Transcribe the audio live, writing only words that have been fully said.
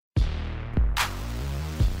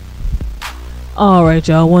Alright,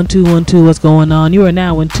 y'all. 1 2 1 2. What's going on? You are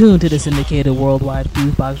now in tune to the syndicated worldwide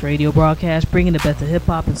FuseBox radio broadcast, bringing the best of hip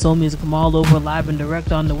hop and soul music from all over, live and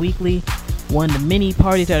direct on the weekly. One of the many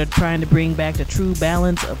parties that are trying to bring back the true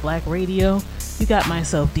balance of black radio. You got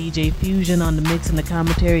myself, DJ Fusion, on the mix and the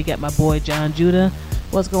commentary. You got my boy John Judah.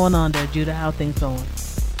 What's going on there, Judah? How things going?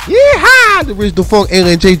 Yeah, the original funk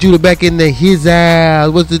J Judah back in his ass.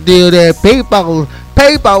 What's the deal there? Paper,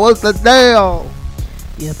 what's the deal?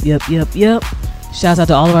 Yep. Shouts out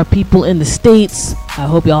to all of our people in the States. I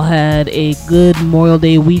hope y'all had a good Memorial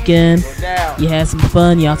Day weekend. You had some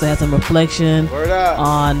fun. You also had some reflection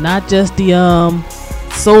on not just the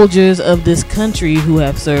soldiers of this country who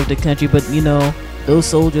have served the country, but those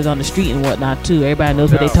soldiers on the street and whatnot too. Everybody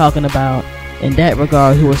knows what they're talking about in that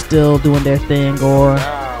regard, who are still doing their thing, or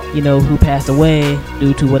who passed away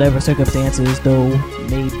due to whatever circumstances though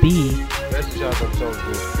may be. Special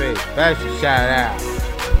shout out.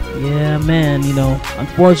 Yeah, man,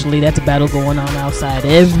 unfortunately that's a battle going on outside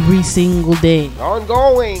every single day.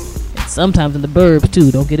 Ongoing. And sometimes in the burbs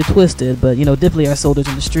too, don't get it twisted, but definitely our soldiers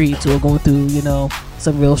in the streets who are going through,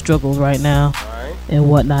 some real struggles right now and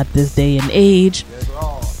whatnot this day and age.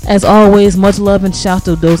 As always, much love and shout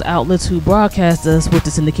to those outlets who broadcast us with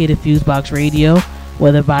the syndicated FuseBox radio,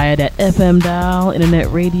 whether via that FM dial,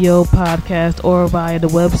 internet radio, podcast, or via the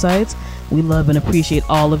websites. We love and appreciate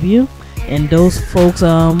all of you. And those folks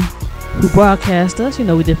who broadcast us, we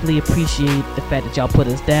definitely appreciate the fact that y'all put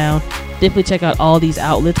us down. Definitely check out all these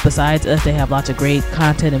outlets. Besides us, they have lots of great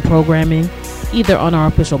content and programming, either on our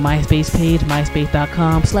official MySpace page,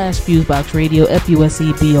 myspace.com/FuseboxRadio,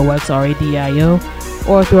 FuseboxRadio,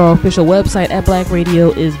 or through our official website at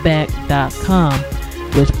blackradioisback.com,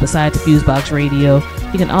 which besides FuseBox Radio,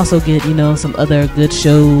 you can also get, some other good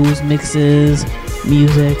shows, mixes,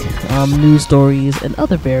 music, news stories, and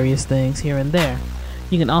other various things here and there.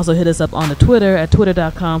 You can also hit us up on the Twitter at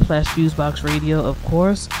twitter.com/FuseboxRadio, of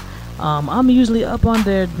course. I'm usually up on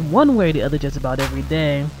there one way or the other just about every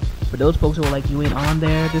day. For those folks who are like, you ain't on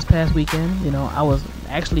there this past weekend, I was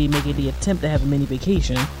actually making the attempt to have a mini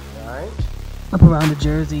vacation up around the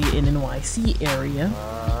Jersey and NYC area.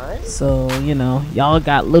 So, y'all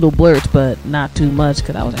got little blurts, but not too much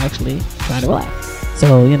because I was actually trying to relax.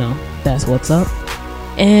 So, that's what's up.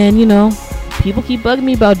 And, people keep bugging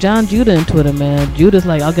me about John Judah on Twitter, man. Judah's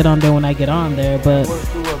like, I'll get on there when I get on there, but...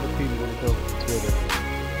 What's two other people when it comes to Twitter?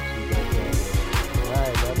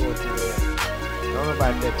 Alright, I don't know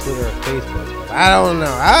about that Twitter or Facebook. I don't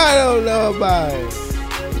know about it.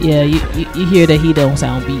 Yeah, you hear that he don't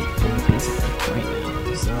sound beat, basically, right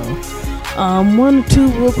now. So, one or two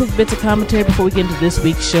real quick bits of commentary before we get into this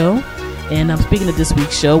week's show. And speaking of this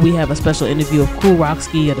week's show, we have a special interview of Cool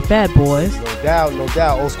Rocksky of the Fat Boys. No doubt.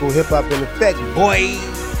 Old school hip hop in effect, boy.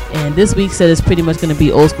 And this week said it's pretty much going to be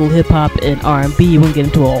old school hip hop and R&B. We're going to get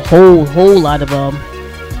into a whole lot of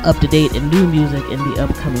up to date and new music in the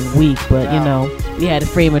upcoming week. But we had to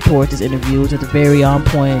frame it towards this interview. It's a very on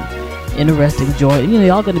point, interesting joint.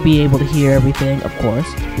 Y'all going to be able to hear everything, of course,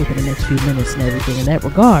 within the next few minutes and everything in that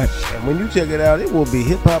regard. And when you check it out, it will be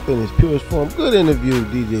hip hop in its purest form. Good interview,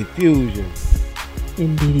 DJ Fusion.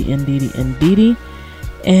 Indeedy.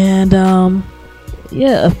 And a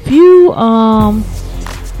few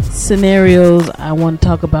scenarios I want to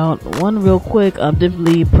talk about. One real quick,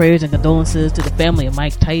 definitely prayers and condolences to the family of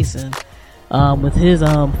Mike Tyson with his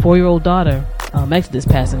 4-year-old daughter Exodus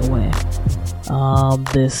passing away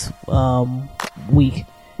this week.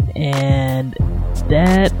 And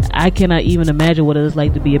that, I cannot even imagine what it is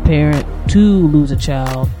like to be a parent to lose a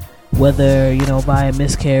child, whether by a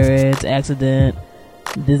miscarriage, accident,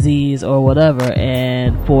 disease, or whatever.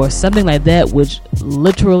 And for something like that, which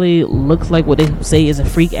literally looks like what they say is a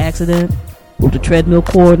freak accident with the treadmill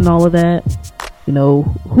cord and all of that,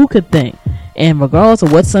 who could think? And regardless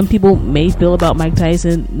of what some people may feel about Mike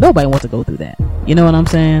Tyson, nobody wants to go through that. You know what I'm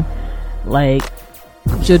saying? Like,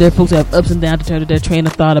 I'm sure there are folks who have ups and downs in terms of their train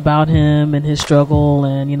of thought about him and his struggle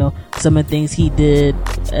and, some of the things he did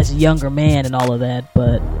as a younger man and all of that.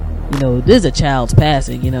 But, this is a child's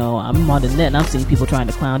passing. I'm on the net and I'm seeing people trying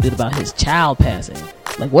to clown dude about his child passing.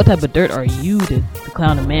 Like, what type of dirt are you to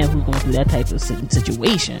clown a man who's going through that type of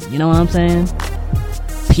situation? You know what I'm saying?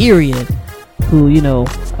 Period. Who,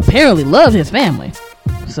 apparently love his family.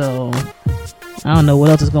 So, I don't know what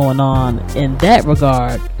else is going on in that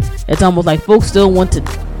regard. It's almost like folks still want to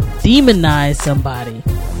demonize somebody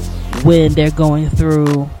when they're going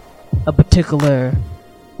through a particular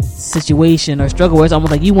situation or struggle, where it's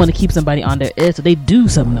almost like you want to keep somebody on their edge so they do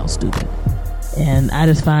something else stupid. And I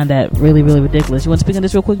just find that really, really ridiculous. You want to speak on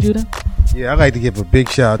this real quick, Judah? Yeah, I'd like to give a big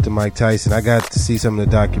shout out to Mike Tyson. I got to see some of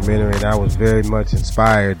the documentary and I was very much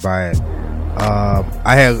inspired by it.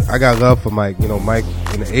 I got love for Mike. You know, Mike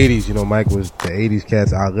in the 80s, you know, Mike was the 80s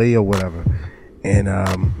cat's Ali or whatever. And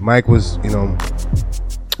Mike was, you know,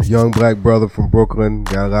 a young black brother from Brooklyn,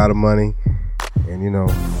 got a lot of money. And, you know,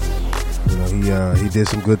 he did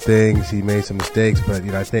some good things. He made some mistakes. But,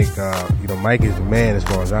 you know, I think, you know, Mike is the man as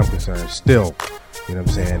far as I'm concerned, still. You know what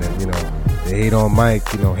I'm saying? And, you know, they hate on Mike.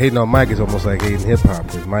 You know, hating on Mike is almost like hating hip-hop.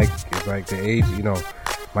 Because Mike is like the age, you know,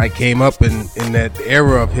 Mike came up in that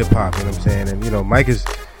era of hip-hop, you know what I'm saying? And, you know, Mike is,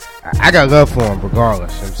 I got love for him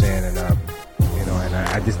regardless, you know what I'm saying? And, you know, and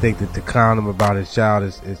I just think that to clown him about his child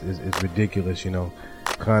is ridiculous, you know.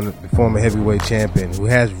 Kind of the former heavyweight champion who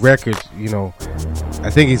has records, you know. I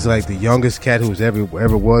think he's like the youngest cat who's ever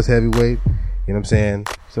was heavyweight, you know what I'm saying?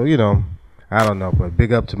 So, you know, I don't know, but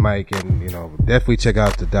big up to Mike, and, you know, definitely check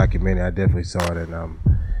out the documentary. I definitely saw it, and,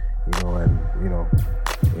 you know,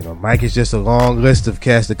 Mike is just a long list of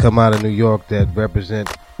cats that come out of New York that represent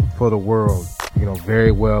for the world, you know,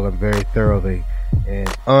 very well and very thoroughly, and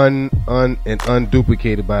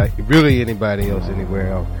unduplicated by really anybody else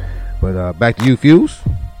anywhere else. But back to you, Fuse.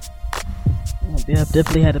 Yeah,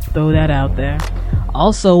 definitely had to throw that out there.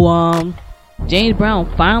 Also, James Brown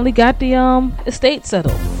finally got the estate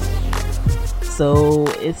settled. So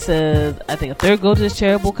it says, I think a third goes to his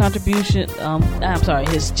charitable contribution.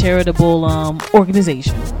 His charitable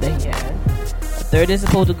organization that he had. A third is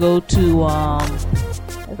supposed to go to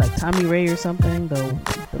it's like Tommy Ray or something, the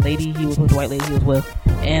lady he was with, the white lady he was with,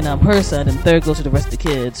 and her son. And third goes to the rest of the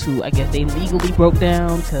kids, who I guess they legally broke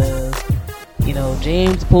down because, you know,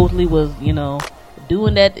 James supposedly was, you know,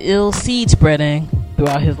 doing that ill seed spreading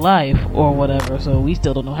throughout his life or whatever. So we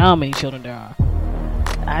still don't know how many children there are.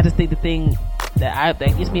 I just think the thing that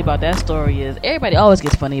gets me about that story is everybody always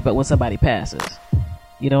gets funny about when somebody passes.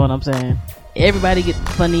 You know what I'm saying? Everybody gets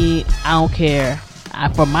funny. I don't care.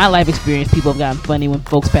 From my life experience, people have gotten funny when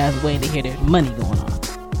folks pass away and they hear there's money going on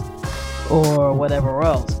or whatever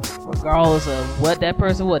else. Regardless of what that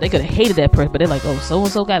person was, they could have hated that person, but they're like, "Oh, so and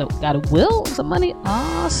so got a will, some money.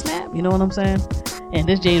 Ah, snap!" You know what I'm saying? And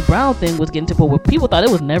this James Brown thing was getting to the point where people thought it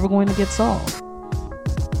was never going to get solved.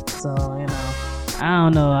 So, you know, I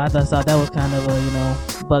don't know. I just thought that was kind of a, you know,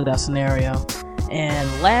 bugged out scenario. And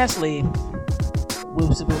lastly, we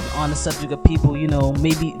were on the subject of people, you know,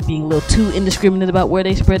 maybe being a little too indiscriminate about where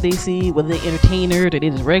they spread their seed, whether they're entertainers or they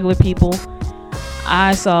just regular people.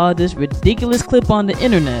 I saw this ridiculous clip on the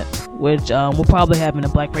internet, which we'll probably have in the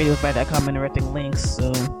blackradiosback.com interacting links.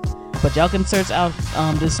 So, but y'all can search out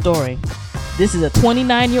this story. This is a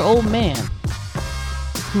 29-year-old man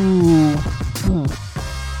who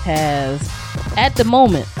has, at the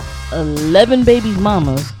moment, 11 baby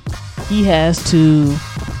mamas. He has to,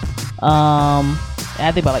 I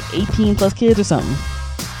think about like 18 plus kids or something.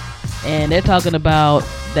 And they're talking about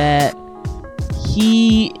that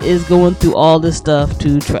he is going through all this stuff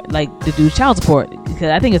to try, like, to do child support, because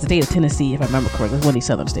I think it's the state of Tennessee, if I remember correctly. It's one of these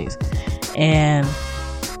southern states, and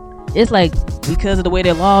it's like, because of the way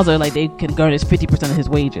their laws are, like, they can garnish 50% of his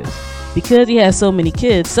wages because he has so many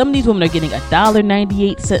kids. Some of these women are getting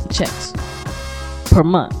 $1.98 checks per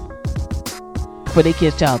month for their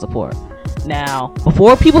kids' child support. Now,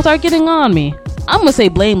 before people start getting on me, I'm gonna say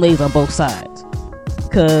blame lays on both sides,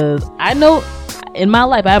 because I know in my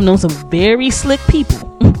life I've known some very slick people,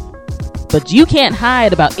 but you can't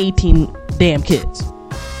hide about 18 damn kids.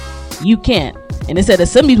 You can't. And it said that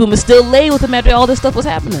some of these women still lay with him after all this stuff was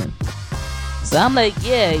happening. So I'm like,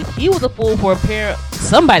 yeah, he was a fool for a pair.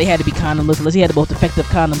 Somebody had to be condomless, unless he had the most effective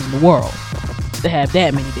condoms in the world to have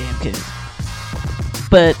that many damn kids.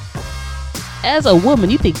 But as a woman,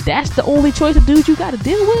 you think that's the only choice of dudes you gotta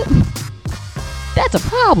deal with? That's a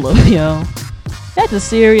problem, yo. That's a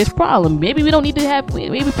serious problem. Maybe we don't need to have,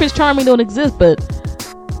 maybe Prince Charming don't exist, but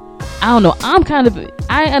I don't know.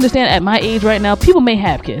 I understand at my age right now, people may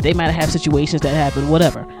have kids. They might have situations that happen,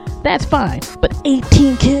 whatever. That's fine. But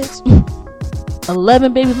 18 kids?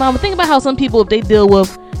 11 baby mama? Think about how some people, if they get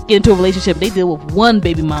into a relationship, they deal with one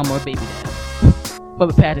baby mama or baby dad from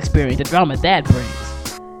a past experience, the drama that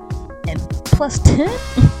brings. And plus 10?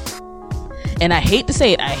 And I hate to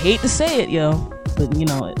say it, yo. But, you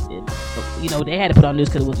know, they had to put on news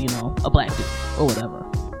because it was, you know, a black dude or whatever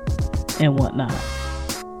and whatnot.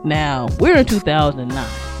 Now, we're in 2009.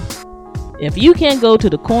 If you can't go to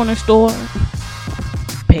the corner store,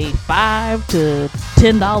 pay $5 to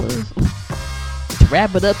 $10 to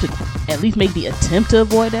wrap it up, to at least make the attempt to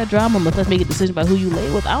avoid that drama, but let's make a decision about who you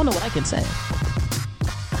lay with, I don't know what I can say.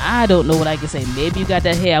 I don't know what I can say. Maybe you got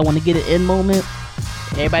that, hey, I want to get it in moment.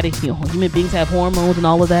 Everybody, you know, human beings have hormones and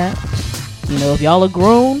all of that. You know, if y'all are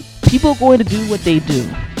grown, people are going to do what they do.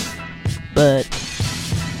 But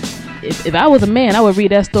if I was a man, I would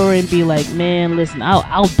read that story and be like, man, listen,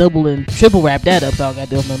 I'll double and triple wrap that up, so I got to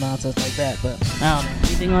deal with no nonsense like that. But I don't know.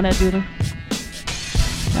 Anything on that, Judah?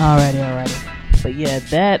 Alrighty. But yeah,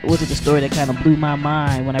 that was the story that kind of blew my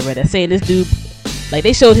mind when I read that. Saying this dude, like,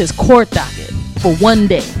 they showed his court docket for one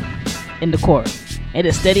day in the court, and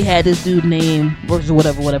instead he had this dude name versus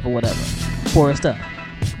whatever for his stuff,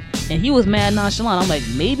 and he was mad nonchalant. I'm like,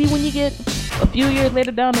 maybe when you get a few years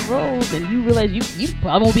later down the road, and you realize you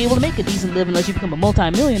probably won't be able to make a decent living unless you become a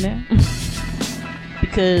multi-millionaire.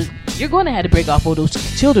 Because you're going to have to break off all those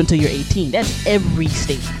children till you're 18. That's every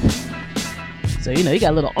state. So, you know, you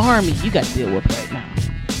got a little army you got to deal with right now.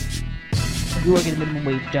 You work at a minimum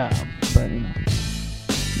wage job. But, you know,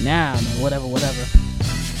 nah, man, whatever.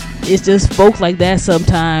 It's just folks like that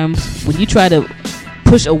sometimes, when you try to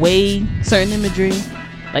push away certain imagery,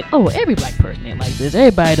 like, oh, every black person ain't like this.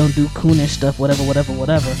 Everybody don't do coonish stuff, whatever.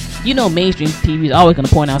 You know, mainstream TV is always going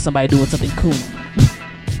to point out somebody doing something coony.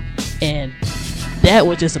 And that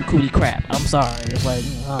was just some coonie crap. I'm sorry. It's like,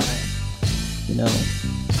 alright.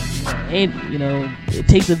 It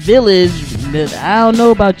takes a village. I don't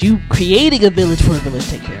know about you creating a village for a village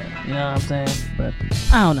to take care of. You know what I'm saying? But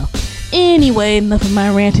I don't know. Anyway, enough of my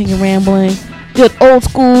ranting and rambling. Good old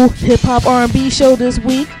school hip-hop R&B show this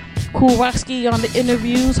week. Cool Rocksky on the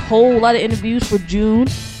interviews. Whole lot of interviews for June.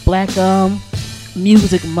 Black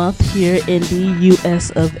Music Month here in the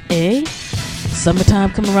US of A.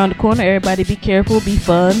 Summertime coming around the corner. Everybody be careful, be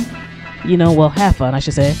fun. Have fun, I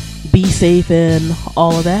should say. Be safe and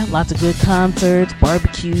all of that. Lots of good concerts,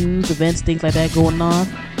 barbecues, events, things like that going on.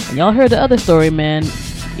 And y'all heard the other story, man.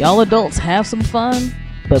 Y'all adults have some fun,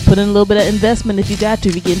 but put in a little bit of investment if you got to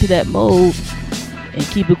get into that mode, and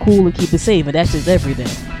keep it cool and keep it safe. And that's just everything.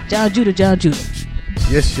 John Judah.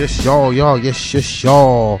 Yes,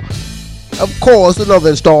 y'all. Of course, another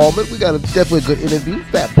installment. We got a definitely good interview.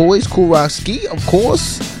 Fat Boys, Cool Rocksky, of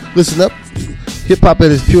course. Listen up. Hip-hop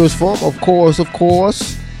at its purest form, of course.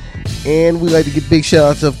 And we like to give big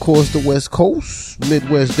shout-outs, of course, to West Coast,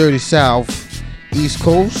 Midwest, Dirty South, East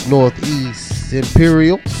Coast, Northeast,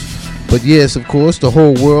 Imperial. But yes, of course, the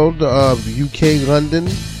whole world of UK, London,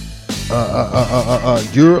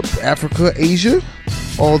 Europe, Africa, Asia,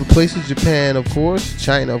 all the places, Japan, of course,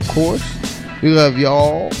 China, of course. We love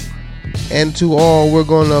y'all. And to all, we're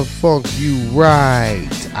gonna funk you right.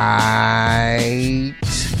 Aight.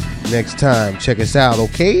 Next time, check us out,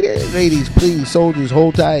 okay? Ladies, please, soldiers,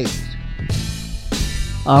 hold tight.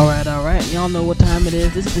 Alright. Y'all know what time it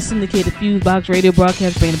is. This is the syndicated FuseBox radio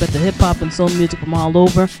broadcast, bringing the best of hip-hop and soul music from all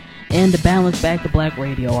over, and to balance back the black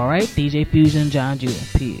radio, alright? DJ Fusion, John Judah.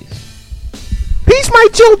 Peace. Peace, my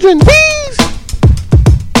children, peace!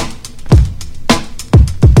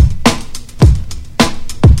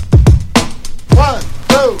 One,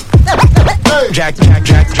 two, three. Jack.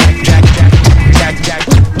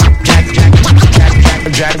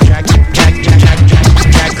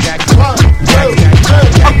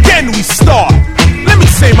 Again we start. Let me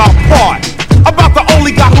say my part about the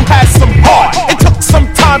only guy who has some heart. It took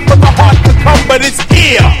some time for the heart to come, but it's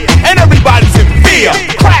here, and everybody's in fear,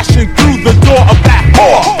 crashing through the door of that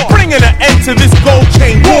whore, bringing an end to this gold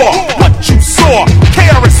chain war. What you saw,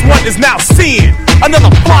 KRS-One is now seeing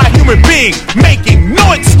another fly human being, making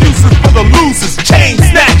no excuses for the losers, chain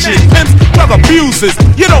snatchers, pimps, drug abusers.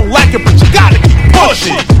 You don't like it, but you gotta keep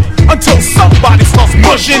pushing until somebody starts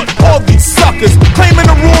pushing all these suckers claiming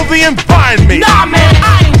to rule the environment. Nah, man,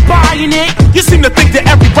 I ain't buying it. You seem to think that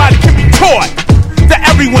everybody can be taught, that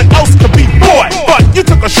everyone else could be bought, but you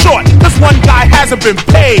took a short. This one guy hasn't been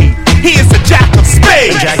paid. He is the jack of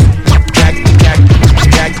spades. Jack.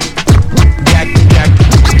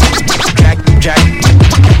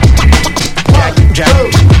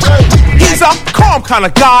 He's a calm kind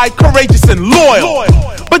of guy, courageous and loyal,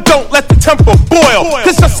 but don't let the temper boil.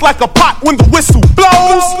 It's just like a pot when the whistle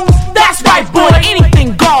blows. That's right, boy,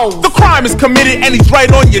 anything goes. The crime is committed and he's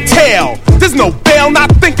right on your tail. There's no bail,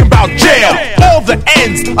 not thinking about jail. All the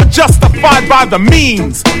ends are justified by the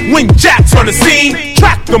means. When Jack's on the scene,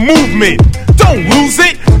 track the movement. Don't lose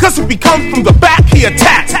it, cause if he comes from the back, he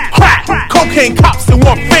attacks. Crack, cocaine cops that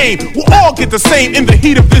want fame will all get the same in the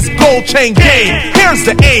heat of this gold chain game. Here's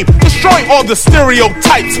the aim, destroy all the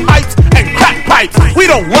stereotypes, hypes, and crack pipes. We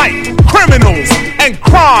don't like criminals and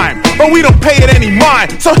crime, but we don't pay it any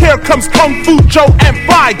mind. So here comes Kung Fu Joe and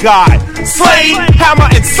Fly Guy, Slade, Hammer,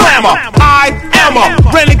 and Slammer. I am a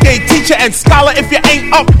renegade teacher and scholar. If you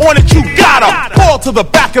ain't up on it, you gotta fall to the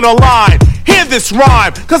back of the line. Hear this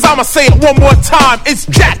rhyme, cause I'ma say it one more time. It's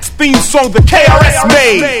Jack's theme song that KRS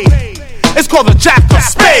made. It's called the Jack of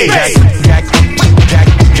Spades. Jack.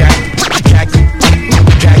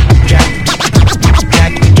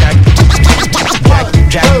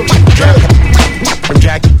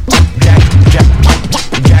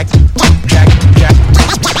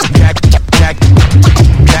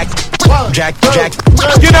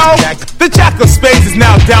 You know, the Jack of Spades is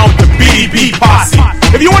now down with the BDB posse.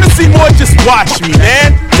 If you want to see more, just watch me,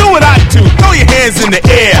 man. Do what I do. Throw your hands in the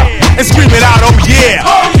air and scream it out, oh yeah.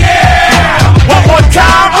 Oh yeah. One more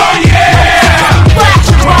time. Oh yeah.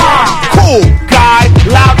 Flashback. Cool guy,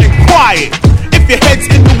 loud and quiet. If your head's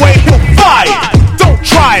in the way, he'll fire it. Don't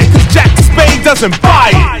try it, cause Jack of Spades doesn't buy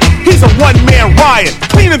it. He's a one-man riot,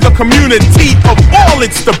 cleaning the community of all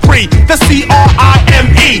its debris. The CRIME.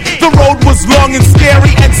 The road was long and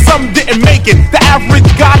scary, and some didn't make it. The average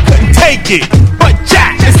guy couldn't take it, but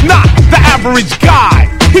Jack is not the average guy.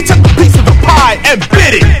 He took a piece of the pie and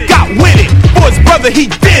bit it, got with it. For his brother, he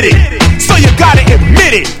did it. So you gotta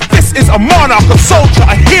admit it. This is a monarch, a soldier,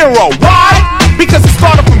 a hero. Why? Because he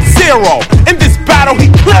started from zero. In this battle, he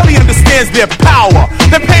clearly understands their power.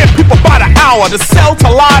 They're paying people by the hour to sell, to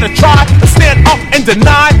lie, to try, to stand up and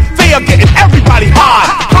deny. They are getting everybody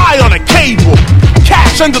high on a cable.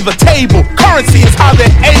 Cash under the table. Currency is how they're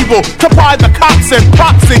able to buy the cops and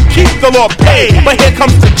props and keep the law paid. But here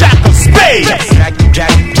comes the Jack of Spades.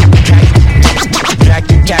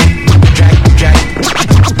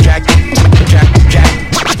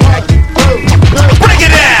 Break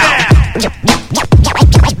it down.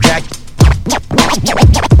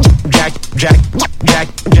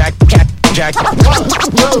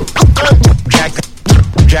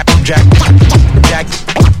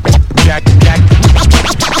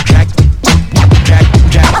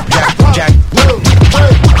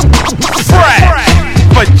 Fresh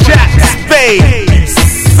for Jack Spades,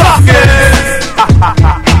 suckers.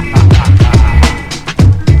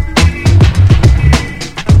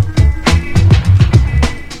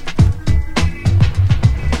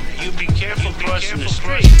 You be careful crossing the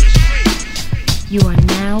street. You are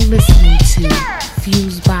now listening to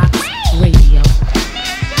FuseBox Radio.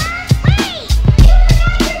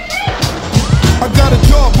 I got a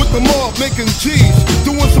job with the mob making cheese,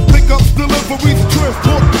 doing some pickups, deliveries,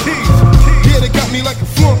 transport keys. Yeah, they got me like a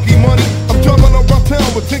flunky money. I'm driving around town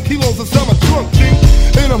with 10 kilos inside my trunk, G.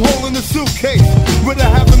 And I'm holding a suitcase with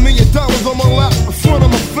 $500,000 on my lap in front of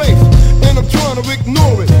my face. And I'm trying to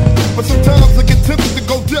ignore it, but sometimes I get tempted to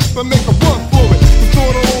go deaf and make a run for it. The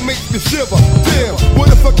thought alone makes me shiver. Damn, what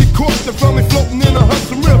if I get caught and find me floating in a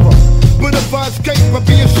Hudson River? But if I escape, I'd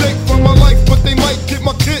be ashamed from my life. But they might get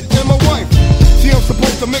my kid and my wife. See, I'm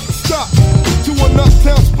supposed to make a stop to a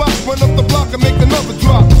knockdown spot, run up the block and make another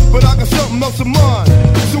drop. But I got something else in mind.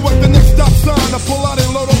 So at the next stop sign, I pull out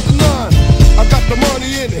and load up the 9. I got the money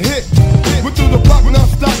in the hit. Went through the block and I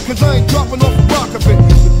stopped, cause I ain't dropping off a rock of it.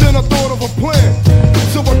 But then I thought of a plan.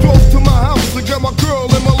 So I drove to my house to get my girl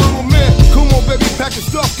and my little man. Come on, baby, pack your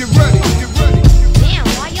stuff, get ready. Damn,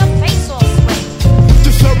 why your face all sweaty?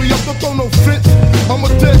 Just hurry up, don't throw no fits. I'm a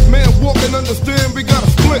dead man walking, understand we gotta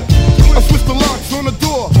split. I switched the locks on the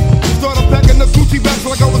door. Started packing the Gucci bags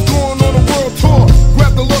like I was going on a world tour.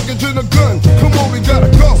 Grab the luggage and a gun. Come on, we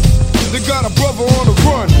gotta go. They got a brother on the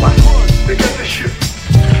run. What? They got the ship.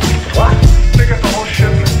 What? They got the whole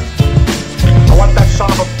shipment. I want that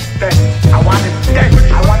son of a dead. I want it dead.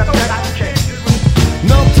 I want it dead. I don't care.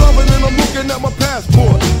 Now I'm driving and I'm looking at my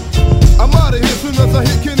passport. I'm out of here soon as I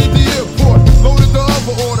hit Kennedy Airport. Loaded the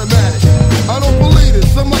other automatic. I don't believe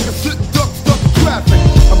this. I'm like a sitting duck stuck in traffic.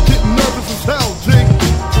 I'm getting nervous as hell, G.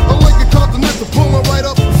 I like a continental pulling right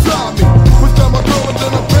up beside me. Push down my girl and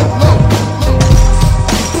then I bent low.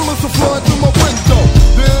 Bullets are flying through my window.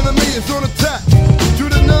 The enemy is on attack. Drew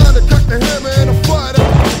the 9 to cock the hammer and I fired at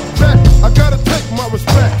back. I gotta take my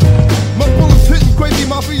respect. My bullets hitting crazy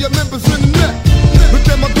mafia members in the neck. But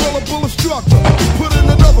then my girl a bullet struck her. Put in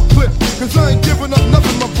another clip, cause I ain't giving up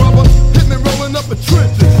nothing, my brother. Hit me rolling up the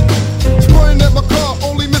trenches. Spraying at my car,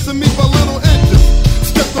 only missing me by little inches.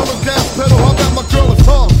 Stepped on the gas pedal, I got my girl at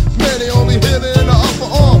home. Man, they only hit her in the upper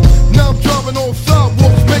arm. Now I'm driving on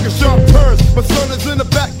sidewalks, making sharp turns. My son is in the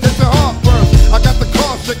back, catching heartburns. I got the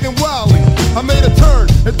car shaking wildly. I made a turn,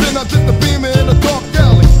 and then I did the beamer in the dark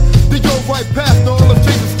alley. They drove right past, all the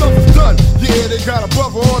chasing stuff is done. Yeah, they got a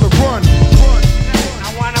brother on the run. I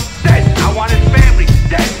want him dead. I want his family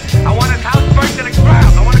dead. I want his house burned to the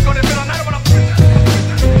ground. I want to go to the middle of the night. I want to...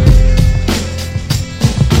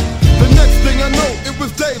 The next thing I know, it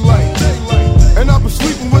was daylight. And I was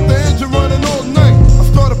sleeping with the engine running all night. I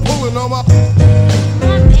started pulling on my...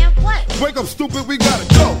 Man, what? Wake up, stupid, we gotta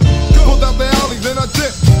go. Pulled out the alley, then I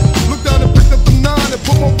dipped. Looked down and picked up the 9 and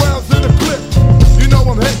put my rounds in the clip. You know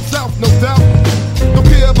I'm heading south, no doubt. Don't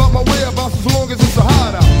care about my whereabouts as long as it's a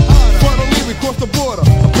hideout. Finally, we crossed the border.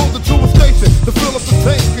 I pulled into a station to fill up the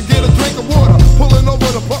tank and get a drink of water. Pulling over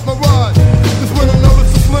to park my ride. Just when I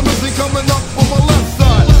noticed the limousine coming up on my left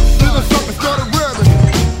side. Then I stopped and started ramming.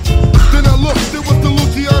 Then I looked, it was the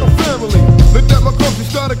Luciano family.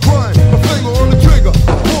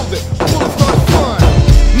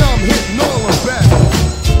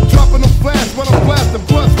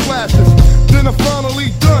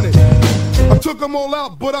 I'm all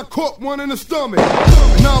out, but I caught one in the stomach.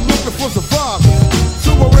 Now I'm looking for survivors.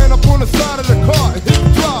 So I ran up on the side of the car and hit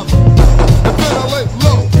the driver. And then I laid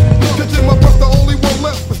low. Catching my breath, the only one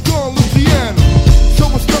left was Don Luciano. So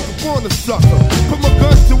I stuck upon the sucker. Put my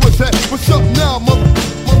gun to his head. What's up now, mother?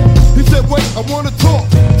 He said, wait, I wanna talk.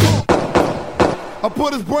 I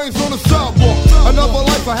put his brains on the sidewalk. Another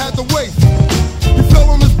life I had to waste. He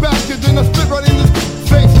fell on his back and then I spit right in his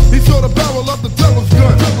face. He saw the barrel of the devil's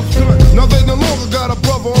gun. Now they no longer got a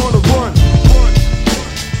brother on the run.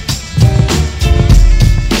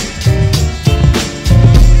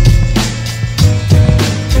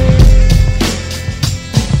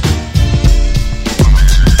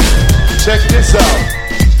 Check this out.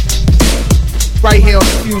 Right here on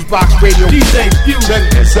FuseBox Radio. DJ Fuse.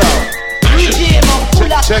 Check this out.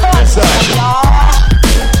 Check this out.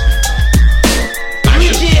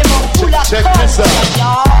 Check this out.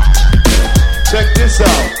 Check this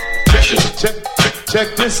out.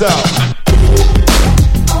 Check this out.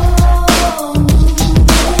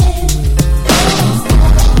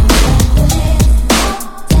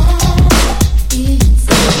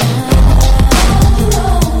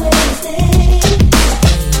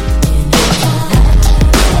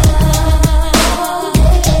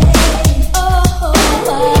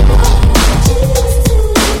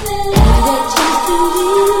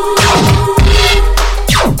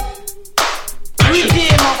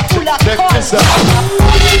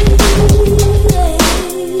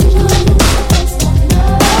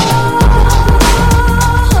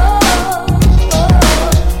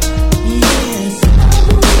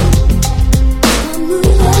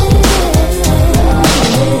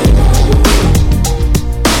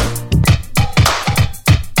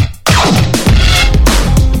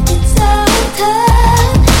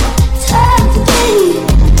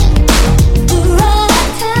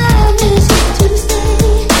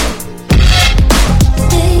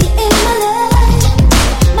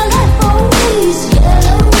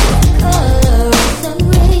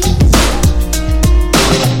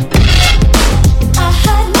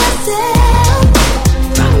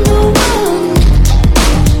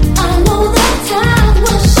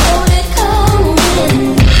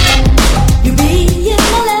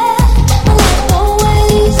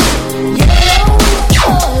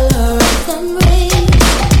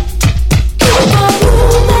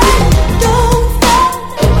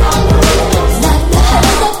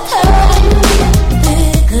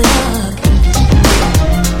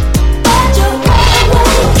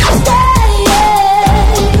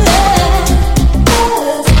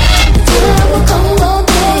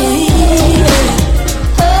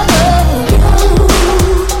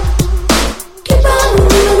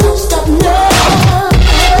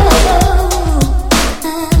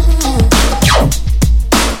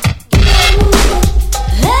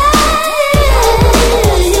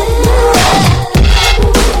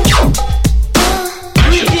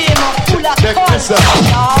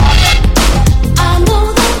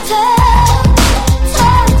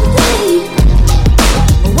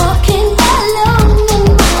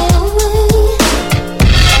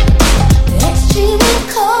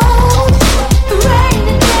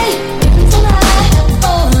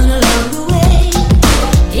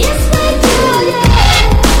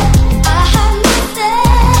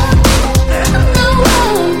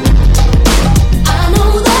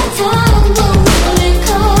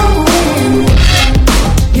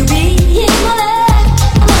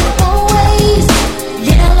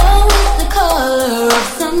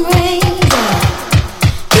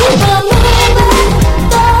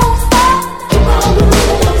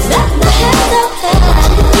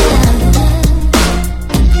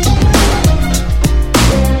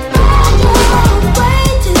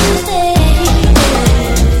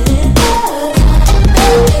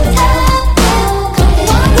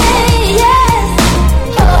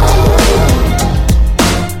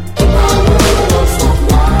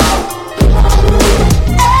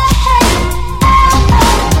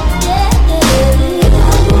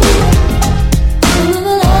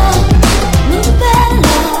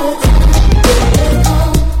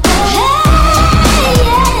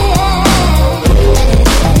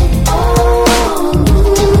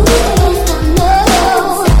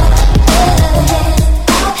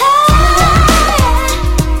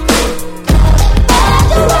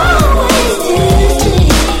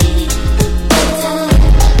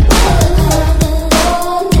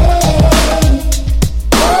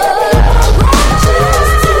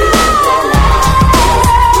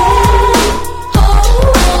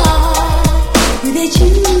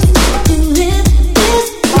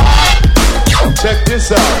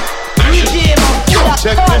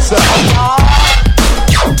 Check this out.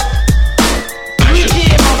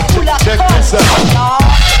 this out.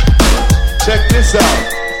 Check this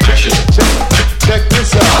out. Check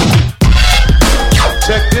this out.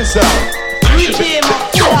 Check this out.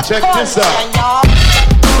 Check this out.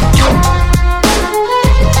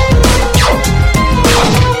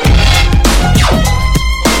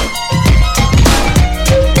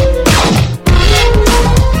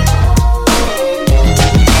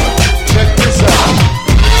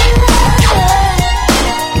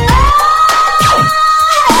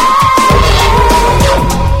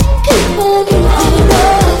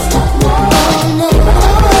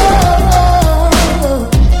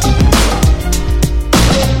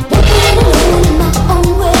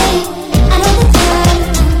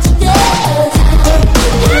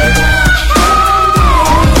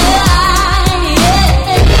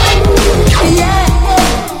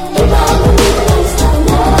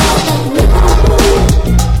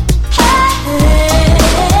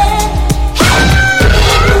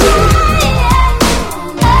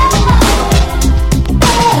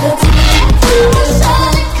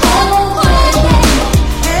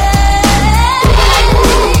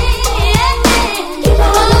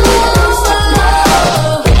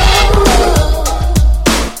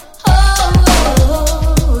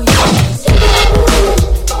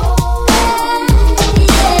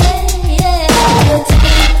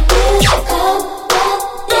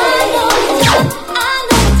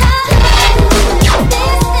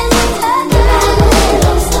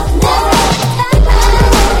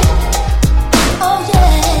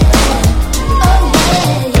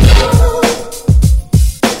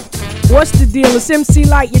 It's MC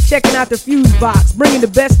Light, you're checking out the FuseBox, bringing the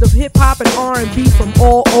best of hip-hop and R&B from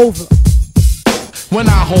all over. When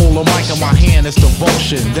I hold a mic in my hand, it's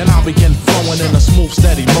devotion. Then I begin flowing in a smooth,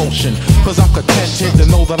 steady motion. Cause I'm contented to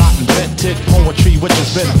know that I invented poetry which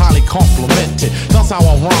has been highly complimented. That's how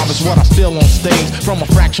I rhyme, is what I feel on stage. From a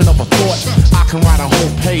fraction of a thought, I can write a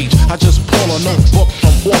whole page. I just pull a notebook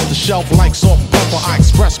from off the shelf like salt and pepper. I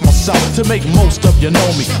express myself to make most of you know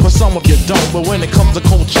me, but some of you don't. But when it comes to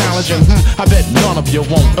cold challenging, I bet none of you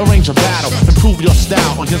won't. Arrange a battle, improve your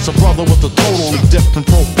style against a brother with a totally different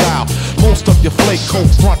profile. Most of you flake,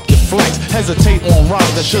 cold front, your flex, hesitate on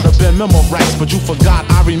rhymes that should have been memorized, but you forgot.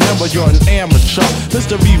 I remember you're an amateur.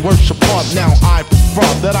 Mystery worship up, now I prefer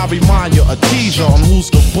that I remind you, a teaser on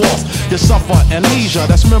who's the boss. You suffer amnesia,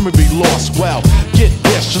 that's memory loss. Well, get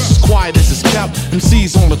this, just as quiet as it's kept.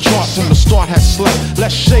 MCs on the chart from the start has slept.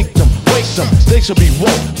 Let's shake them, wake them, they should be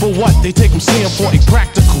woke. For what? They take MCing for a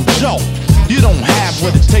practical joke. You don't have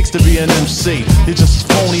what it takes to be an MC. You're just as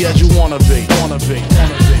phony as you wanna be.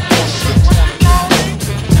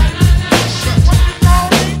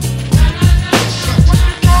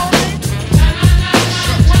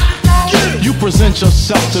 You present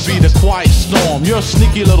yourself to be the quiet storm. You're a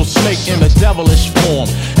sneaky little snake in a devilish form.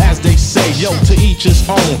 As they say, yo, to each his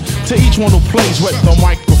own. To each one who plays with the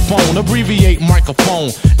microphone. Abbreviate microphone.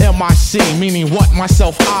 MIC, meaning what?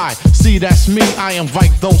 Myself, I. See, that's me. I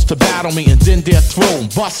invite those to battle me and then they're through.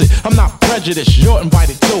 Bust it. I'm not prejudiced. You're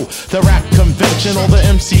invited to the rap convention or the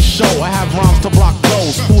MC show. I have rhymes to block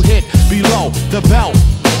those who hit below the belt.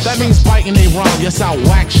 That means biting a rhyme. Yes, I'll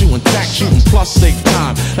wax you and tax you and plus save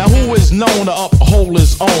time. Now who is known to uphold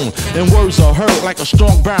his own? And words are heard like a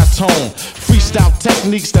strong baritone. Freestyle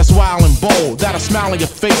techniques that's wild and bold. That'll smile on your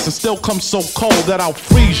face and still come so cold that I'll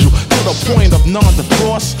freeze you to the point of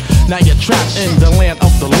non-defrost. Now you're trapped in the land of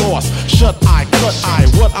the lost. Shut eye, cut eye,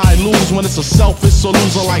 what I lose when it's a selfish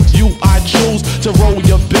loser like you. I choose to roll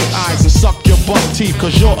your big eyes and suck your butt teeth.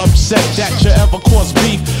 Cause you're upset that you ever caused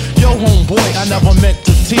beef. Yo homeboy, I never meant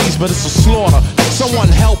to tease, but it's a slaughter. Someone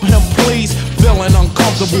help him please. Feeling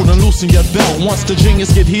uncomfortable, then loosen your belt. Once the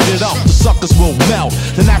genius get heated up, the suckers will melt.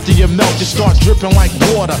 Then after you melt, you start dripping like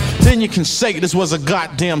water. Then you can say this was a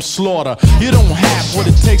goddamn slaughter. You don't have what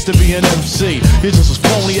it takes to be an MC. You're just as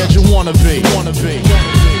phony as you wanna be.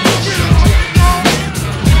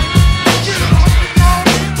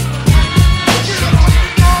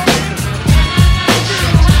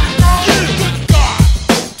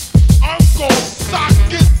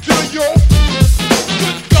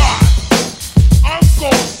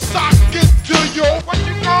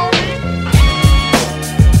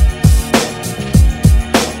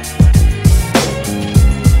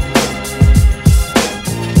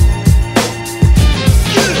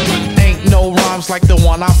 like the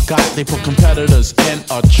one I've got. They put competitors in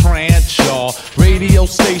a trance, y'all. Radio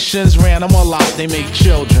stations ran them a lot. They make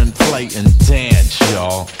children play and dance,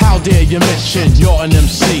 y'all. How dare you mention you're an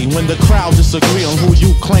MC when the crowd disagree on who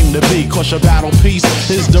you claim to be? Cause your battle piece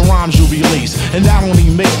is the rhymes you release, and that only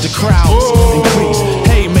makes the crowds increase.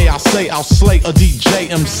 Hey, may I say I'll slay a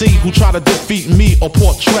DJ MC who try to defeat me or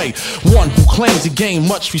portray one who claims to gain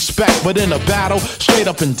much respect, but in a battle, straight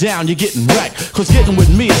up and down, you're getting wrecked. Cause getting with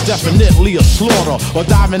me is definitely a slaughter, or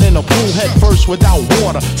diving in a pool head first without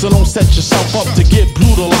water. So don't set yourself up to get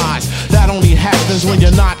brutalized. That only happens when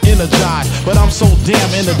you're not energized. But I'm so damn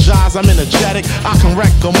energized, I'm energetic. I can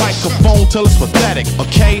wreck a microphone till it's pathetic,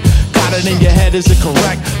 okay? Got it in your head, is it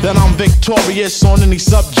correct that I'm victorious on any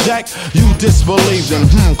subject? You disbelieve, then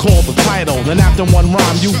call the title. Then after one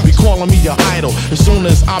rhyme, you be calling me your idol. As soon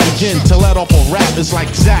as I begin to let off a rap, it's like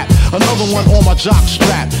zap, another one on my jock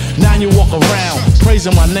strap. Now you walk around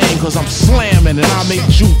praising my name, cause I'm slamming and I made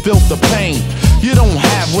you feel the pain. You don't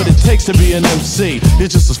have what it takes to be an MC. You're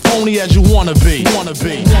just as phony as you wanna be.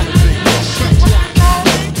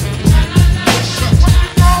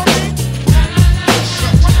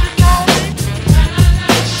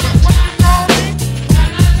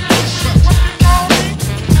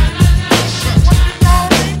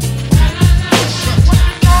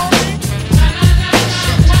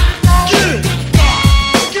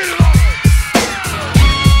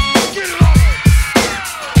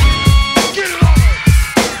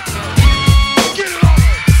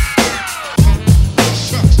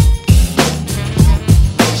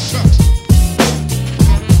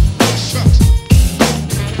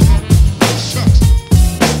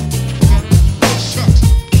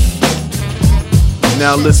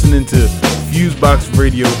 Now listening to FuseBox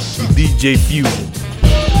Radio with DJ Fusion.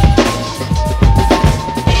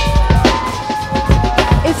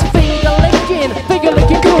 It's finger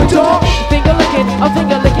licking good, y'all. Finger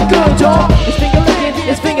licking good, y'all. It's finger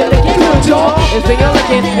licking good, y'all. It's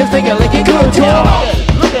finger licking good, y'all.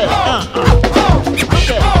 Look at,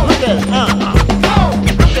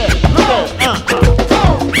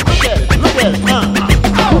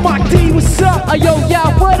 Mike D, what's up? Yo,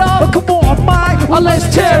 yeah, what up? Come on, Mike,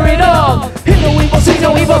 let's tear it up. Hear no evil, see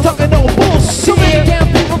no evil, talking no bullshit. So many damn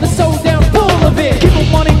people that's so damn full of it. Give them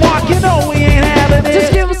money, Mark, you know we ain't having it.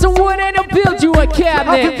 Just give us some wood and they'll build you a cabinet.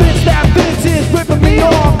 I'm convinced that Vince is ripping me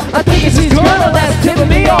off. I think it's his girl that's tipping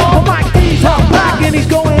me off. But Mike D's hot back and he's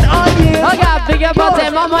going onion. I got bigger butts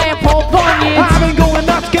than my man Paul Bunyan. I've been going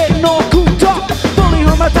nuts, getting all cooped up. Fully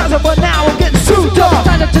hermetized, but now I'm getting sued up.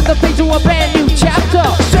 Time to turn the page to a brand new chapter.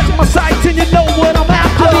 Set my sights and you know what I'm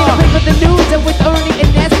after. I'll be with the news and with Ernie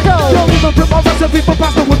and Nesto. Don't even prep my recipe for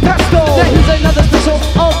pasta with pesto. Now here's another special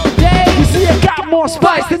of the day. You see I got more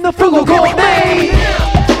spice than the Frugal Gourmet.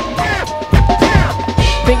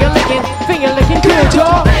 Finger licking good,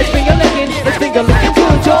 y'all. It's finger licking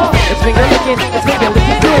good, y'all. It's finger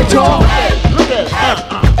licking good, y'all.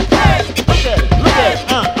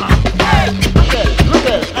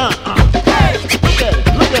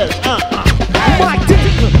 Mike D,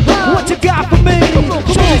 what you got for me?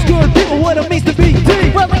 Show these good people what it means to be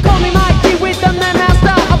D. Well, they call me Mike D with the man master.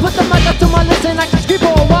 I put the mic up to my lips and I can scream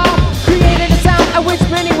for a while. Created a sound at which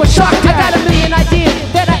many were shocked. I got a million ideas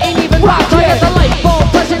that I ain't even rocked. I got the light bulb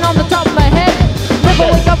flashing on the top of my head. Never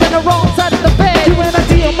wake up in the wrong side of the bed. You an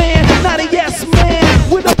ideal man, not a yes man.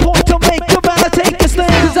 With a point to make, you better take a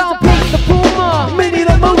stand. Cause I'll paint the Puma, mini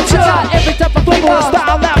the Moocher. I got every type of flavor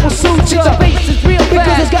style that will suit you. The bass is real fast,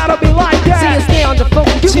 because it's gotta be like that. See it stay on the phone,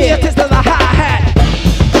 give me a taste of the hi-hat.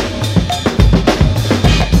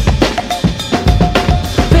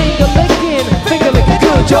 Finger licking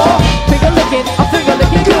good, y'all. Finger licking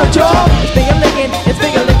good, y'all. It's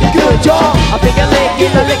finger licking good, y'all. I'm finger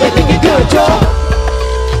licking good, y'all.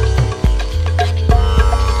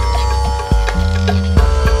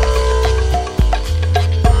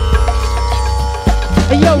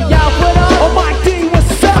 Hey yo, y'all, what up? Oh, Mike D,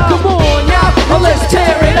 what's up? Come on, y'all, let's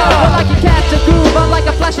tear it up. I like you catch a groove, I like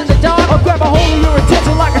a flash in the dark. I'll grab a hold of your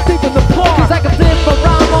attention like a thief in the park. Cause I can flip a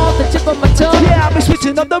rhyme off the tip of my tongue. Yeah, I'll be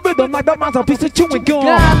switching up the rhythm like the mouthpiece of chewing gum.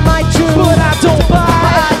 Not my truth, but I don't buy.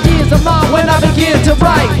 My ideas are mine when I begin to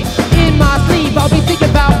write. In my sleep, I'll be thinking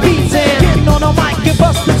about beats and getting on a mic and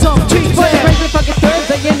busting some cheats. Playing crazy fucking thirds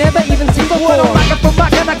that you never even seen before. What I'm rocking from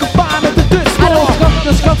rock and I can find at the disc. I don't scuff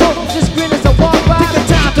the scuffle, just grin as I walk by. Take the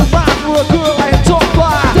time to rhyme for a girl I had talk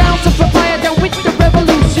fly. Down some papaya, down with the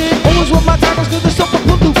revolution. Always with my diamonds cause there's some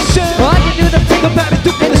pollution. I can do the thing about it,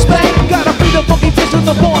 and the spank. Gotta be the funky fish with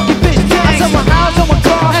the funky fish tank. I sell my house, sell my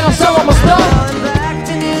car, and I'll sell all my stuff. Back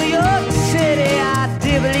to New York City, I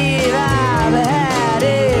do believe I've had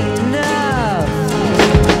enough.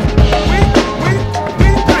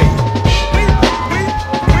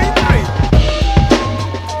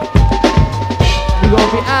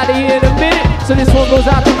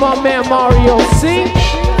 my man Mario C,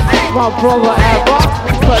 my brother Abba,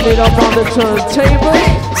 putting it up on the turntable.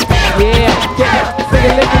 Yeah,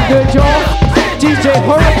 finger licking good, y'all. DJ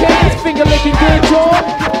Hurricanes, finger licking good, y'all.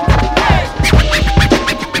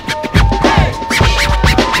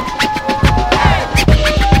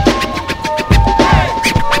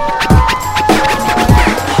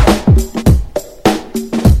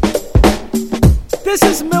 This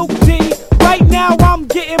is Milk D. Right now I'm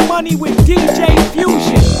getting money with DJ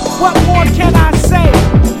Fusion. What more can I say?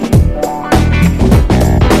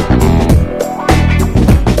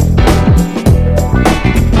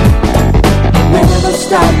 Never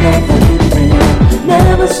stop, never give in.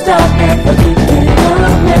 Never stop, never give in.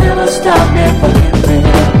 Never stop, never give in.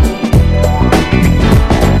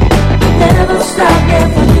 Never stop,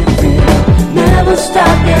 never give in. Never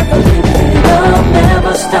stop, never give in.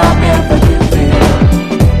 Never stop, never give in.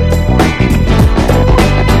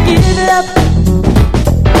 Give it up.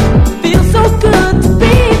 Feels so good to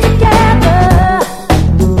be together.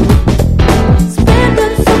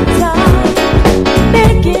 Spending some time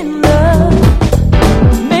making love,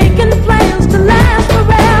 making plans to last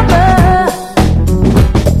forever.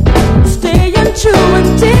 Staying true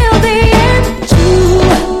until the end. True.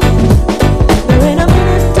 There ain't a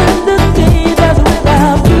minute in the day that's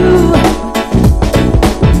without you.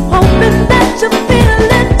 Hoping that you feel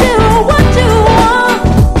it too. What you want,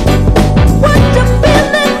 what you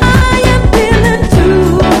feeling, I am feeling too.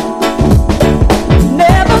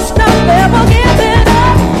 Never stop, never give it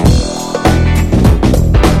up.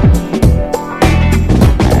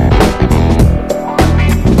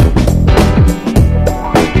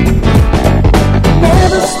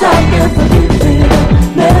 Never stop, never give it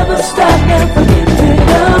up. Never stop, never give it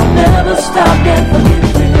up. Never stop, never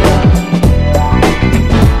give it up.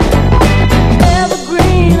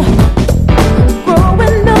 Evergreen,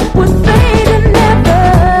 growing up with fate and never.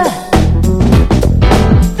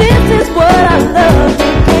 This is what I love.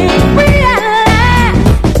 Being free at last,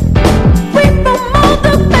 free from all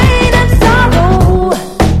the pain and sorrow.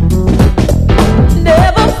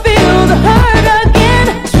 Never feel the hurt again.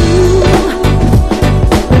 True.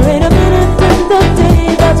 There ain't a minute in the day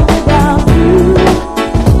that's without you.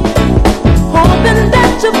 Hoping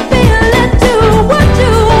that you feel it too. What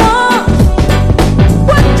you want,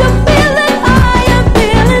 what you feeling, I am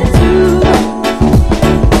feeling too.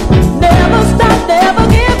 Never stop, never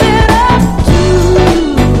give it up. True.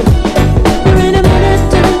 There ain't a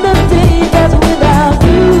minute in the day that's without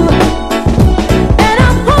you. And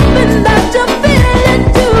I'm hoping that you feel it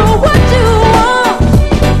too. What you want,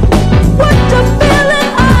 what you feeling,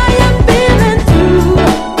 I am feeling too.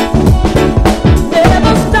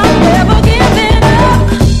 Never stop, never give it up.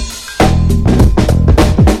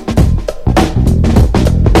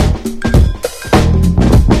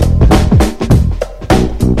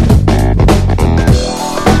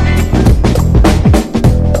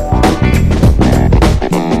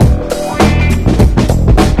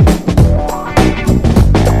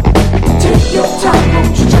 Take your time,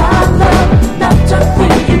 won't you try love? Not to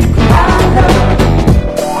think you cry love.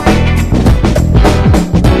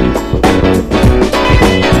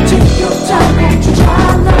 Take your time, won't you try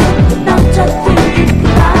love? Not to think you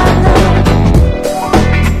cry love.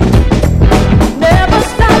 Never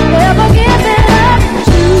stop, never give it up.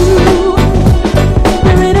 True.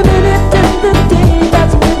 There ain't a minute in the day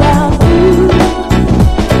that's without you.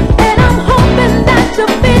 And I'm hoping that you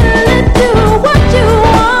feel it too. What you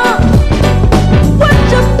want, what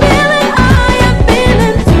you feeling, I am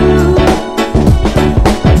feeling too.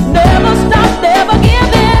 Never stop, never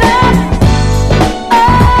give it up. Oh,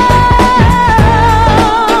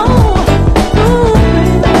 ooh,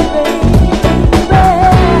 baby,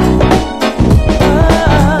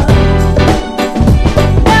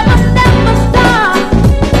 never, never stop.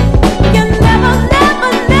 You never,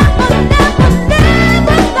 never, never, never,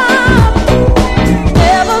 never stop.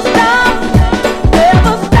 Never stop,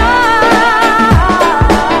 never stop.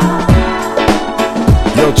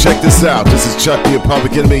 Yo, check this out. This is Chuck the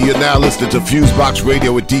Public Enemy. You're now listening to FuseBox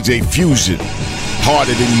Radio with DJ Fusion.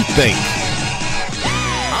 Harder than you think.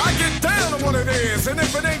 I get down on one of these, and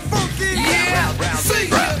if it ain't funky, see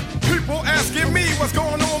ya. People asking me what's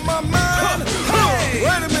going on in my mind.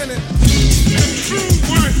 Wait a minute.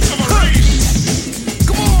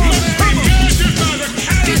 Come on,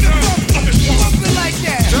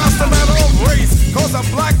 just a matter of race, cause a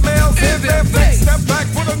black male's in their face. Step back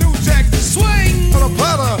for the new jack. Swing on a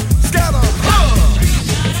platter, scatter.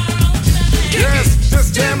 Yes,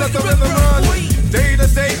 this jam let the rhythm run. Day to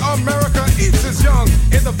day, America eats its young.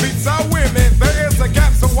 In the beats are women. There is a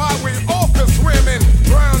gap, so why we off the swimming,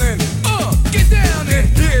 drowning. Get down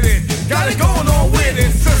and get it. Got it going on with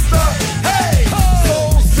it.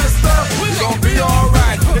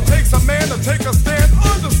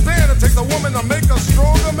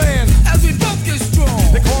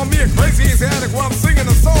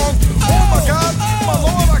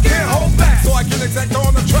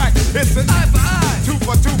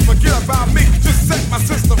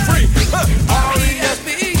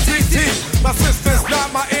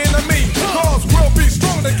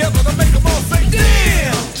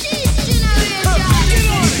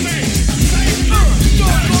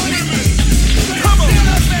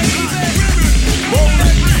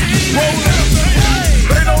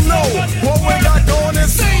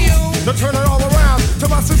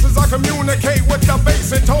 communicate with the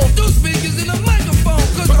bass and tone. Two speakers in a microphone.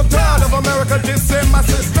 Cause I'm tired of America dissing my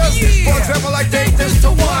sisters. For example, like they diss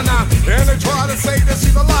Tawana. And they try to say that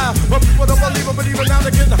she's a liar. But people don't believe her, but even now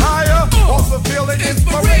they're getting higher. Also feeling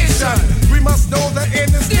inspiration. We must know that in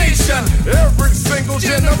this nation, every single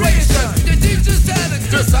generation, the teachers had it.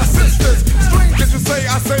 just our sisters. Strangers you say,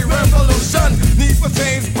 I say revolution. Need for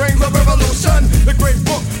change brings a revolution. The great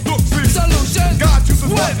book looks for solution. God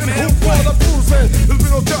chooses what and who for the fools. There's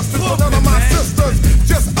been no justice for none of my sisters.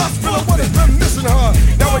 Just us, feeling what has been missing her.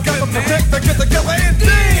 Now we got to protect and get together and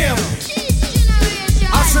damn.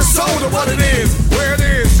 I said so to what it is, where it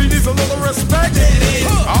is. She needs a little respect.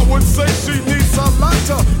 I would say she needs a lot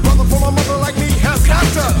to. Brother from a mother like me has got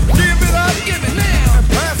to give it up, give it now, and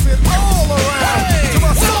pass it all around to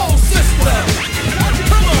my soul sister.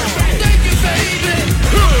 Come on, thank you, baby.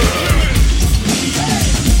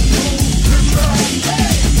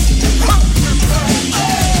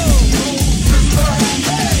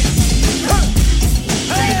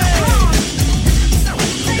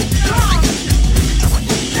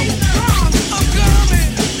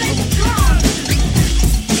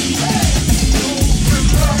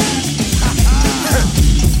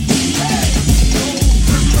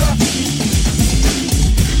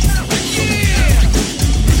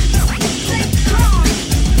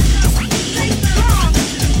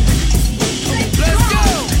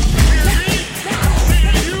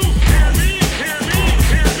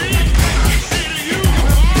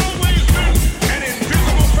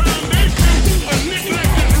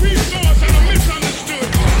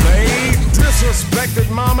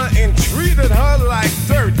 Mama and treated her like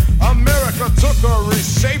dirt. America took her,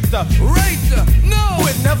 reshaped her, raped her. No,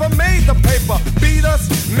 it never made the paper. Beat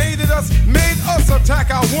us, made us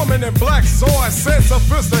attack our woman in black. So I said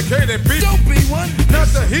sophisticated beat. Don't be one.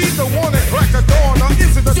 Not the heat, the one that crack the dawn. Or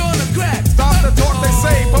is it the dawn of crack? Stop the talk they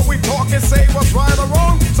say, but we talk and say what's right or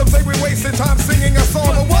wrong. Some say we wasted time singing a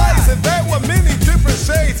song. But why is it there were many different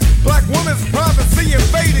shades? Black woman's privacy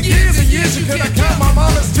invaded. Years and years you cannot count my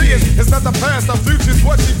mama's tears. It's not the past, the future's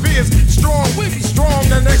what she fears. Strong, strong,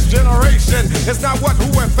 the next generation. It's not what who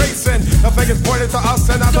we're facing. The finger is pointed to us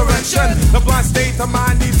in our direction. The blind state of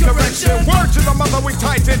mind needs correction. Word to the mother we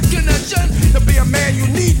tighten. Connection. To be a man you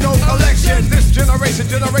need no election. This generation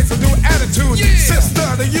generates a new attitude. Sister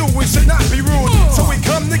to you we should not be rude. So we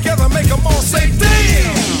come together, make them all say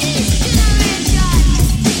damn.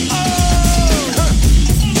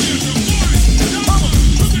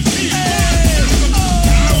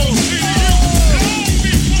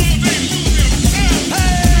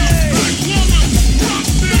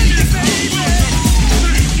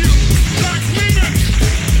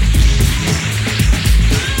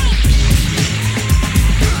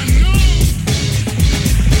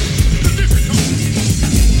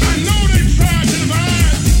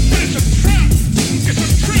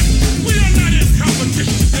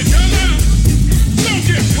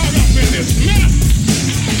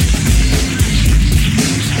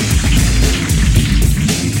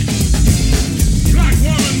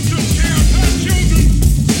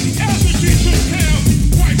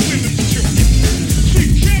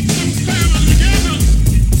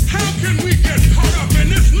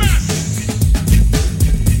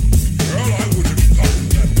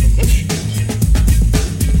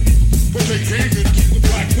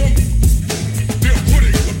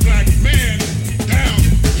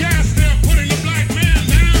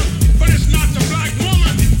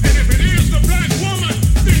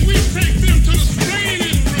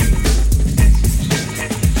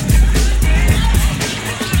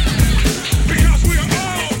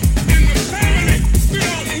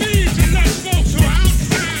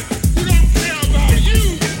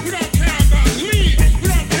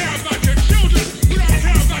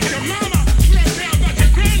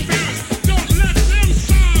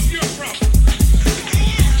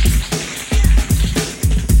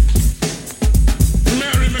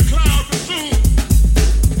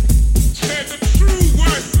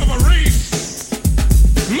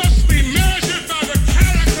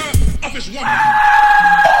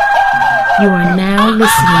 You are now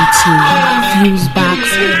listening to FuseBox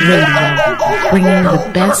Radio, bringing the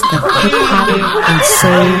best of hip-hop and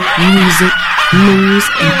soul music, news,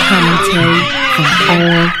 and commentary from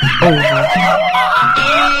all over.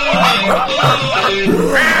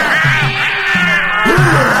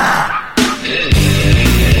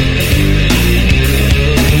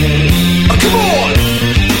 Come on!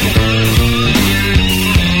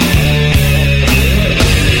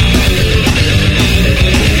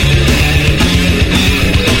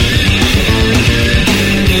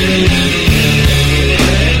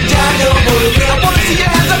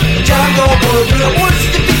 I wanna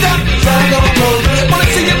see your feet up.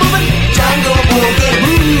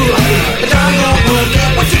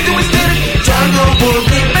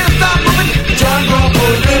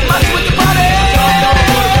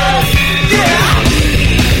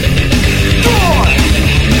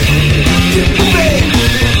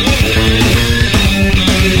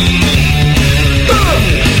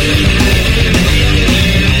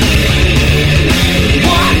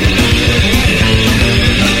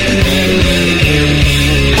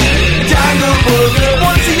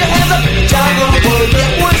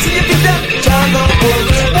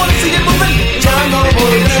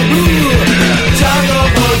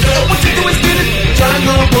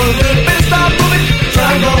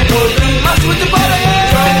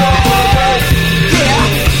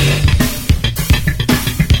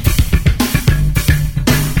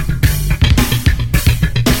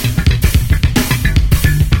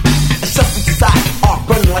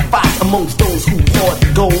 amongst those who thought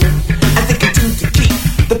gold, and they continue to keep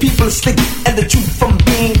the people asleep and the truth from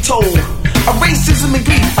being told. A racism and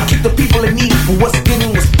greed, I keep the people in need for what's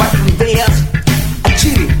given was rightfully theirs. I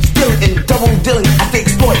cheated, stealing, and double dealing as they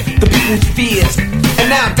exploit the people's fears.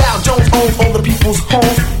 And now Dow Jones owns all the people's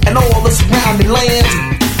homes and all the surrounding lands,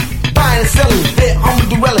 buying and selling their armor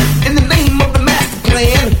dwelling in the name of the master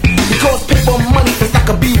plan. Because paper money is like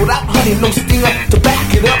a bee without honey, no stinger to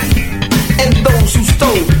back it up. And those who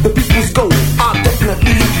stole the people's gold are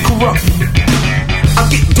definitely corrupt. I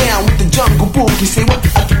get down with the jungle boogie, say what?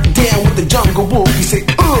 I get down with the jungle boogie, say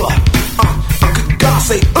good God,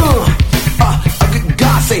 say good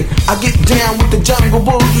God, say I get down with the jungle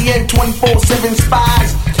boogie and 24/7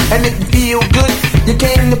 spies, and it feel good. You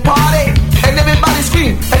came to party and everybody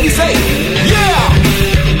scream and you say yeah.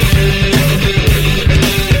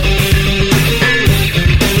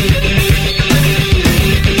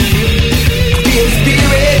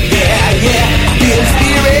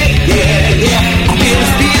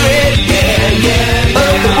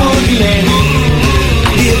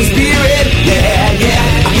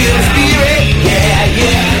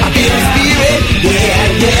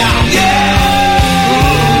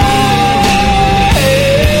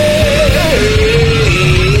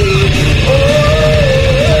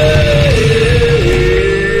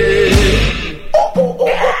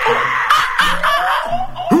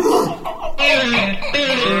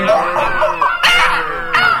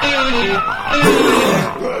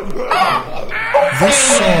 This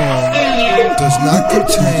song does not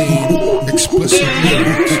contain explicit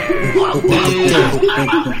lyrics, but the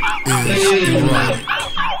thought is erotic.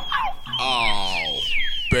 Oh,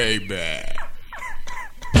 baby.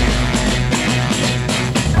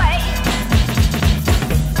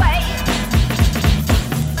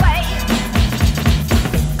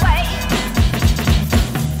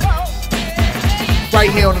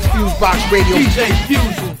 Right here on the FuseBox Radio. DJ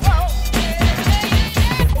Fusion.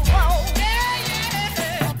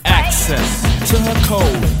 Access to her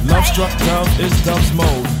code. Love struck dove is dove's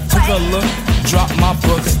mode. Took a look, dropped my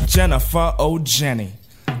books. Jennifer, oh Jenny.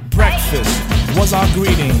 Breakfast was our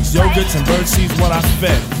greetings. Yogurts and birdseeds what I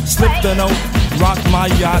fed. Slipped a note, rocked my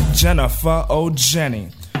yacht. Jennifer, oh Jenny.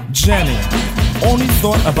 Jenny only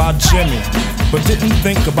thought about Jimmy, but didn't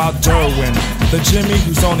think about Derwin, the Jimmy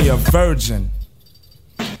who's only a virgin.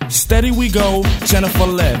 Steady we go, Jennifer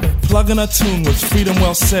led, plugging a tune with freedom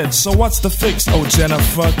well said. So what's the fix, oh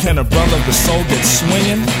Jennifer? Can a brother of the soul get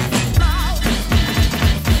swinging?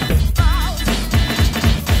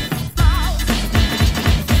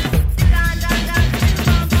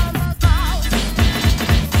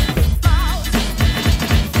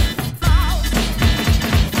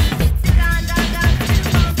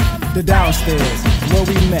 The downstairs, where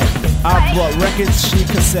we met. I brought records, she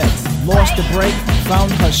cassettes. Lost the break,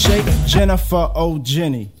 found her shake. Jennifer, oh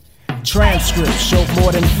Jenny. Transcript showed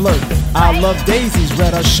more than flirt. I love daisies,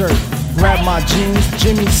 read her shirt. Grabbed my jeans,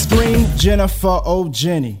 Jimmy screamed. Jennifer, oh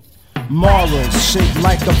Jenny. Morals shaped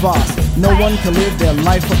like a vase. No one can live their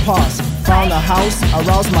life apart. Found a house,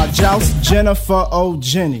 aroused my joust. Jennifer, oh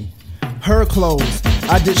Jenny. Her clothes,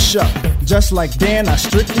 I did shuck. Just like Dan, I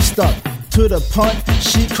strictly stuck to the punt.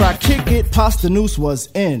 She cried, kick it, past the noose was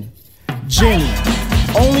in. Jenny,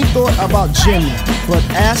 only thought about Jimmy, but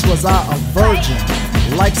asked was I a virgin,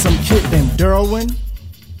 like some kid named Derwin.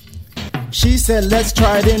 She said let's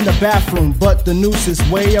try it in the bathroom, but the noose is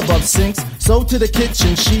way above sinks. So to the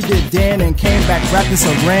kitchen she did Dan and came back wrapped in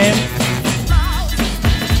saran.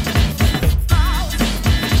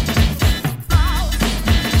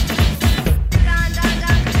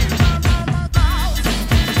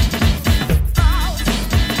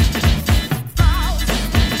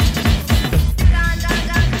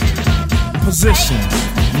 Positions,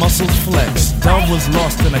 muscles flex. Dove was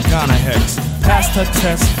lost in a Ghana hex. Passed her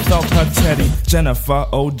test, felt her teddy. Jennifer,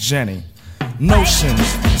 oh Jenny. Notions,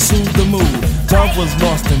 soothed the mood. Dove was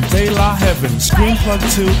lost in De La Heaven. Screen plug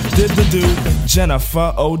 2, did the do.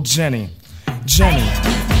 Jennifer, oh Jenny. Jenny,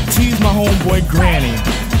 teased my homeboy Granny.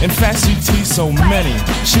 In fact, she teased so many.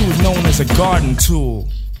 She was known as a garden tool.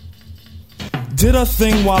 Did a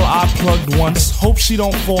thing while I plugged once. Hope she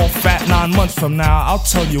don't fall fat 9 months from now. I'll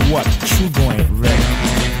tell you what, Trugo ain't ready.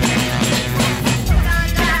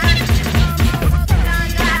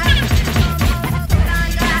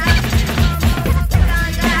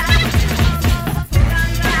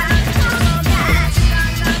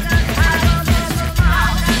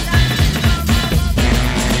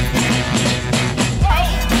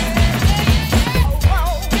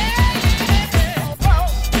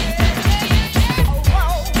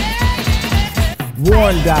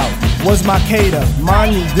 Warned out, was my cater.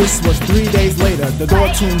 Mind you, this was 3 days later. The door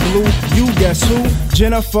tuned blue, you guess who?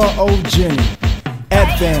 Jennifer O'Jenny.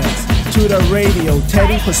 Advance to the radio.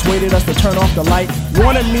 Teddy persuaded us to turn off the light.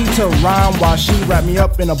 Wanted me to rhyme while she wrapped me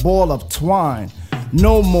up in a ball of twine.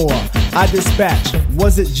 No more, I dispatch.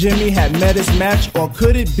 Was it Jimmy had met his match? Or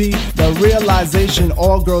could it be the realization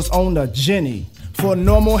all girls own a Jenny? For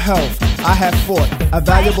normal health, I had fought a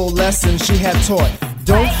valuable lesson she had taught.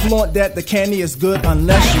 Don't flaunt that the candy is good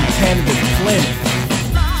unless you can with plenty.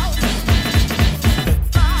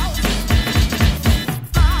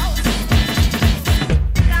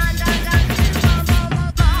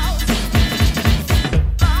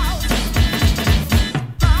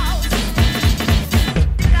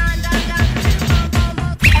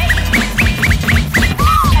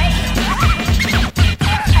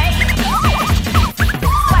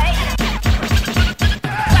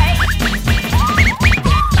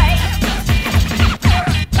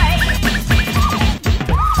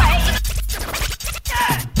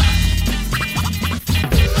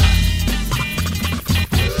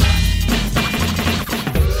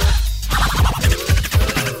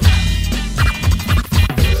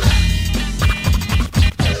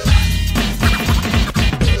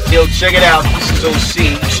 Yo, check it out. This is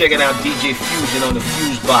OC. Checking out DJ Fusion on the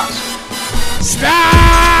FuseBox.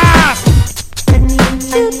 Stop!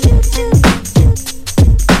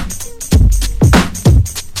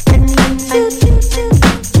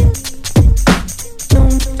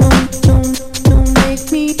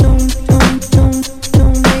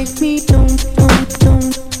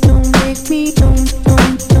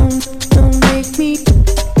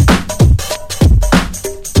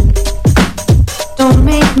 Don't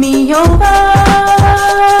make me over.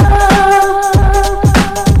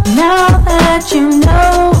 Now that you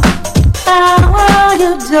know how I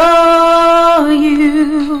adore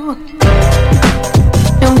you.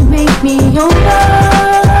 Don't make me over.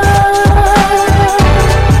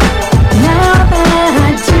 Now that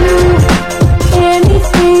I do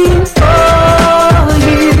anything for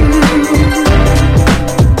you.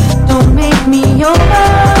 Don't make me over.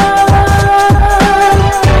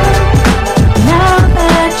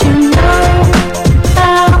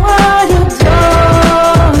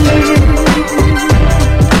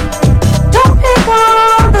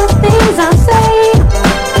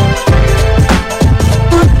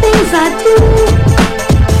 I do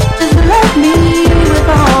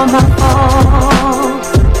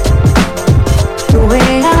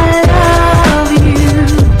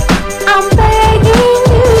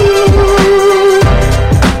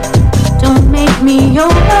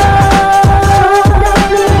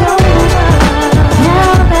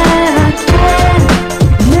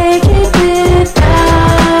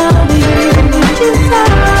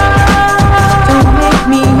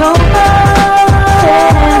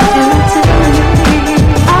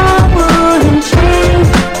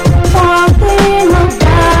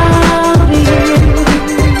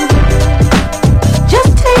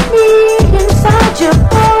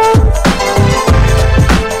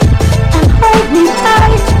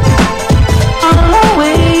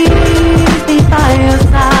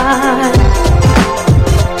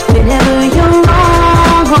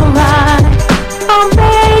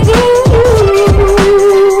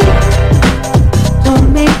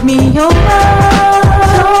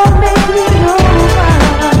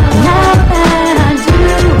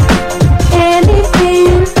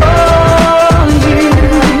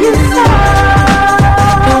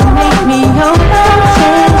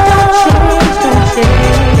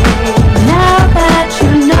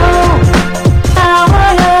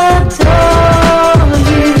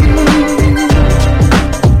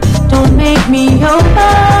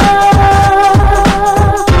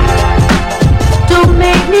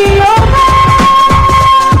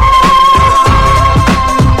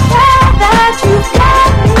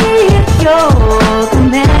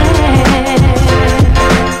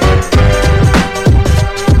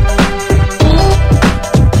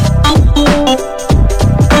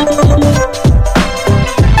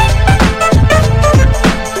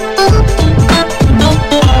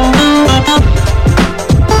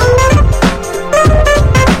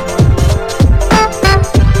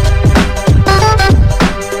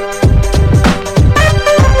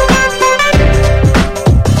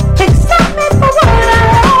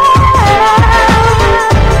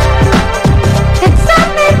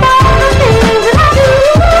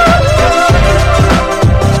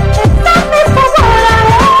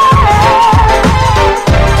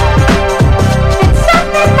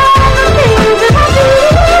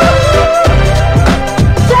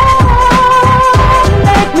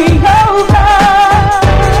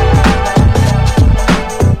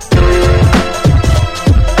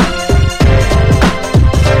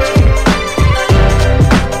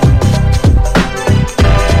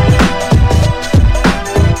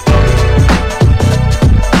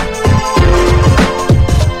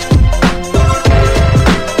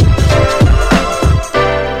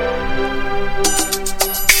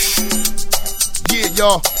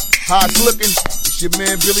Hot flipping, it's your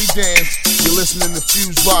man Billy Dan. You're listening to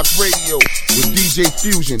FuseBox Radio with DJ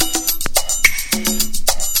Fusion.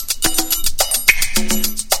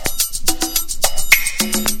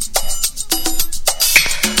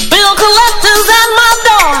 Bill collectors at my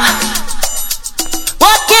door.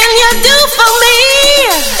 What can you do for me?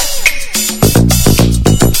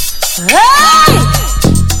 Hey!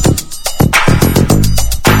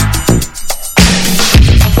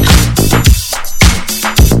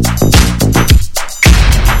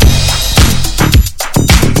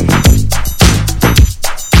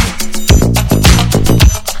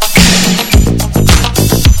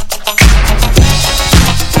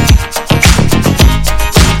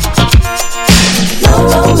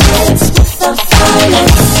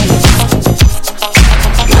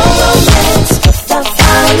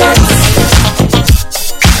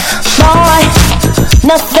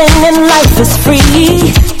 Nothing in life is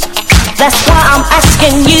free. That's why I'm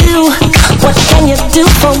asking you, what can you do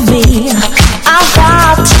for me? I've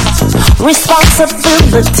got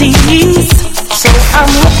responsibilities, so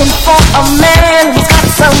I'm looking for a man who's got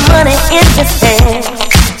some money in his hand.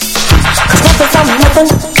 'Cause nothing from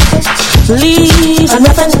nothing leaves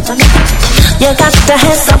nothing. You got to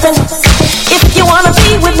have something if you wanna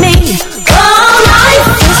be with me. Oh, life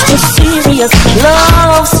is too serious,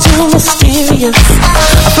 love's too mysterious.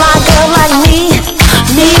 A fly girl like me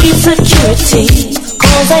needs security,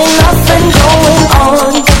 'cause ain't nothing going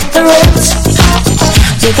on but the rent.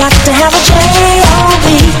 You got to have a J.O.B.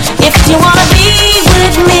 if you wanna be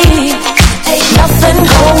with me. Ain't nothing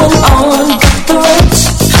going on but the rent.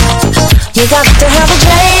 You got to have a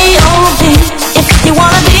J.O.B. if you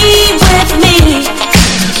wanna be with me.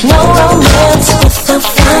 No romance without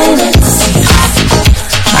finance.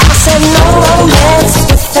 I said no romance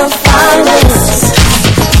without finance.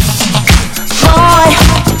 Boy,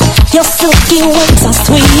 your silky words are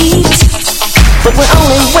sweet, but we're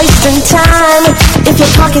only wasting time if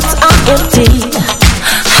your pockets are empty.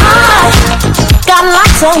 I got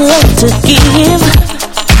lots of love to give,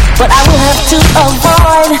 but I will have to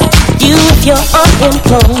avoid you if you're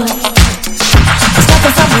unemployed. 'Cause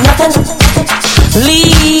nothing from nothing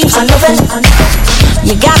leaves nothing.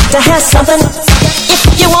 You got to have something if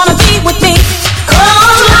you wanna be with me.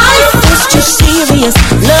 'Cause life is too serious,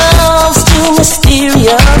 love's too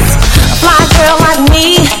mysterious. A fly girl like me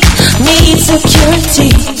needs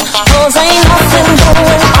security, 'cause ain't nothing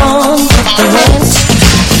going on but the rent.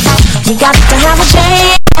 You got to have a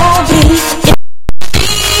J.O.B. if you be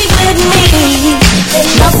with me.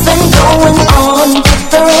 Ain't nothing going on but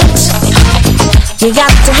the rent. You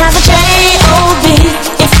got to have a J.O.B.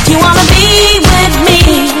 if you wanna be with me.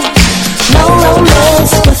 No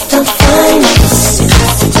romance without finance.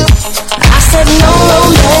 I said no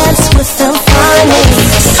romance without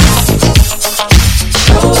finance.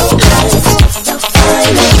 No romance without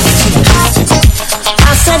finance.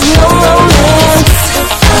 I said no romance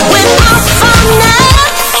without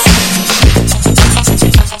finance.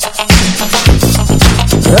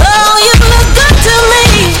 Oh, you look good to me.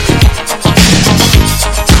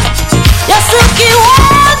 Your silky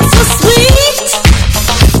words are sweet,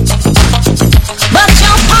 but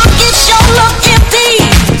your pockets sure look empty.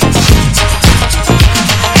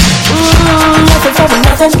 Nothing for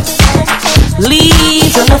nothing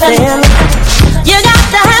leaves nothing. You got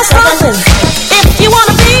to have something if you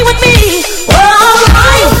wanna be with me. Oh,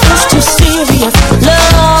 life is too serious,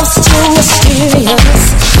 love's too mysterious.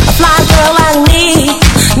 A fly girl like me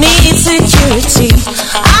needs security.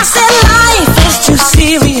 I said life is too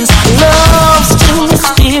serious, love's too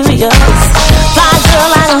mysterious. Fly girl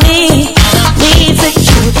like me needs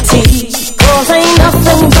security, 'cause ain't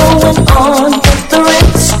nothing going on but the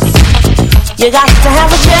rent. You got to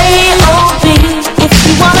have a J.O.B. if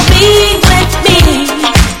you wanna be with me.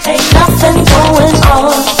 Ain't nothing going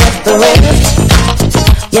on but the rent.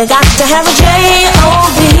 You got to have a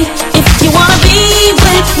J.O.B. if you wanna be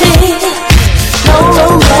with me. No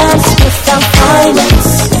romance without finance.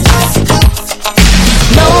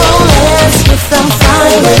 No romance without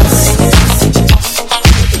finance.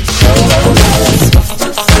 No romance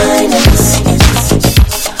without finance.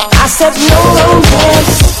 I said no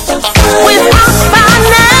romance without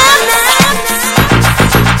finance.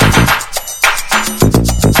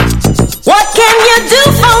 What can you do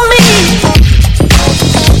for me?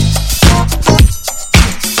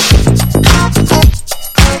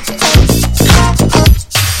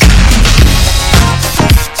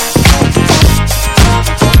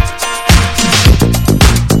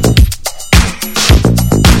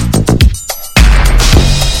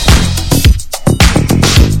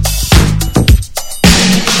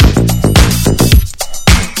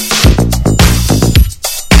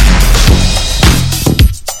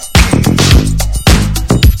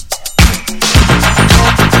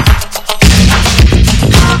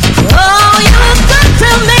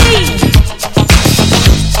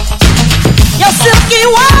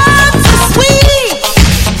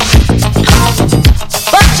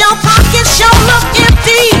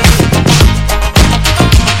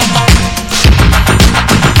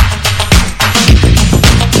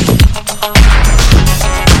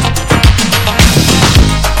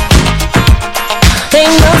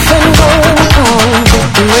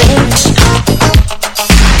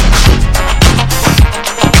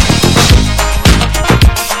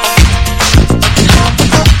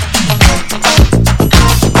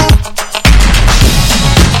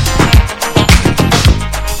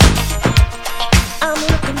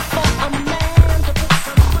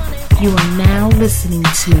 You are now listening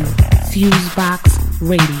to FuseBox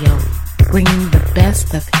Radio, bringing the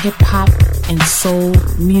best of hip-hop and soul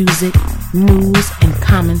music, news, and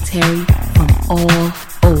commentary from all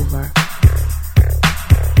over.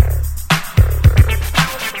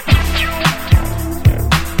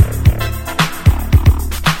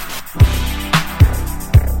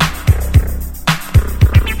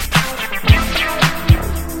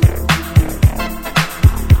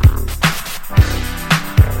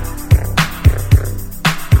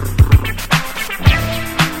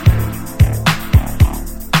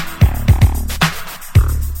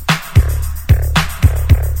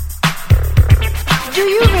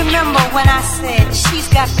 When I said she's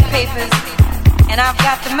got the papers and I've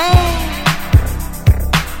got the man,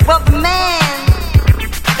 well, the man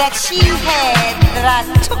that she had that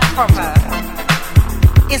I took from her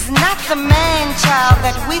is not the man, child,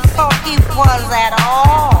 that we thought he was at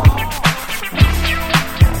all.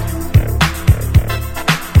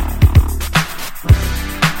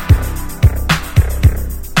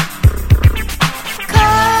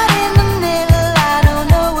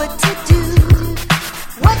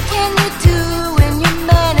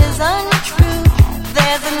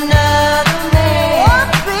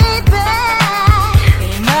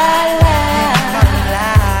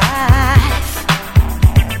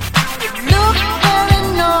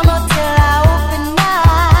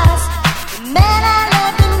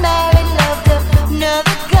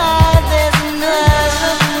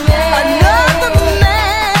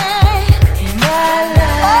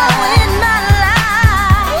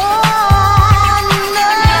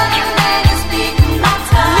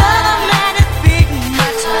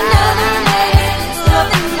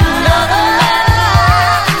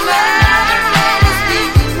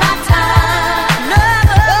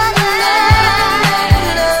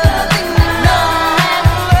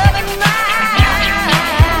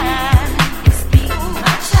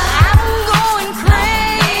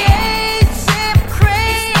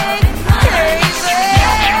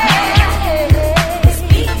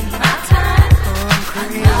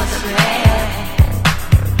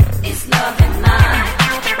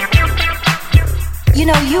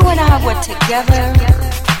 Together,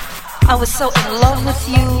 I was so in love with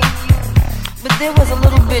you, but there was a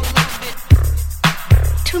little bit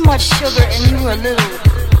too much sugar and you were a little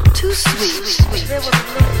too sweet. There was a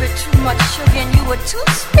little bit too much sugar and you were too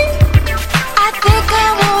sweet. I think I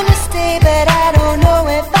wanna stay, but I don't know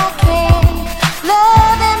if I can.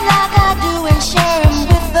 Love him like I do and share him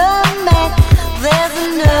with a man. There's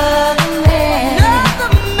another man,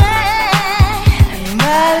 in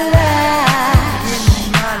my life.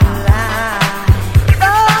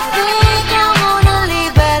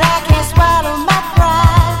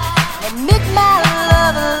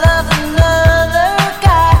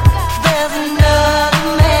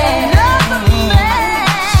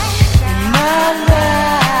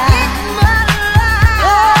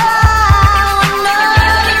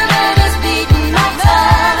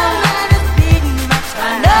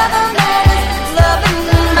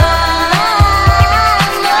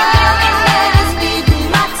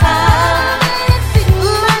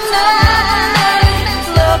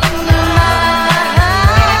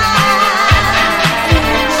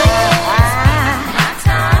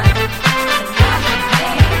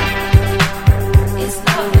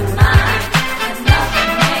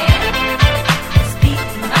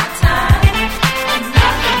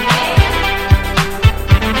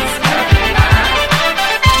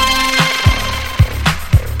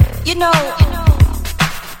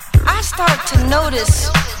 Notice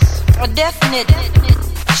a definite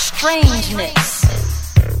strangeness.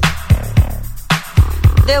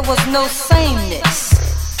 There was no sameness.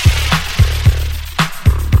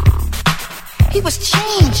 He was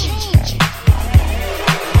changing.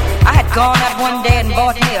 I had gone out one day and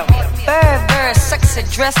bought me a very, very sexy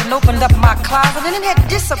dress and opened up my closet and it had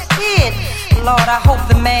disappeared. Lord, I hope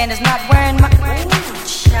the man is not wearing my... Ooh,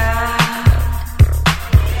 child.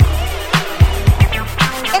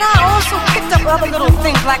 And I also picked up other little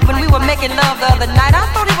things, like when we were making love the other night. I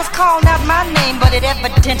thought he was calling out my name, but it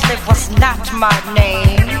evidently was not my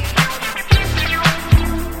name.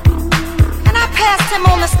 And I passed him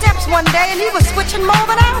on the steps one day, and he was switching more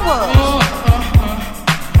than I was.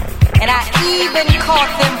 And I even caught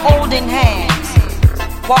them holding hands,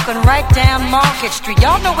 walking right down Market Street.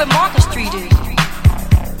 Y'all know where Market Street is.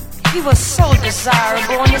 He was so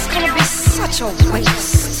desirable, and it's gonna be such a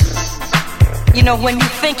waste. You know, when you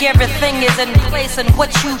think everything is in place and what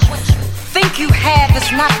you think you have is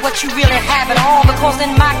not what you really have at all. Because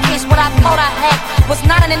in my case, what I thought I had was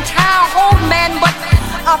not an entire whole man, but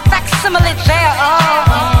a facsimile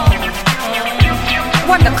thereof.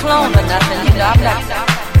 wasn't a clone or nothing, you know. I'm not.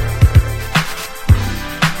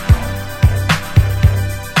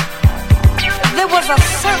 There was a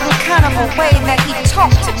certain kind of a way that he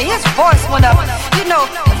talked to me. His voice went up. You know,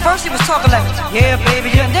 at first he was talking like, yeah,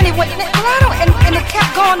 baby, yeah. And then he went, and it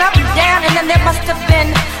kept going up and down. And then there must have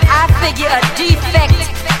been, I figure, a defect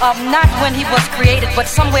of not when he was created, but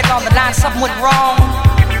somewhere along the line something went wrong.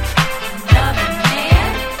 Another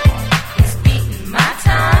man is beating my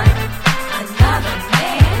time. Another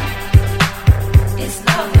man is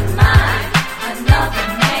loving mine. Another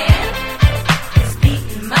man is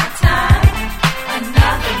beating my time.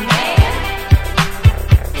 Another man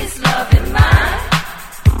is loving mine.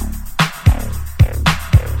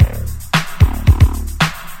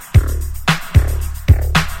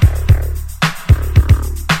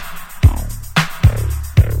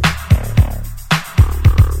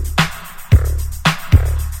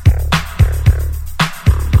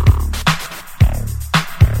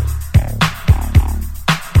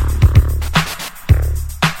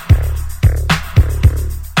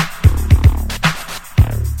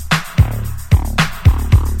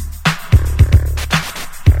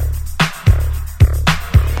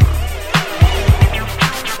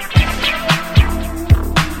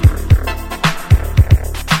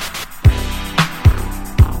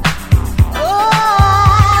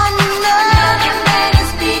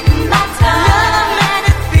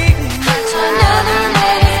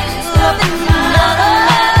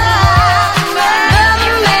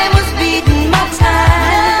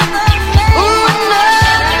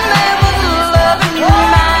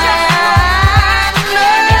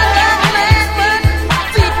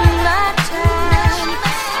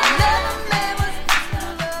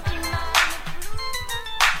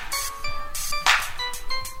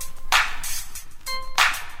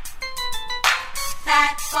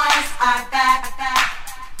 Fat boys are back,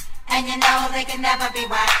 and you know they can never be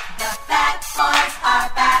whack. The fat boys are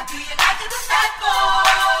back. Do you like the fat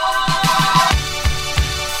boys?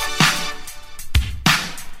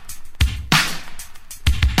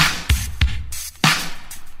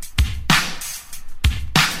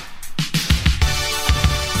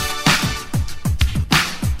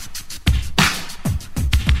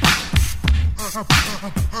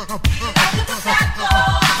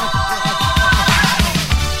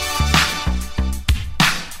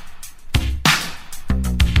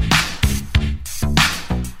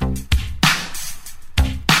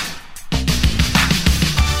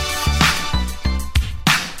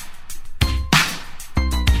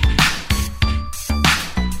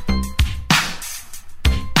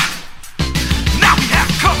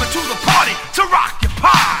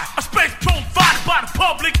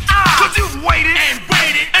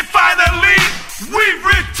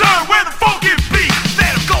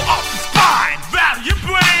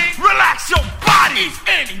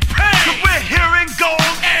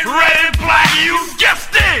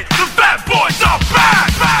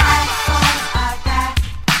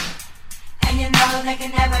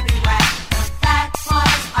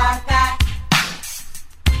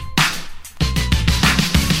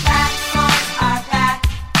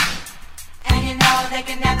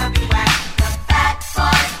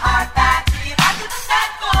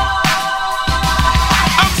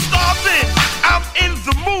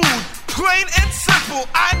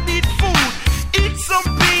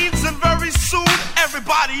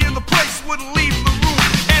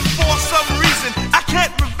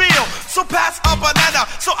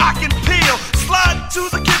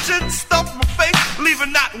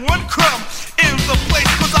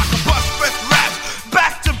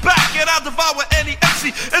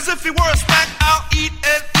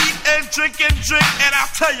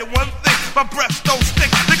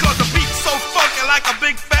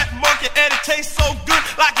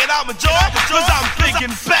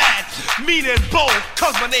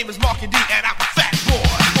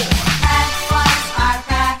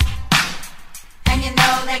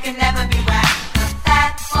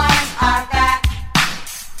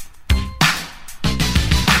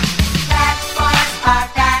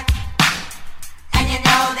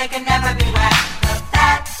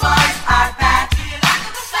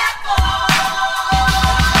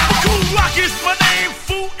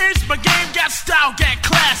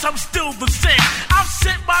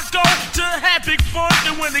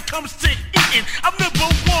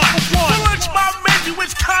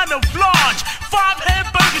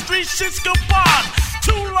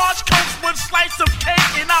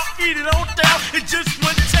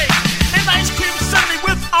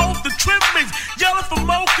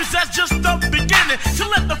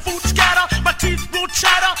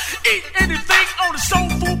 Anything on the soul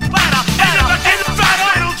food platter.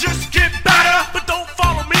 It'll just get better, but don't fall.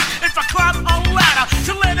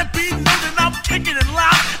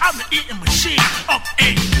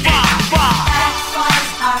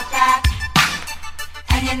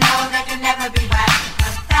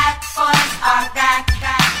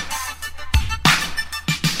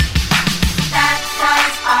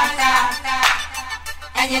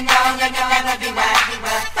 and you know you can never be whack.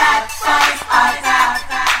 The fat boys are back,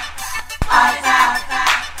 are back.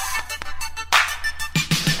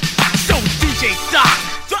 So DJ Doc,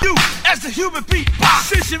 you as the human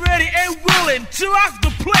beatbox, since you're ready and willing to rock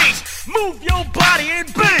the place, move your body and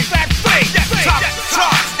bang that face. Top the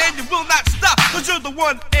charts and you will not stop, cause you're the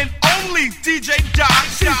one and only DJ Doc.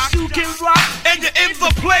 Since you can rock and you're in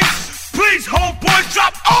the place, please homeboy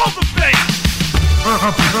drop all the bass.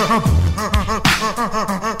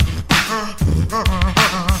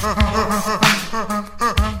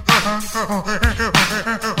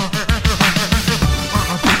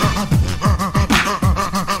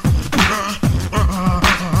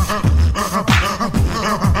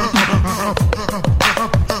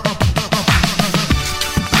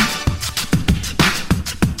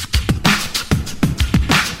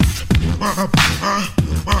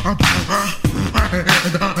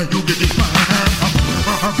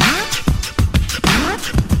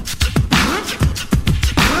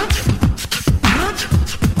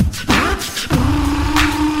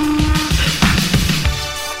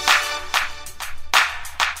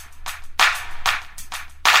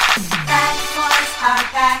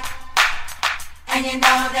 And you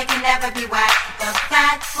know they can never be whack. The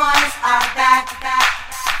fat boys are back.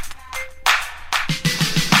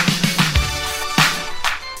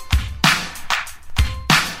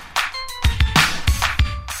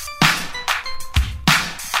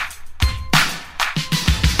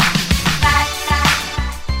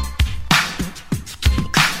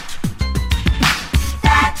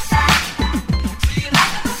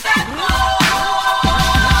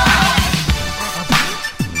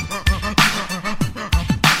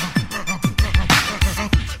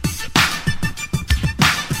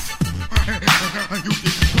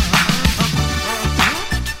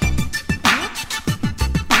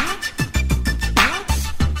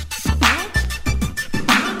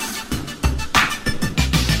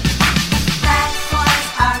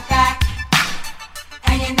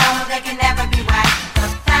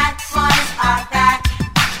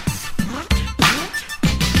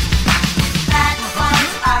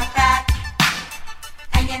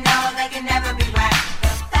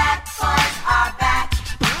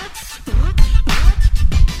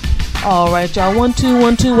 Alright, y'all. 1 2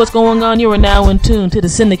 1 2. What's going on? You are now in tune to the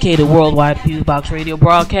syndicated worldwide FuseBox radio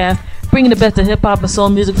broadcast, bringing the best of hip hop and soul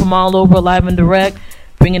music from all over, live and direct,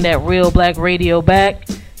 bringing that real black radio back.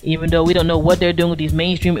 Even though we don't know what they're doing with these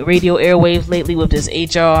mainstream radio airwaves lately, with this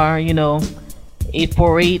HR,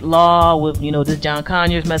 848 law, with this John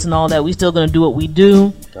Conyers mess and all that, we still gonna do what we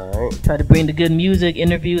do. Alright. Try to bring the good music,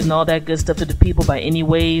 interviews, and all that good stuff to the people by any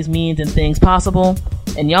ways, means, and things possible.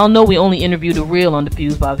 And y'all know we only interview the real on the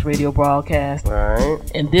FuseBox radio broadcast.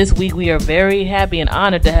 Alright. And this week we are very happy and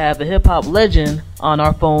honored to have the hip-hop legend on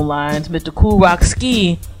our phone lines, Mr. Cool Rock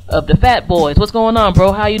Ski of the Fat Boys. What's going on,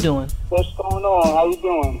 bro? How you doing? What's going on? How you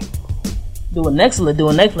doing? Doing excellent.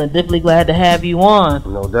 Definitely glad to have you on.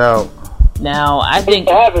 No doubt. Now, I think...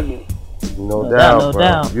 Thanks for having me. No doubt,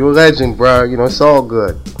 bro. You're a legend, bro. It's all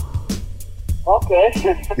good.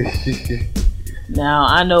 Okay. Now,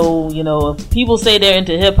 I know, if people say they're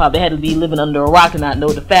into hip-hop, they had to be living under a rock and not know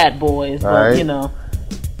the Fat Boys. But, right.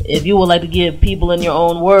 If you would like to give people in your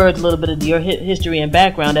own words a little bit of your history and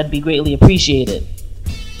background, that'd be greatly appreciated.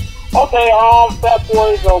 Okay, Fat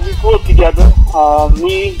Boys, we grew up together.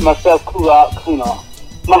 Me, myself, Cool Rock,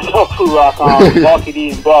 Marky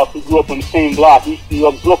D and Buff, we grew up on the same block, East New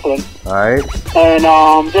York, Brooklyn. Alright.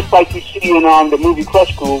 And just like you see in the movie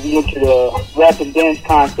Crush Groove, we entered a rap and dance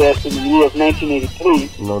contest in the year of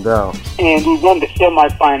 1983. No doubt. And we won the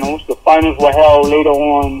semifinals. The finals were held later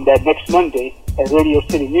on that next Monday at Radio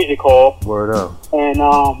City Music Hall. Word up. And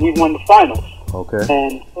we won the finals. Okay.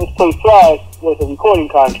 And First Place Flash was a recording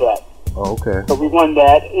contract. Oh, okay. So we won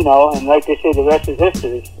that, and like they say, the rest is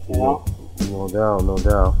history, No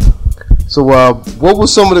doubt. So, what were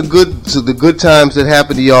some of the good times that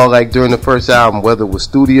happened to y'all, like during the first album, whether it was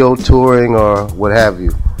studio touring or what have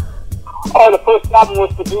you? Oh, the first album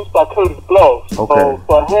was produced by Curtis Blow. Okay. So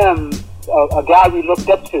for him, a guy we looked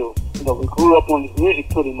up to. We grew up on his music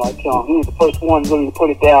pretty much. He was the first one really to put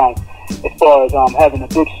it down as far as having a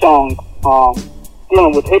big song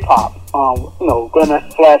dealing with hip hop.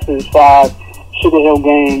 Grandmaster Flash's 5, Sugar Hill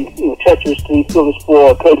Gang, Treacherous 3, Phyllis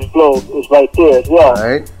 4, Curtis Blow was right there as well.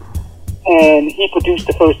 Right. And he produced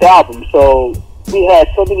the first album. So we had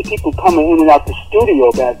so many people coming in and out the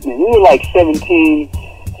studio back then. We were like 16,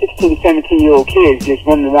 17-year-old kids just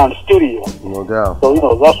running around the studio. No doubt.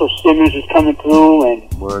 So, Russell Simmons was coming through,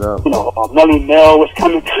 and, Word up. Melly Mel was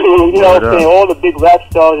coming through. All the big rap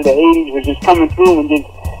stars of the 80s were just coming through and just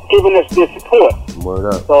giving us their support.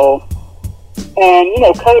 Word up. So, And, you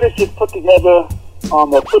know, Curtis just put together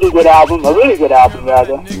a pretty good album, a really good album,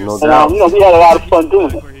 rather. No and, doubt. you know, we had a lot of fun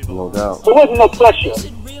doing it. No doubt. There wasn't no pressure.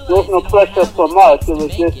 There was no pressure from us. It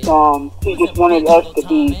was just, he just wanted us to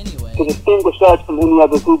distinguish us from any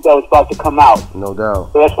other group that was about to come out. No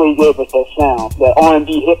doubt. So that's why he gave us that sound, that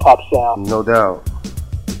R&B hip-hop sound. No doubt.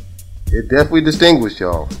 It definitely distinguished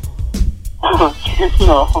y'all. You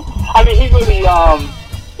know, I mean, he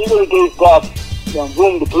really gave Buff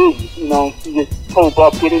room to breathe. You know, he just told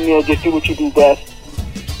Buff, get in there, just do what you do best.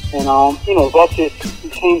 And, you know, Buff just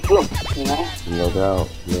came through, you know? No doubt,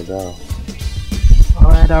 no doubt.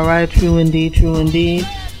 All right, true indeed.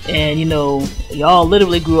 And, you know, y'all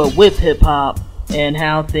literally grew up with hip-hop and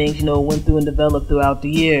how things, you know, went through and developed throughout the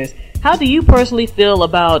years. How do you personally feel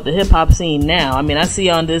about the hip-hop scene now? I mean, I see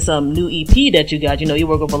on this new EP that you got, you know, you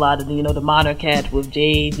work with a lot of the, you know, the modern cats with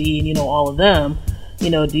Jay-Z and, you know, all of them. You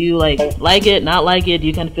know, do you, like it, not like it? Do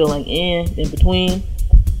you kind of feel like in between?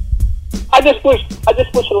 I just wish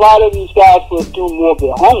a lot of these guys would do more of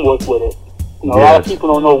their homework with it. You know, a lot of people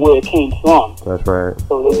don't know where it came from. That's right.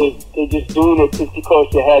 So they're just doing it just because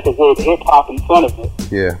they had the word hip-hop in front of it.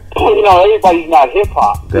 Yeah. You know, everybody's not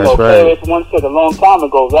hip-hop. That's you know, right. Paris once said a long time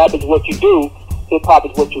ago, rap is what you do, hip-hop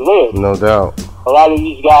is what you live. No doubt. A lot of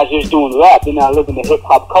these guys just doing rap, they're not living the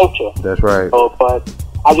hip-hop culture. That's right. So, but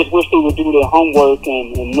I just wish they would do their homework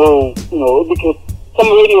and know, you know, because some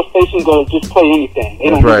radio stations gonna just play anything.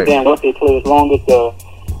 They don't give a damn what they play as long as the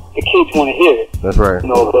kids want to hear it. That's right. You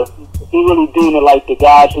know, but they're really doing it like the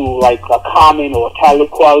guys who like a Common or Talib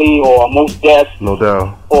Kweli or Mos Def. No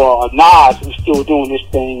doubt. Or Nas who's still doing this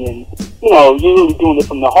thing, and you know, you're really doing it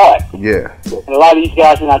from the heart. Yeah. And a lot of these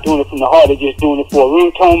guys are not doing it from the heart. They're just doing it for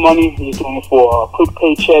ringtone money. They're doing it for a quick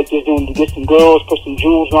paycheck. They're doing it to get some girls, put some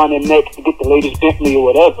jewels around their neck to get the latest Bentley or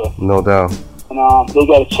whatever. No doubt. And they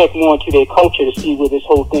got to check more into their culture to see where this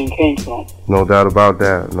whole thing came from. No doubt about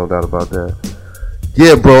that. No doubt about that.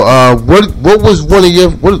 Yeah, bro. What was one of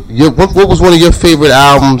your favorite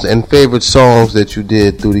albums and favorite songs that you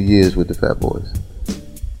did through the years with the Fat Boys?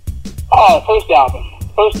 First album.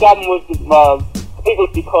 First album was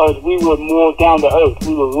favorite because we were more down to earth.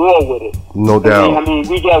 We were raw with it. No doubt. I mean,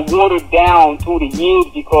 we got watered down through the years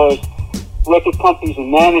because record companies and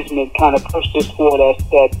management kind of pushed us for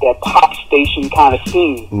that pop station kind of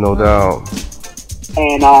scene. No doubt.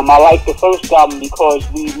 And I liked the first album because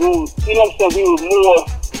we knew, you know what I'm saying, we were more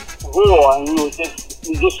raw and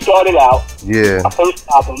we just started out. Yeah. Our first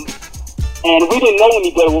album. And we didn't know any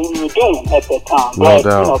better what we were doing at that time. No but,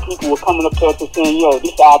 doubt. you know, people were coming up to us and saying, yo,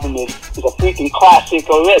 this album is a freaking classic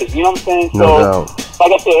already. You know what I'm saying? No doubt.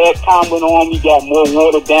 Like I said, as time went on, we got more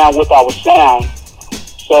watered down with our sound.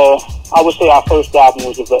 So I would say our first album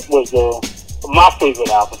was my favorite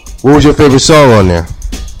album. What was your favorite song on there?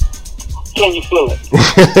 Can You Feel It?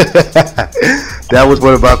 That was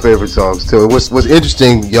one of my favorite songs too. What's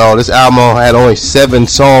interesting, y'all, this album had only 7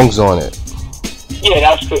 songs on it. Yeah,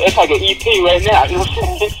 that's true. It's like an EP right now. You know what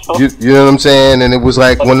I'm saying? So, You know what I'm saying? And it was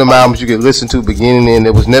like one of them albums you could listen to beginning and end.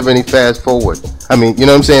 There was never any fast forward. I mean, you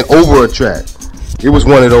know what I'm saying? Over a track. It was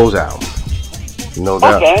one of those albums. No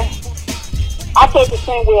doubt. okay. I felt the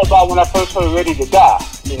same way about when I first heard Ready to Die.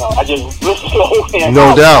 You know, I just listened to the whole thing.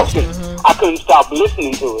 No doubt. I couldn't stop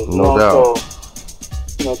listening to it. No doubt. So,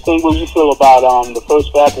 you know, same way you feel about the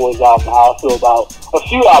first Fat Boys album, how I feel about a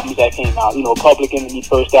few albums that came out. You know, Public Enemy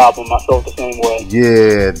first album, I felt the same way.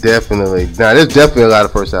 Yeah, definitely. Now, there's definitely a lot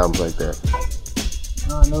of first albums like that.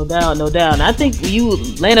 No doubt. And I think you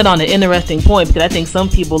landed on an interesting point because I think some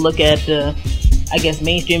people look at I guess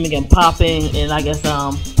mainstreaming and popping and I guess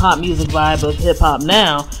pop music vibe of hip hop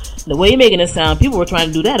now. The way you're making it sound, people were trying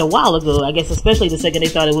to do that a while ago. I guess especially the second they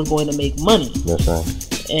thought it was going to make money. That's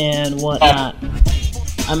right. And whatnot.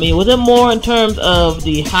 I mean, was it more in terms of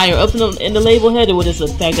the higher ups in the label head, or was it the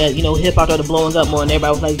fact that, you know, hip hop started blowing up more and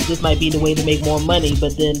everybody was like, this might be the way to make more money,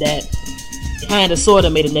 but then that kind of sort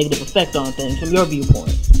of made a negative effect on things from your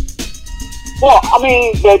viewpoint? Well, I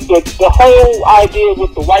mean, the whole idea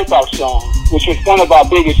with the Wipeout song, which was one of our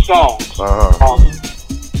biggest songs,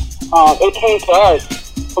 it came to us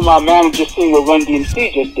from our manager seeing what Run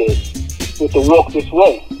DMC just did with the Walk This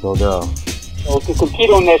Way. No doubt. So to compete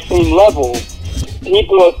on that same level, he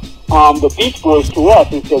brought the Beach Boys to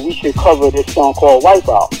us and said we should cover this song called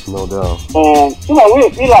Wipeout. No doubt. And, you know,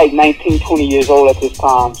 we're like 19, 20 years old at this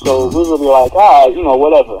time, so we were like, all right, you know,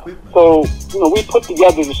 whatever. So, you know, we put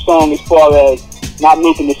together the song as far as not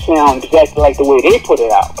making it sound exactly like the way they put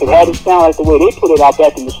it out. Because had it sound like the way they put it out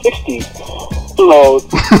back in the 60s, you know,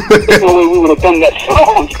 there's no way we would have done that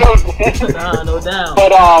song. You know what I'm saying? No doubt.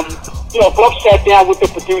 But, you know, Buck sat down with the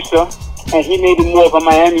producer, and he made it more of a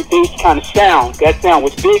Miami bass kind of sound. That sound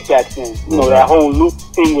was big back then. You know, that whole loop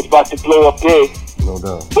thing was about to blow up big. No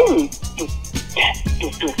doubt.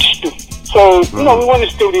 So, you know, we went in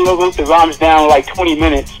the studio, wrote the rhymes down in like 20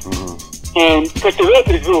 minutes. And because the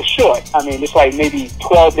record is real short. I mean, it's like maybe 8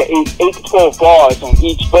 to 12 bars on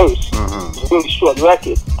each verse. It's a really short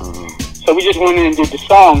record. So we just went in and did the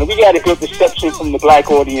song. And we got a good reception from the black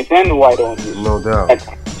audience and the white audience. No doubt. And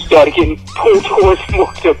started getting pulled towards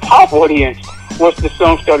more the pop audience once the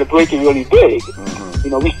song started breaking really big.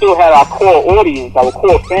 You know, we still had our core audience, our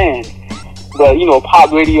core fans. But, you know,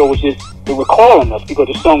 pop radio was just, they were calling us because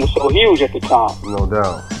the song was so huge at the time. No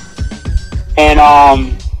doubt. And,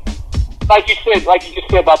 like you just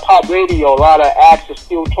said about pop radio, a lot of acts are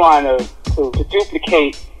still trying to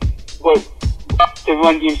duplicate what the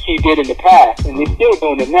Run DMC did in the past, and they're still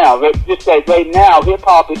doing it now. Just like right now, hip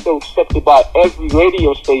hop is so accepted by every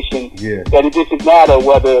radio station that it doesn't matter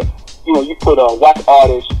whether you put a white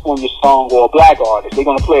artist on your song or a black artist; they're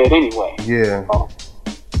gonna play it anyway. Yeah.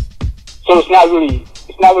 So it's not really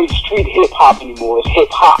street hip hop anymore. It's hip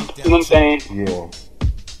hop. You know what I'm saying? Yeah.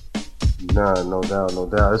 Nah, no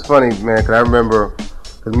doubt. It's funny, man, because I remember,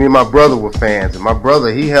 because me and my brother were fans, and my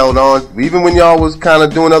brother, he held on, even when y'all was kind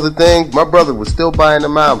of doing other things, my brother was still buying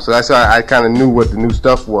them albums, so that's how I kind of knew what the new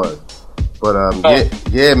stuff was. But,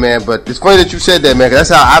 yeah, man, but it's funny that you said that, man, because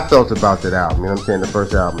that's how I felt about that album, you know what I'm saying, the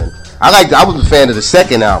first album. And I was a fan of the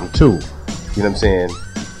second album, too, you know what I'm saying,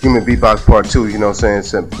 Human Beatbox Part 2, you know what I'm saying,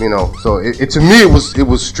 so, you know, so it to me, it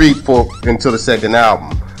was street folk until the second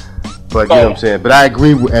album. But you know what I'm saying. But I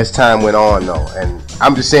agree as time went on, though, and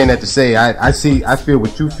I'm just saying that to say I feel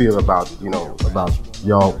what you feel about about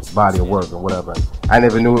y'all body of work or whatever. I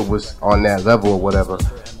never knew it was on that level or whatever.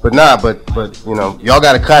 But but you know, y'all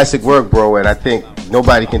got a classic work, bro, and I think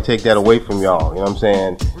nobody can take that away from y'all. You know what I'm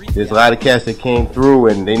saying? There's a lot of cats that came through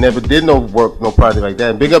and they never did no project like that.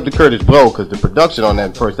 And big up to Curtis Blow, because the production on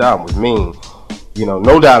that first album was mean. You know,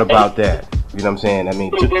 no doubt about that. You know what I'm saying? I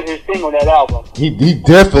mean, he did his thing on that album.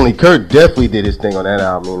 Kurt definitely did his thing on that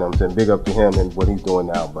album. You know what I'm saying? Big up to him and what he's doing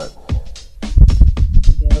now. But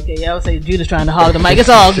okay, I would say Judah's trying to hog the mic. It's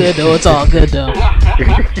all good though.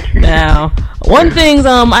 Now, one thing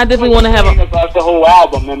I definitely want to have about the whole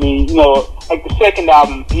album. I mean, you know, like the second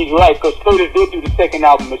album, he's right, because Curtis did do the second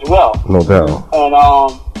album as well. No doubt. And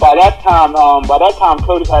by that time,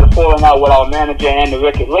 Curtis had a falling out with our manager and the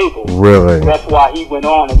record label. Really? That's why he went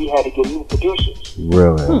on, and we had to get new producers.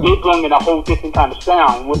 Really? They brought in a whole different kind of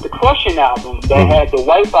sound. With the Crushing album that had the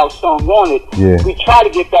Wipeout song on it, we tried to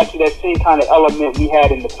get back to that same kind of element we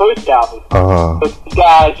had in the first album. But the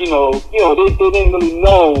guys, you know, they didn't really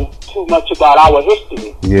know too much about our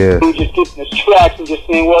history. Yeah. They were just getting us tracks and just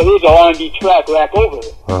saying, well, here's an R&B track, rack over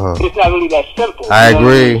it. It's not really that simple. I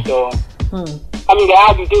agree. So, I mean, the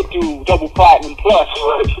album did do double platinum plus. You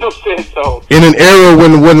know what I'm saying? So in an era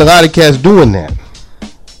when a lot of cats doing that.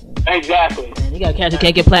 Exactly. You got cats who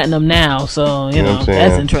can't get platinum now, so you know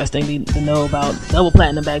that's interesting to know about double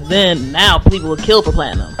platinum back then. Now people would kill for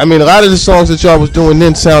platinum. I mean, a lot of the songs that y'all was doing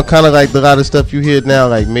then sound kind of like a lot of stuff you hear now,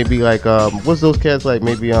 like maybe like what's those cats like?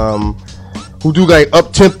 Maybe who do like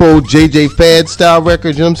up tempo JJ Fad style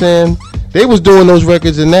records? You know what I'm saying? They was doing those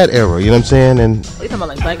records in that era. You know what I'm saying? And you talking about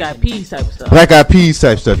like Black Eyed Peas type stuff? Black Eyed Peas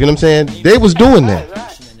type stuff. You know what I'm saying? They was doing that,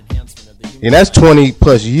 and that's 20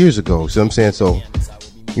 plus years ago. See what I'm saying? So.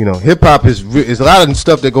 You know, hip hop is a lot of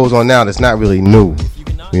stuff that goes on now that's not really new.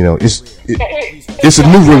 You know, it's a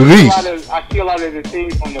new release. I see a lot of the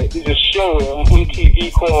things on there's a show on TV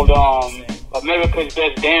called America's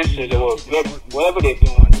Best Dancers or whatever they're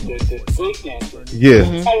doing, the break dancing. Yeah.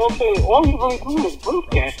 Okay, all you really doing is break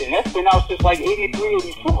dancing. That's been out since like 83,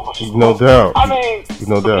 84. No doubt. I mean,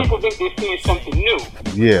 no doubt. People think they're seeing something new.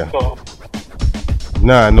 Yeah. So.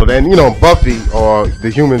 Nah, no, then you know Buffy or the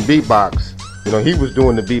Human Beatbox. You know, he was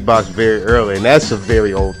doing the beatbox very early, and that's a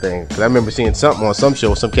very old thing. Because I remember seeing something on some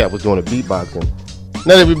show, some cat was doing a beatbox, and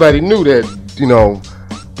not everybody knew that, you know,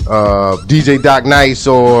 DJ Doc Nice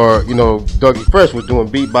or, you know, Dougie Fresh was doing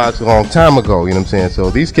beatbox a long time ago, you know what I'm saying?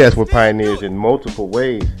 So these cats were pioneers in multiple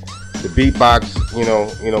ways. The beatbox,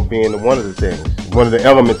 you know, being one of the things, one of the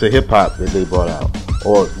elements of hip-hop that they brought out,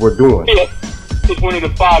 or were doing. Yeah. It's one of the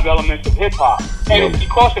 5 elements of hip hop, and it's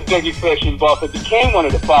because of Dougie Fresh and Buff, it became one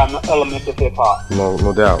of the 5 elements of hip hop.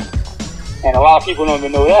 No doubt. And a lot of people don't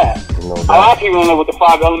even know that. No doubt. A lot of people don't know what the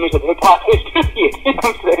 5 elements of hip hop is. You know what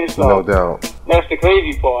I'm saying? So no doubt. That's the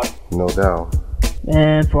crazy part. No doubt.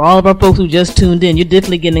 And for all of our folks who just tuned in, you're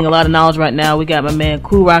definitely getting a lot of knowledge right now. We got my man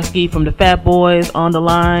Kuroski from the Fat Boys on the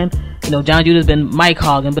line. John Judah's been mic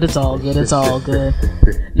hogging, but it's all good. It's all good.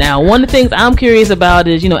 Now, one of the things I'm curious about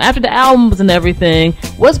is, after the albums and everything,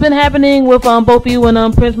 what's been happening with both of you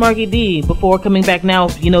and Prince Marky D before coming back now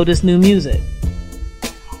with, this new music?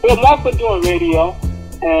 Well, Mark's been doing radio,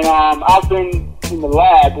 and I've been in the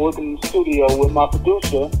lab working in the studio with my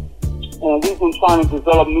producer, and we've been trying to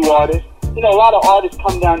develop new artists. A lot of artists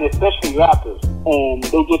come down there, especially rappers, and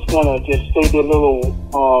they just want to just say their little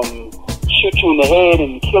shoot you in the head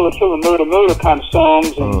and kill, murder kind of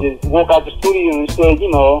songs, and just walk out the studio and say,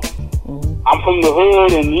 I'm from the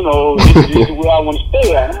hood, and this is where I want to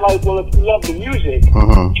stay at. I'm like, well, if you love the music,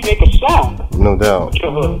 you make a song. No doubt.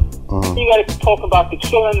 Your hood. You got to talk about the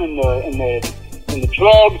killing and the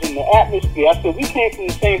drugs and the atmosphere. I said, we came from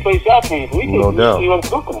the same place y'all came from. We came from New York,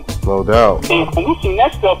 Brooklyn. No doubt. And we seen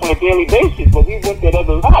that stuff on a daily basis, but we went that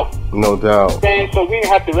other route. No doubt. And so we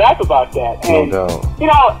didn't have to rap about that. And, no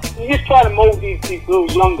doubt. You just try to mold these little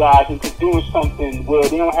young guys into doing something where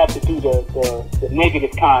they don't have to do the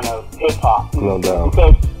negative kind of hip-hop. No doubt.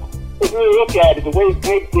 Because if you really look at it, the way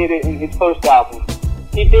Big did it in his first album,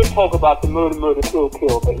 he did talk about the murder, kill,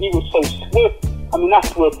 but he was so swift. I mean, not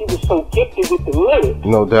swift, he was so gifted with the lyrics.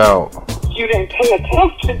 No doubt. You didn't pay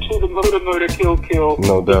attention to the murder, kill.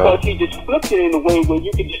 No doubt. Because he just flipped it in a way where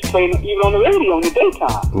you could just play it even on the radio in the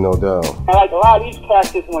daytime. No doubt. And like a lot of these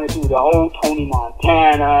cats just want to do the whole Tony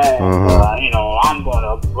Montana and, I'm going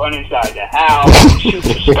to run inside the house and shoot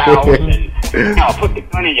your spouse and I'll put the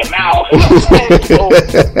gun in your mouth. So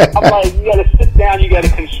I'm like, you got to sit down, you got to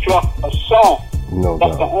construct a song. No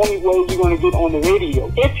That's doubt. the only way you're going to get on the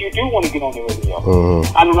radio. If you do want to get on the radio.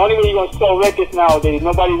 I mean, the only way you're going to sell records nowadays,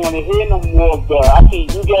 nobody want to hear no more of the... I see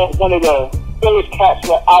you get one of the Phillies cats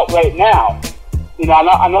out right now.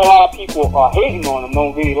 I know a lot of people are hating on him,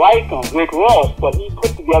 don't really like him, Rick Ross, but he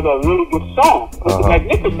put together a really good song. It's a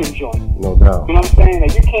magnificent joint. No doubt. You know what I'm saying?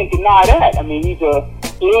 And you can't deny that. I mean, he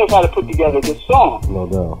knows how to put together a good song. No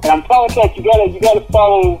doubt. And I'm telling you, you gotta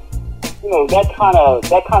follow... that kind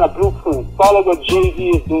of blueprint. Follow what Jay-Z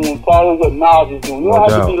is doing. Follow what Nas is doing. You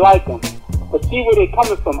don't have to be like them, but see where they're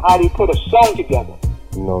coming from. How they put a song together.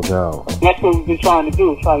 No doubt. And that's what we've been trying to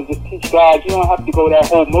do. Trying to just teach guys. You don't have to go that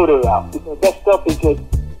whole murder route because that stuff is just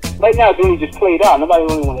right now. It's really just played out. Nobody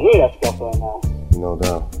really want to hear that stuff right now. No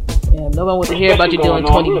doubt. Yeah, no one wants to hear about you doing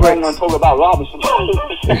 20 bricks. We're going to talk about Robinson.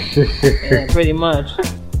 Yeah, pretty much.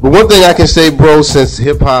 But one thing I can say, bro, since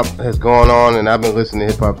hip-hop has gone on, and I've been listening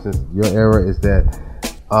to hip-hop since your era, is that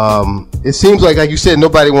it seems like you said,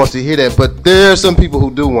 nobody wants to hear that, but there are some people who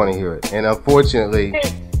do want to hear it. And unfortunately,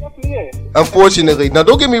 now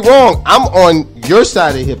don't get me wrong, I'm on your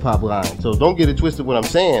side of the hip-hop line, so don't get it twisted what I'm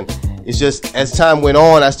saying. It's just, as time went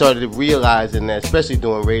on, I started realizing that, especially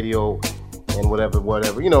doing radio and whatever,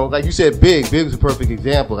 like you said, Big was a perfect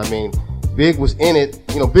example. I mean, Big was in it.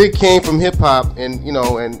 Big came from hip hop, and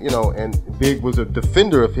Big was a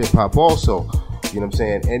defender of hip hop also. You know what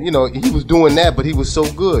I'm saying? And he was doing that, but he was so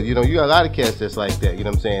good. You got a lot of cats that's like that. You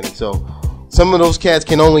know what I'm saying? And so some of those cats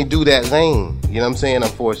can only do that lane. You know what I'm saying?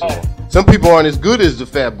 Unfortunately, some people aren't as good as the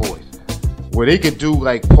Fat Boys, where they could do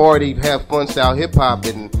like party, have fun style hip hop,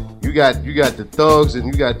 and you got the thugs and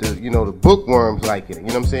you got the the bookworms like it. You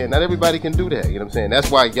know what I'm saying? Not everybody can do that. You know what I'm saying? That's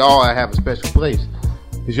why y'all have a special place.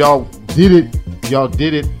 Because y'all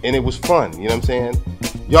did it, and it was fun, you know what I'm saying?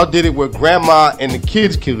 Y'all did it where grandma and the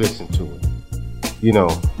kids could listen to it,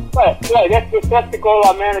 Right, that's the goal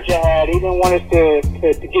our manager had. He didn't want us to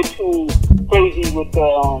get too crazy with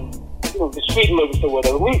the street lyrics or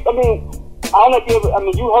whatever. I don't know if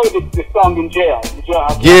you heard the song In Jail.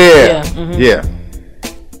 Yeah.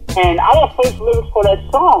 And our first lyrics for that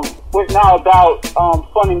song was now about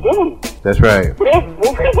fun and games. That's right. When we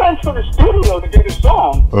went to the studio to do the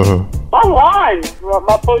song, my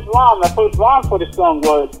first line for the song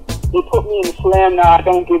was, they put me in the slam, now I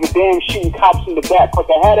don't give a damn, shooting cops in the back, because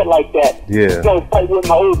I had it like that. Yeah. So fight with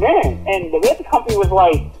my old man. And the record company was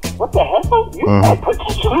like, what the hell? You can't put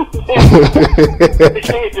this to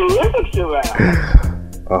change the lyrics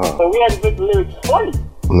around. So we had to make the lyrics funny.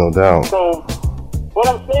 No doubt. So what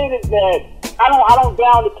I'm saying is that I don't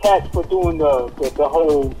down the cats for doing the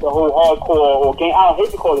whole hardcore or gang. I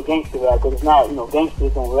hate to call it gangster rap because it's not,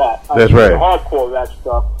 gangsters don't rap. That's right. The hardcore rap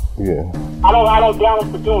stuff. Yeah. I don't down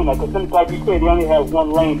them for doing that because, like you said, they only have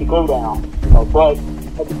one lane to go down. But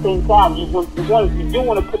at the same time, you do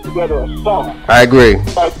want to put together a song. I agree.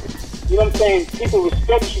 Like, you know what I'm saying? People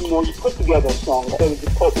respect you more. You put together a song instead of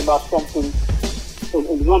just talking about something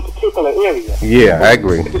in one particular area. Yeah, I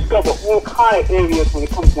agree. You discover all kind of areas when it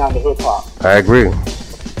comes down to hip hop. I agree.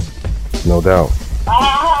 No doubt.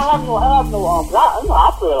 I have no, I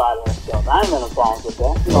feel a lot of that stuff. stuff. I ain't got no problems with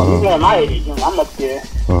that. You know, even at my age, you know, I'm up there.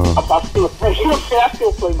 I still play. You know, I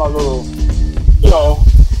still play my little, you know,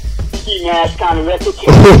 ski mask kind of record. I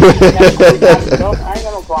ain't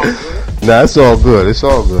got no problems with it. Nah, it's all good. It's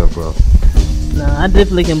all good, bro. No, I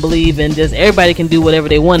definitely can believe in just everybody can do whatever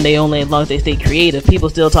they want. They only as long as they stay creative. People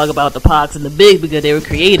still talk about the Pox and the Big because they were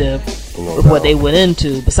creative with what they went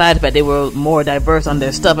into. Besides the fact they were more diverse on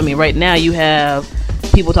their stuff. I mean, right now you have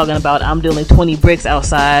people talking about I'm doing 20 bricks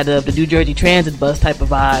outside of the New Jersey Transit bus type of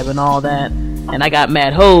vibe and all that. And I got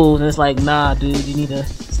mad hoes, and it's like, nah, dude, you need to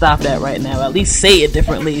stop that right now. At least say it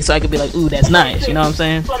differently so I could be like, ooh, that's nice. You know what I'm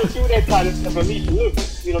saying? Try to do that kind of stuff, at least look.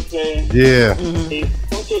 You know what I'm saying? Yeah.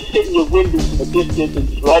 Don't just sit in your window from a distance and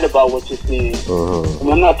just write about what you're seeing.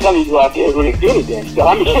 And I'm not telling you out there really good at that stuff.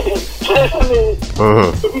 I mean,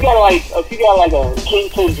 if you got like a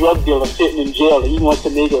kingpin drug dealer sitting in jail and he wants to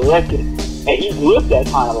make a record and he lived that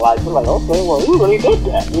kind of life, you're like, okay, well, he really did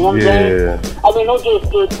that. You know what I'm saying? I mean,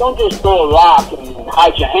 don't just throw a rock and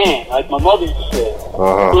hide your hand, like my mother used to say. You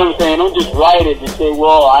know what I'm saying? Don't just write it and say,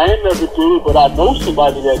 well, I ain't never did it, but I know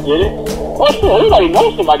somebody that did it. Well, sure, everybody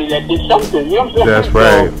knows somebody that did something. You know what I'm saying? That's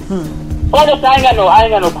right. Well, I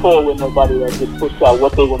ain't got no call with nobody that just puts out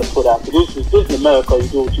what they want to put out. This is America. You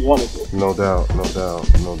do what you want to do. No doubt.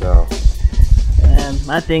 And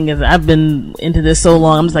my thing is, I've been into this so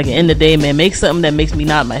long. I'm just like, at the end of the day, man, make something that makes me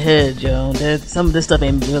nod my head, yo. Some of this stuff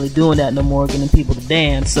ain't really doing that no more, getting people to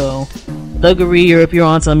dance. So, thuggery, or if you're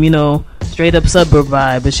on some, you know, straight up suburb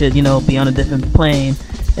vibe, it should, you know, be on a different plane.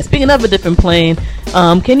 And speaking of a different plane,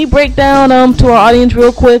 can you break down to our audience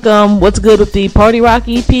real quick what's good with the Party Rock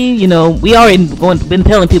EP? You know, we already been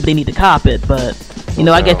telling people they need to cop it, but you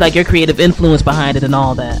know, I guess like your creative influence behind it and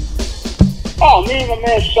all that. Oh, me and my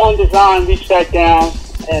man Sean Design, we sat down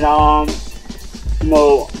and you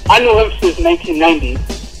know, I knew him since 1990.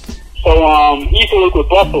 So he used to work with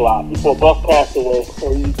Buff a lot before Buff passed away.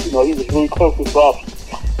 So he was really close with Buff.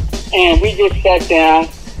 And we just sat down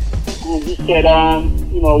and he said,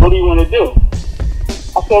 you know, what do you want to do?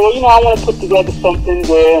 I said, well, you know, I want to put together something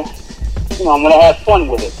where, you know, I'm going to have fun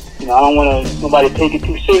with it. You know, I don't want nobody to take it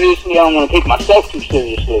too seriously. I don't want to take myself too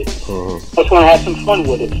seriously. I just want to have some fun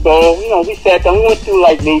with it. So, you know, we sat down. We went through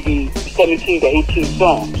like maybe 17 to 18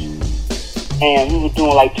 songs. And we were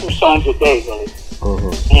doing like 2 songs a day, really.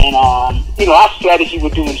 And, you know, our strategy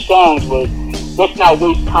with doing songs was, let's not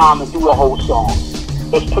waste time and do a whole song.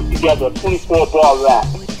 Let's put together a 24-bar rap.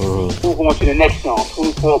 Move on to the next song.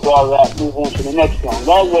 24-bar rap, move on to the next song.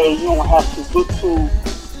 That way you don't have to get too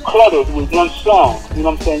cluttered with one song. You know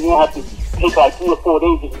what I'm saying? You don't have to take like 3 or 4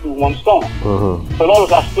 days to do one song. So that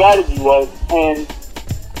was our strategy was, and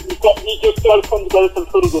we just started putting together some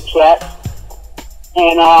pretty good tracks.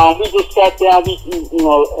 And we just sat down, we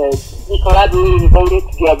collaborated and voted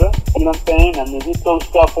together. You know what I'm saying? I mean, we throw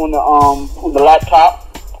stuff on the laptop.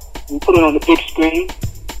 We put it on the big screen.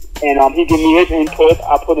 And he gave me his input,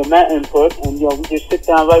 I put in my input, and you know, we just sit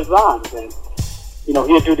down, write rhymes, and you know,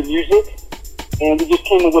 he'll do the music. And we just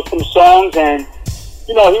came up with some songs, and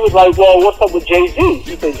you know, he was like, well, what's up with Jay-Z?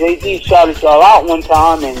 He said, Jay-Z shouted y'all out one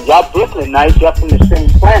time, and y'all Brooklynites, y'all from the same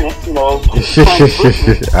planet, you know.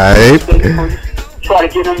 Try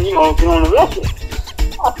to get him, you know, get on the record.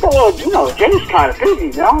 I said, well, you know, Jay's kind of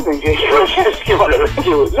busy now. I don't think Jay's going to get on the record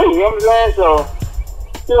with me, you know what I'm saying? So,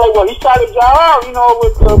 he's like, well, he shouted y'all out, you know,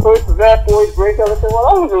 with Birds of Bad Boys breakup. I said, well,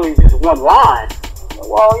 that was really just one line.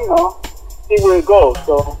 Well, you know, see where it goes.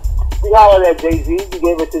 So, we hollered at Jay-Z. He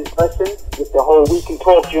gave us his blessing with the whole We Can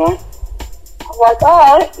Talk joint. I'm like,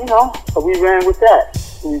 all right, you know. So we ran with that.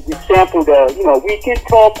 We sampled, you know, we can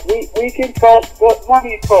talk, we can talk, but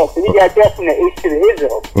money talk. And we got that from the H to the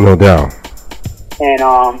Izzo. No doubt. And,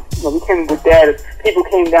 you know, we came with that. People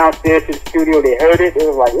came downstairs to the studio. They heard it. They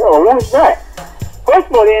was like, yo, what was that? First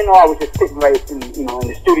of all, they didn't know I was just sitting right in, you know, in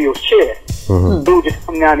the studio's chair. They would just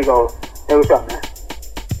come down and go, hey, what's up, man?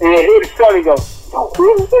 And they hear the story and go, yo,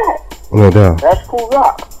 who is that? No doubt. That's Cool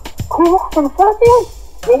Rock. Cool Rock from the front end?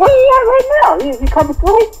 Well, where he at right now? Is he coming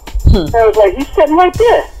through? And I was like, he's sitting right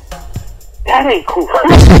there. That ain't cool.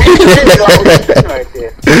 Sitting right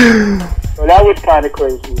there. So that was kind of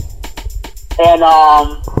crazy. And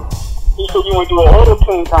he said, you want to do an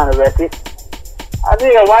auto-tune kind of record? I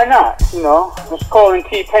said, yeah, why not? You know, just calling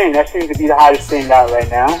T-Pain. That seems to be the hottest thing out right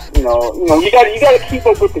now. You know, you gotta keep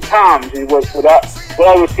up with the times. Is what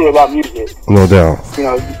I would say about music. No doubt. You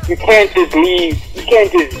know, you can't just leave. You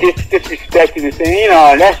can't just disrespect it and say, you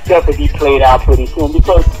know, that stuff will be played out pretty soon,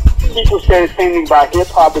 because people say the same thing about hip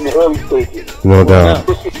hop in the early stages. No doubt.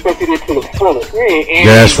 Disrespected it to the fullest.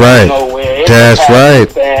 That's right. That's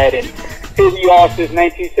right. Bad and here we are since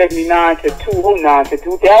 1979 to 2009 to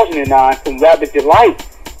 2009 from Rapid Delight.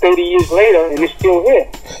 30 years later, and it's still here.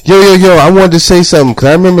 Yo, I wanted to say something, because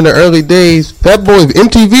I remember in the early days,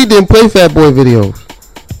 MTV didn't play Fat Boy videos.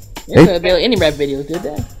 They didn't play any rap videos, did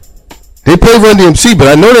they? They played Run DMC, but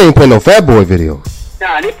I know they ain't play no Fat Boy videos.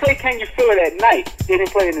 Nah, they play Can You Feel It at night. They didn't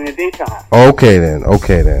play it in the daytime. Okay then.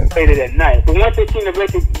 They played it at night. But once they seen the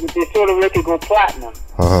record, they saw the record go platinum.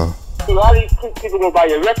 See, a lot of these people go by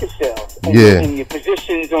your record sales and your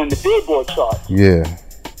positions on the Billboard charts. Yeah.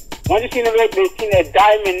 Once you seen the record, they seen that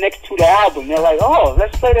diamond next to the album. They're like, oh,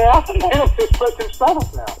 let's play the album. They don't just play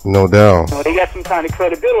themselves now. No doubt. You know, they got some kind of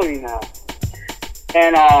credibility now.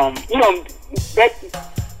 And you know,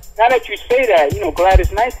 now that you say that, you know,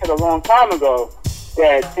 Gladys Knight said a long time ago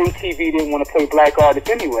that MTV didn't want to play black artists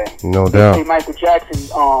anyway. No They doubt. played Michael Jackson,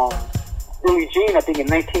 Billie Jean, I think in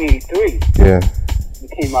 1983. Yeah. He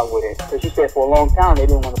came out with it. Because she said for a long time they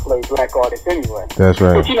didn't want to play black artists anyway. That's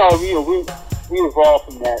right. But you know, we evolved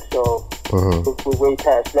from that, so we're way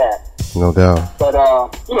past that. No doubt. But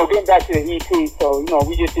you know, getting back to the EP, so you know,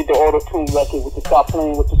 we just did the auto-tune record with the Stop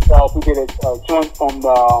Playing With Yourself. We did a joint from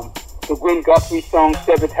the Gwen Guthrie song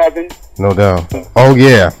Seventh Heaven. No doubt. Oh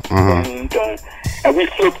yeah. And we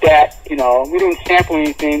flipped that, you know, we didn't sample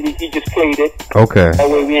anything, he just played it. Okay. That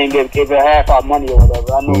way we ain't give her half our money or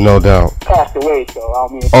whatever. I know No doubt. he passed away, so I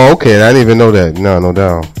mean. Oh, okay. I didn't even know that. No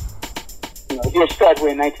doubt. You know, he was started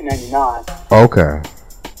in 1999. Okay.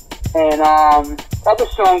 And the other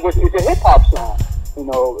song is a hip hop song. You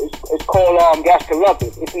know, it's called Gas to Love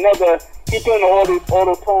It. It's another, he's doing the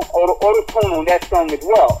auto-tune on that song as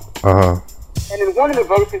well. And in one of the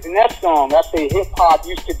verses in that song, I say hip hop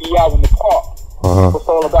used to be out in the park. It's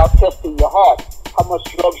all about testing your heart. How much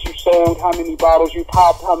drugs you sold, how many bottles you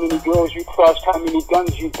popped, how many girls you crushed, how many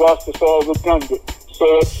guns you bust. It's all redundant.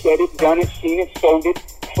 Said it, done it, seen it, sold it.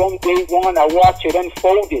 From day one, I watch it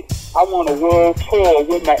unfold it. I want a world tour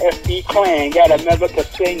with my FB clan. Got America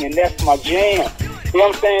singing, that's my jam. You know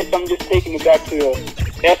what I'm saying? So I'm just taking it back to the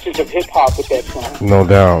essence of hip hop with that song. No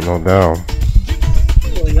doubt.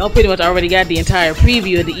 Well, y'all pretty much already got the entire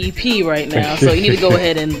preview of the EP right now, so you need to go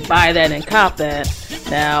ahead and buy that and cop that.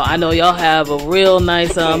 Now, I know y'all have a real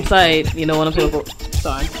nice site, you know what I'm saying?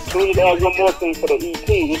 Sorry. We need to add one more thing for the EP.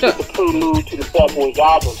 This is the prelude to the Fat Boys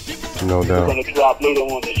album. No doubt. It's going to drop later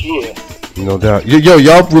on this year. No doubt. Yo,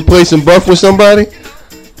 y'all replacing Buff with somebody?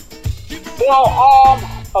 Well,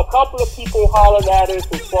 a couple of people hollered at us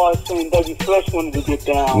as far as saying Dougie Fresh wanted to get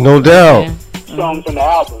down. No doubt. Songs on the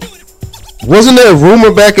album. Wasn't there a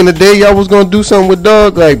rumor back in the day y'all was gonna do something with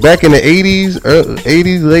Doug, like back in the 80s,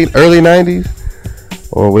 early 90s?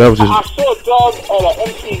 Or that was just... I saw Doug at an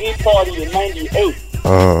MTV party in 98.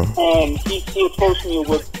 And he approached me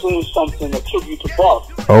with doing something, a tribute to Buff.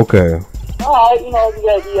 Okay. Alright, you know, we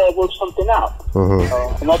gotta work something out.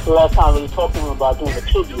 And that's the last time I really talked to him about doing a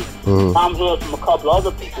tribute. I'm hearing from a couple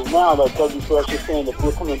other people now that Dougie Fresh is saying that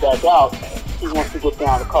we're coming back out. He wants to get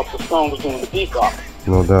down a couple of songs doing the beatbox.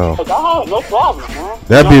 No doubt. Like, alright, no problem, man.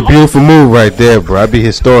 That'd be a beautiful move right there, bro. That'd be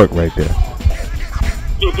historic right there.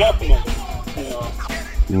 Yeah, definitely.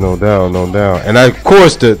 No doubt. And of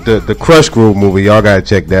course, the Crush Groove movie, y'all gotta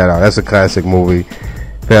check that out. That's a classic movie.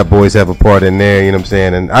 Fat Boys have a part in there, you know what I'm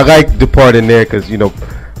saying? And I like the part in there because, you know,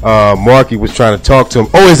 Marky was trying to talk to him.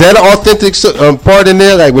 Oh, is that an authentic part in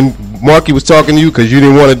there? Like when Marky was talking to you because you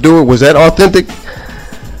didn't want to do it? Was that authentic?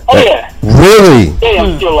 Oh, yeah. Really? Yeah,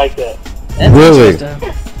 I'm still like that. Really? Yeah,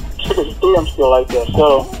 I'm still like that.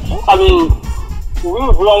 So, I mean, when we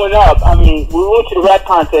were growing up, I mean, we went to the rap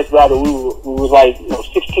contest, rather. We were like, you know,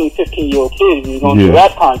 16, 15-year-old kids. We were going to the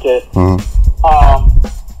rap contest.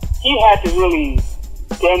 He had to really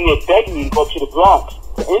damn near beg me to go to the Bronx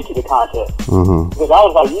to enter the contest. Because I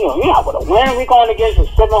was like, you know, you're not going to win. We're going against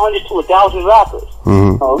 700 to 1,000 rappers.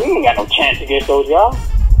 We ain't got no chance against those y'all.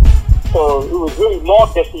 So it was really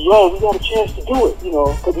Mark that said, yo, we got a chance to do it, you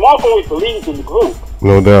know. Because Mark always believed in the group.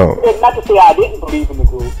 No doubt. Not to say I didn't believe in the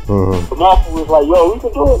group. But Mark was like, yo, we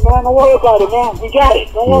can do it, man. Don't worry about it, man. We got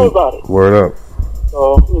it. Don't worry about it. Word up.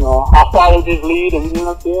 So, you know, I followed his lead and we went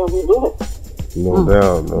up there and we did it. No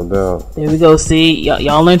doubt. There we go. See,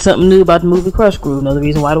 y'all learned something new about the movie Crush Groove. Another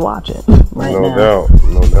reason why to watch it right now. No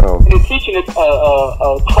doubt. They're teaching a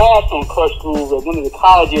class on Crush Groove at one of the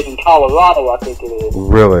colleges in Colorado, I think it is.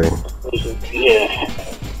 Really? Yeah.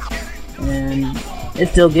 And it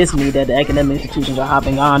still gets me that the academic institutions are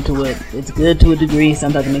hopping onto it. It's good to a degree.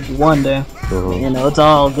 Sometimes it makes you wonder. You know, it's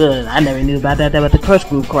all good. I never knew about that about the Crush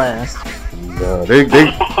Groove class. No, they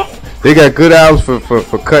got good albums for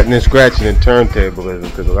cutting and scratching and turntablism,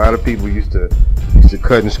 because a lot of people used to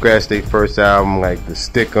cut and scratch their first album, like the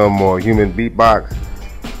Stick'em or Human Beatbox.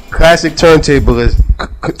 Classic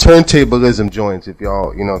turntablism joints, if y'all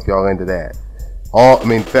into that.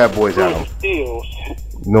 Fat Boy's album. Steals.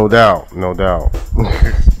 No doubt.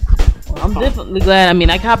 I'm definitely glad. I mean,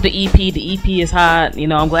 I copped the EP. The EP is hot. You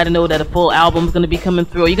know, I'm glad to know that a full album is going to be coming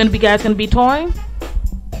through. Are you guys going to be touring?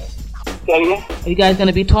 Yeah. Are you guys going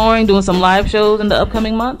to be touring, doing some live shows in the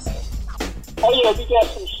upcoming months? Oh yeah, we got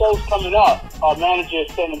some shows coming up. Our manager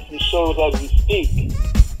is sending some shows as we speak,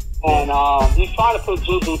 and he's trying to put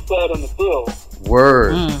JJ Fed on the bill.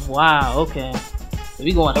 Word. Wow. Okay. So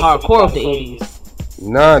we going hardcore with the 80s.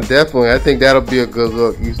 Nah, definitely. I think that'll be a good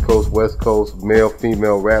look. East Coast, West Coast, male,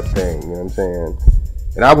 female rap thing. You know what I'm saying?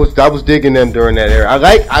 And I was digging them during that era. I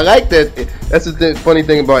like that. That's the funny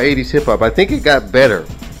thing about 80s hip hop. I think it got better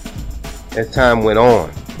as time went on.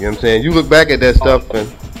 You know what I'm saying? You look back at that stuff and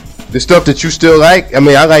the stuff that you still like. I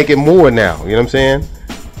mean, I like it more now. You know what I'm saying?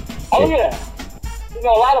 Oh yeah. You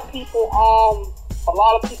know, a lot of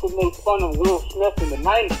people made fun of Will Smith in the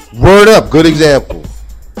 90s. Word up, good example.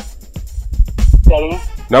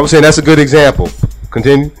 No, I was saying that's a good example.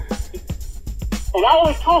 Continue. And I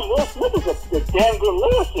always told him, Will Smith is a damn good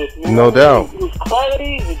lyricist, man. No doubt. His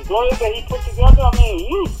clarity, his words that he put together, I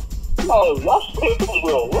mean, y'all straight from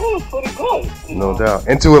Will. Will was pretty good. No doubt.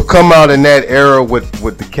 And to have come out in that era with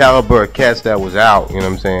the caliber of cats that was out, you know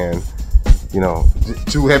what I'm saying? You know,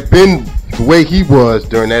 to have been the way he was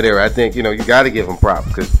during that era, I think, you know, you got to give him props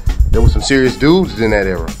because there were some serious dudes in that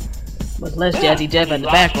era. But less Jazzy Jeff in the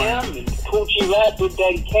background. Coochie Rap with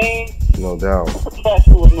Daddy Kane. No doubt. That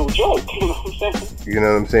was no joke, you know what I'm saying? You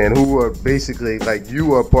know what I'm saying? Who were basically, like, you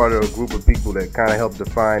were part of a group of people that kind of helped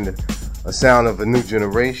define a sound of a new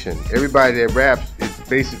generation. Everybody that raps is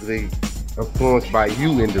basically influenced by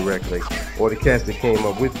you indirectly, or the cats that came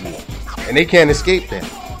up with you. And they can't escape that.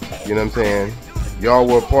 You know what I'm saying? Y'all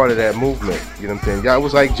were a part of that movement. You know what I'm saying? Y'all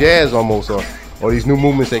was like jazz almost, or these new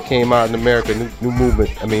movements that came out in America,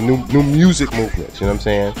 new music movements, you know what I'm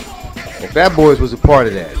saying? And Fat Boys was a part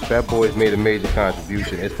of that. Fat Boys made a major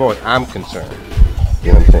contribution as far as I'm concerned.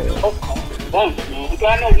 You know what I'm saying? Okay. Thanks, man. Because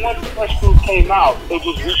I know once the Fresh Group came out, they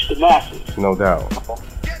just reached the masses. No doubt.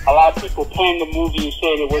 A lot of people panned the movie and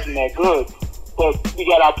said it wasn't that good. But we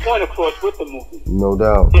got our point across with the movie. No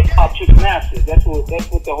doubt. Hip hop to the masses. That's what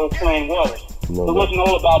the whole plan was. No it wasn't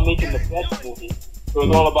all about making the best movie. It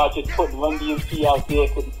was all about just putting Run DMC out there,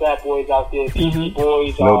 putting Fat Boys out there, Beastie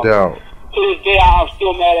Boys. No doubt. To this day, I'm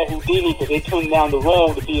still mad at Houdini because they turned down the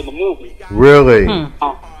role to be in the movie. Really?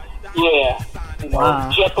 Yeah. You know,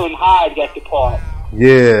 Jekyll and Hyde got the part.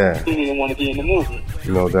 Yeah. He didn't want to be in the movie.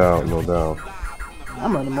 No doubt.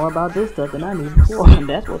 I'm learning more about this stuff than I knew before, and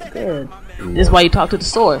that's what's good. Yeah. This is why you talk to the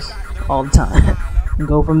source all the time and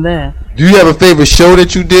go from there. Do you have a favorite show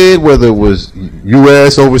that you did, whether it was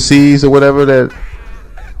U.S., overseas, or whatever that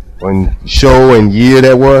show and year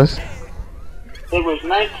that was? It was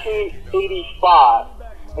 1985,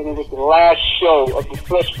 and it was the last show of the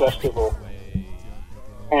Fresh Festival.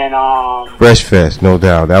 And Fresh Fest, no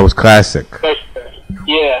doubt, that was classic. Fresh Fest,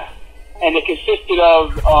 yeah. And it consisted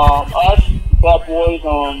of us, Fat Boys,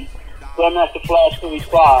 Grandmaster Flash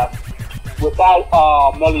 35,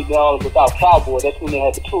 without Melly Bell, without Cowboy. That's when they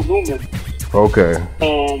had the two Lumens. Okay.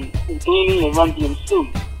 And Houdini and Run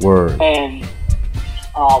DMC. Word. And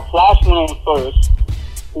Flash went on first.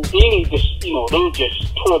 Houdini just, they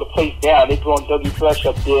just tore the place down. They brought W Fresh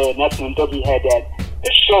up there, and that's when W had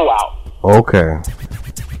the show out. Okay.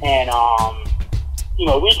 And,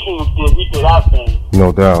 we came up there, we did our thing.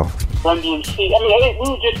 No doubt. Run DMC. I mean,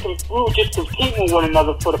 we were just competing with one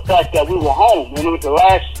another for the fact that we were home, and it was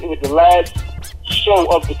the last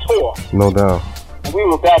show of the tour. No doubt. And we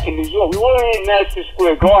were back in New York. We weren't in Madison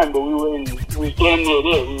Square Garden, but we was damn near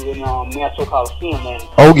there. We were in Nassau Coliseum, man.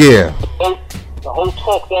 Oh yeah. The whole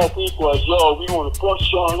talk that week was, we want to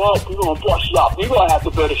bust y'all up. We want to bust y'all up. We gonna have the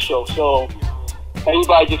better show. So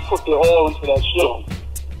everybody just put their all into that show.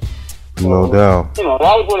 No doubt. That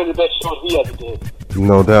was one of the best shows we ever did.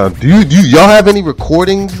 No doubt. Do y'all have any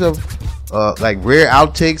recordings of like rare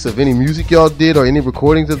outtakes of any music y'all did, or any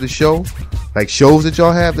recordings of the show? Like shows that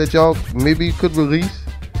y'all have that y'all maybe could release?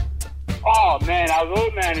 Oh man, our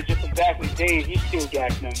road manager from back in the day, he still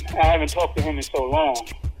got them. I haven't talked to him in so long.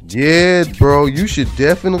 Yeah, bro, you should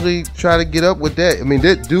definitely try to get up with that. I mean,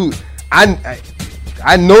 that dude, I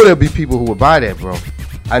know there'll be people who would buy that, bro.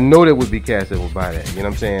 I know there would be cats that would buy that. You know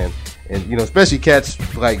what I'm saying? And especially cats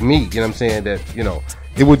like me. You know what I'm saying? That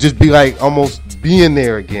it would just be like almost being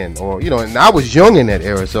there again, or And I was young in that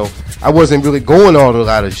era, so I wasn't really going on a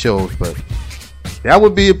lot of shows, but that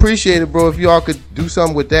would be appreciated, bro, if y'all could do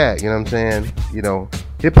something with that. You know what I'm saying?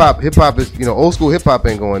 Hip hop is old school hip hop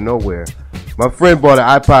ain't going nowhere. My friend bought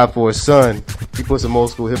an iPod for his son. He put some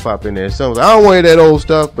old school hip hop in there. His son was like, I don't want to hear that old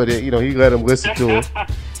stuff, but he let him listen to it.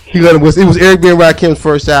 He let him listen. It was Eric B. and Rakim's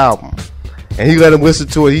first album, and he let him listen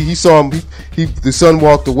to it. He saw him. The son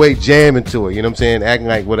walked away jamming to it. You know what I'm saying? Acting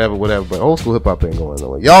like whatever. But old school hip hop ain't going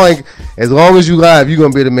nowhere. Y'all ain't. As long as you live, you're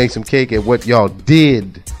gonna be able to make some cake at what y'all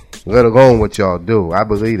did, let alone what y'all do. I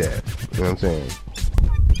believe that. You know what I'm saying?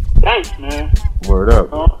 Thanks, man. Word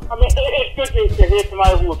up. I mean, it's good to hear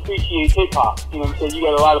somebody who appreciates hip hop. You know what I'm saying? You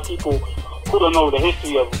got a lot of people who don't know the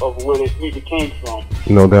history of where this music came from.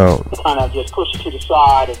 No doubt. They kind of just push it to the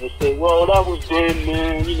side and just say, well, that was then,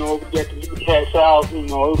 man. You know, we got the new cats out. You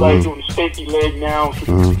know, everybody's doing the stanky leg now.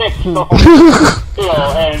 So, you know,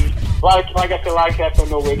 and like I said, a lot of cats don't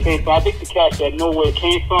know where it came from. I think the cats that know where it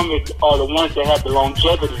came from are the ones that have the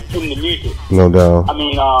longevity in the music. No doubt. I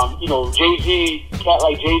mean, you know, Jay-Z, cat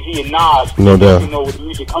like Jay-Z and Nas, no doubt. You know where the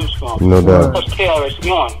music comes from. No doubt. Plus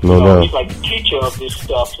KRS-One. No you know, doubt. he's like the teacher of this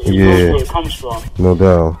stuff, so he knows where it comes from. No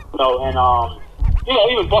doubt. You know, and you know,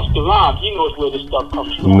 even Busta Rhymes, he knows where this stuff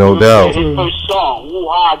comes from. No doubt. His first song, Woo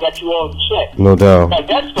Ha, I Got You All in Check. No doubt. Like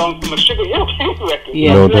that song from a Sugar Hill Gang record.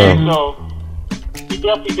 Yeah. No doubt. So he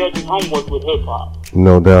definitely does his homework with hip hop.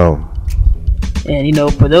 No doubt. And you know,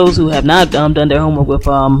 for those who have not done their homework with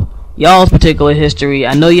y'all's particular history,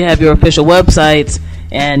 I know you have your official websites,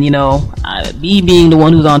 and you know, me being the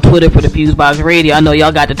one who's on Twitter for the FuseBox Radio, I know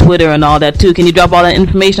y'all got the Twitter and all that too. Can you drop all that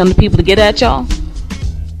information on the people to get at y'all?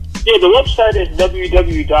 Yeah, the website is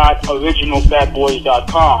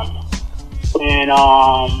www.originalfatboys.com and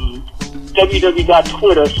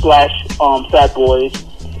www.twitter/fatboys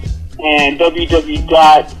and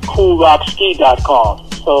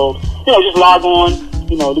www.coolrockski.com. So, you know, just log on.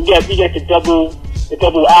 You know, we get the double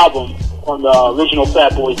album on the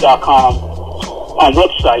originalfatboys.com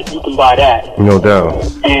website. You can buy that. No doubt.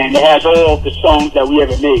 And it has all the songs that we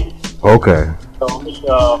ever made. Okay. So it's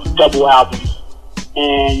a double album.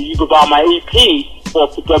 And you can buy my EP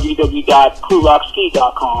off the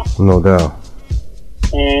www.coolrockski.com. No doubt.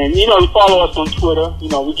 And, you know, you follow us on Twitter. You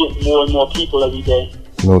know, we get more and more people every day.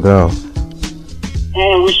 No doubt.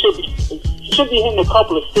 And we should be hitting a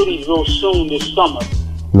couple of cities real soon this summer.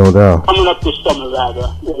 No doubt. Coming up this summer,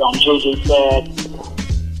 rather, with JJ Fad.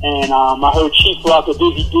 And I heard Chief Rock of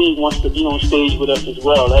Busy D wants to be on stage with us as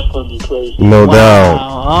well. That's going to be crazy. No doubt.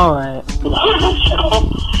 All right.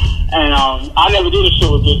 And I never did a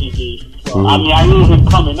show with Busy D. So, I mean, I knew him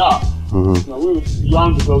coming up. You know, we were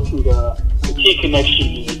young to go to the T Connection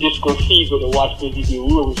and the Disco Fever to watch Busy D.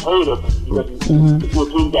 We always heard of him because we would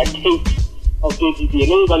bring back tapes of Busy D.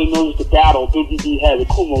 And everybody knows the battle Busy D had with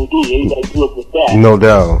Kumo D. Everybody grew up with that. No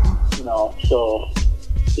doubt. You know, so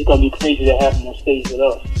it's going to be crazy to have him on stage with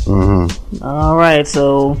us. All right,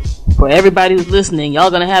 so for everybody who's listening, y'all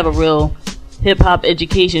going to have a real hip-hop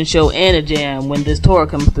education show and a jam when this tour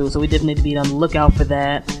comes through, so we definitely need to be on the lookout for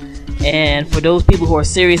that. And for those people who are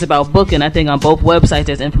serious about booking, I think on both websites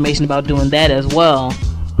there's information about doing that as well,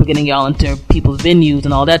 for getting y'all into people's venues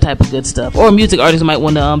and all that type of good stuff. Or music artists might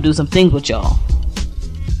want to do some things with y'all.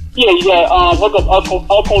 Yeah, you got look up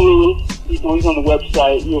Uncle Louie. He's on the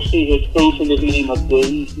website. You'll see his face and his name up there.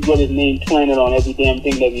 He's got his name planted on every damn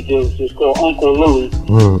thing that we do. So it's called Uncle Louie.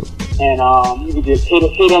 And you can just hit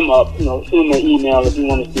him up. You know, send him an email if you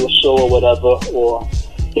want to do a show or whatever, or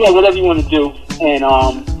you know, whatever you want to do. And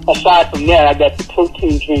aside from that, I got the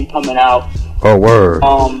protein drink coming out. Oh, word.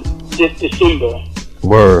 This December.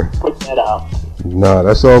 Word. Put that out. Nah,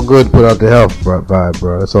 that's all good. Put out the health vibe,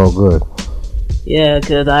 bro. That's all good. Yeah,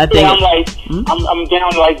 because I think... Yeah, I'm like, I'm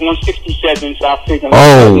down to like 167, so I figured...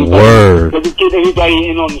 Oh, word. Let me get everybody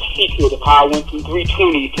in on the secret of how I went from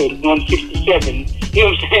 320 to 167. You know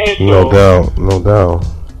what I'm saying? No doubt, no doubt.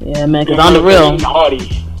 Yeah, man, because on the real...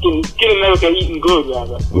 Get America eating good,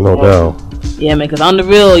 rather. No doubt. Yeah, man, because on the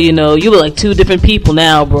real, you know, you were like two different people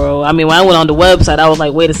now, bro. I mean, when I went on the website, I was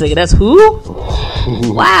like, wait a second, that's who?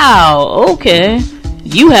 Wow, okay.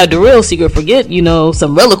 You had the real secret. Forget, you know,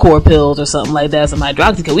 some Relicore pills or something like that, some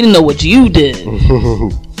hydroxycut. We didn't know what you did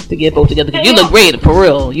to get both together. Cause you look great, for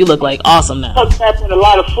real. You look like awesome now. I was having a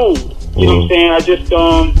lot of food. You know what I'm saying? I just,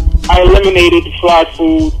 I eliminated the fried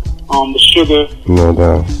food, the sugar. No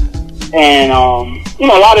doubt. And, you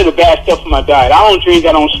know, a lot of the bad stuff in my diet. I don't drink,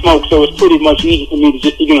 I don't smoke, so it's pretty much easy for me to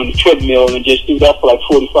just get on the treadmill and just do that for like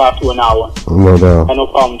 45 to an hour. No doubt. I had no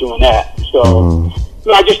problem doing that. So,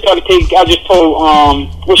 I just told,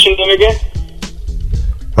 what's your name again?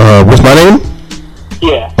 What's my name?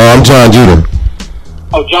 Yeah. I'm John Judah.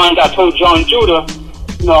 Oh, I told John Judah,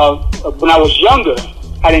 you know, when I was younger,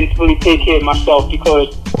 I didn't really take care of myself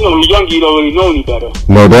because, you know, when you're younger, you don't really know any better.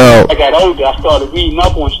 No doubt. I got older, I started reading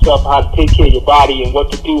up on stuff, how to take care of your body and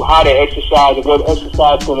what to do, how to exercise, and what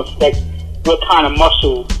exercise is going to affect what kind of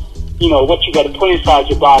muscle, you know, what you got to put inside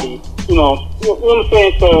your body You know what I'm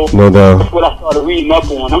saying? So No doubt. that's what I started reading up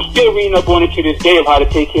on. I'm still reading up on it to this day of how to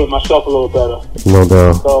take care of myself a little better. No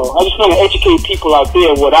doubt. So I just want to educate people out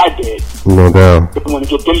there what I did. No doubt. If they want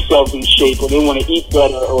to get themselves in shape, or they want to eat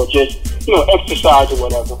better, or just exercise or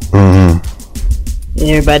whatever. Mm-hmm.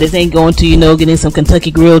 Everybody, this ain't going to, getting some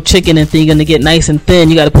Kentucky grilled chicken and thinking to get nice and thin.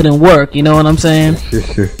 You got to put in work, you know what I'm saying?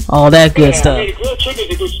 All that good stuff. I mean, grilled chicken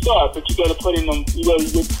is a good start, but you got to put in them, you got to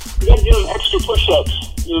do them extra push-ups.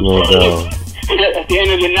 You know what I'm saying? At the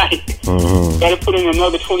end of the night. Mm-hmm. Got to put in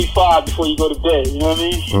another 25 before you go to bed, you know what I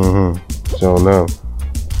mean? Mm-hmm. So no.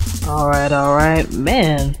 All right.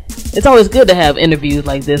 Man, it's always good to have interviews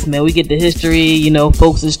like this, man. We get the history,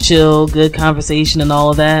 folks is chill, good conversation and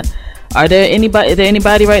all of that. Is there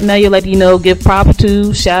anybody right now you like to, give props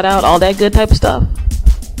to, shout out, all that good type of stuff?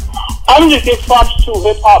 I would just give props to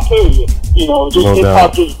hip-hop, period. Just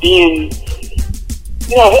hip-hop just being,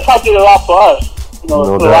 hip-hop did a lot for us. Put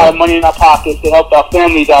a lot of money in our pockets. It helped our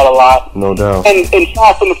families out a lot. No doubt. And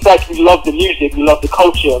aside from the fact we love the music, we love the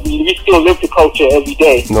culture. We still live the culture every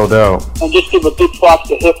day. No doubt. And just give a big props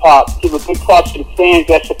to hip-hop. Give a big props to the fans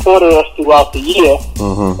that supported us throughout the year.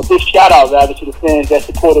 Mm-hmm. A big shout-out, rather, to the fans that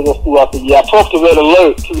supported us throughout the year. I talked to Red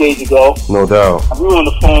Alert 2 days ago. No doubt. We were on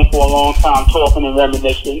the phone for a long time talking and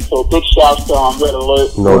reminiscing. So big shouts to Red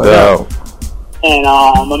Alert. No doubt. And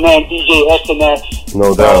my man DJ SNS.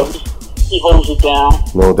 No doubt. He holds it down.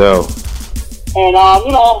 No doubt. And,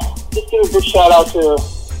 just give a big shout out to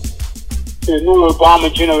the new Obama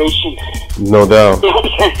generation. No doubt. You know what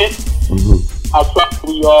I'm saying? Mm-hmm. How proud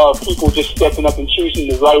we are of people just stepping up and choosing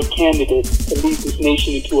the right candidate to lead this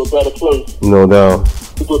nation into a better place. No doubt.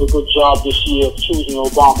 We did a good job this year of choosing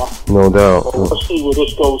Obama. No doubt. So we'll see where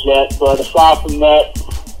this goes at. But aside from that,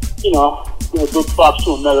 give big props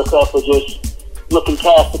to America for just looking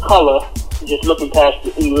past the color. Just looking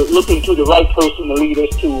looking to the right person to lead us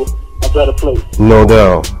to a better place. No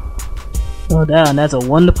doubt. No doubt. And that's a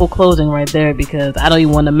wonderful closing right there, because I don't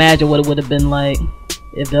even want to imagine what it would have been like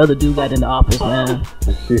if the other dude got into office, man.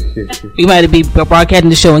 He might be broadcasting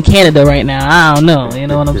the show in Canada right now. I don't know. You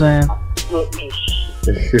know what I'm saying?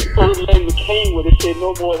 President McCain would have said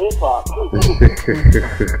no more hip hop.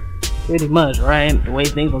 Pretty much, right? The way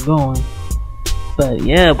things were going. But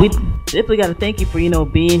yeah, we definitely got to thank you for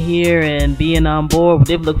being here and being on board. We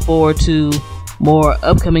definitely look forward to more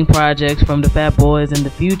upcoming projects from the Fat Boys in the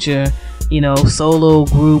future. Solo,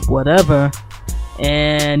 group, whatever.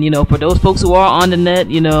 And for those folks who are on the net,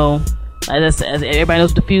 as everybody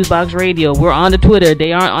knows, the FuseBox Radio, we're on the Twitter.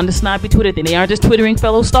 They aren't on the snobby Twitter thing. They aren't just twittering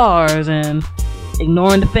fellow stars and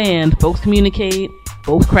ignoring the fans. Folks communicate.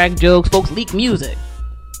 Folks crack jokes. Folks leak music.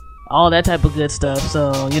 All that type of good stuff.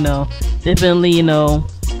 So, definitely, I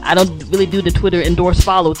don't really do the Twitter endorse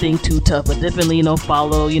follow thing too tough, but definitely,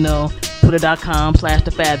 follow,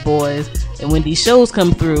 twitter.com/thefatboys. And when these shows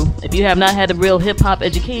come through, if you have not had a real hip-hop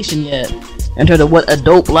education yet, in terms of what a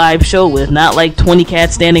dope live show is, not like 20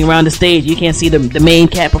 cats standing around the stage, you can't see the main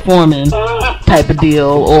cat performing type of deal,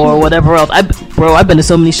 or whatever else. I've been to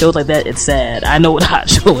so many shows like that, it's sad. I know what a hot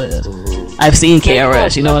show is. I've seen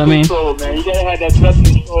KRS, you know what I mean? Control, man. You gotta have that breath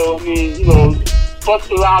control. I mean,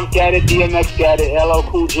 Busta Rhymes got it, DMX got it, LL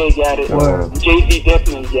Cool J got it, Jay-Z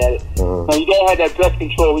definitely got it. You gotta have that breath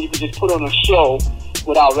control where you can just put on a show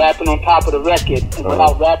without rapping on top of the record, and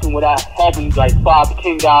without rapping without having like 5 to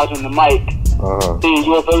 10 guys on the mic saying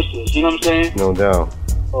your verses. You know what I'm saying? No doubt.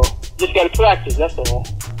 So, just gotta practice, that's all.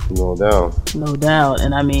 No doubt. No doubt.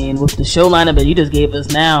 And I mean, with the show lineup that you just gave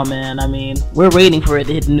us now, man, I mean, we're waiting for it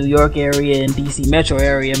to hit the New York area and DC metro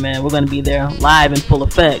area, man. We're going to be there live in full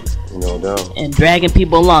effect. No doubt. And dragging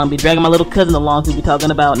people along. Be dragging my little cousin along who be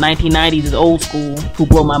talking about 1990s is old school, who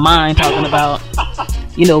blow my mind talking about,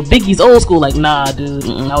 Biggie's old school. Like, nah, dude,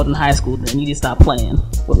 I was in high school then. You need to stop playing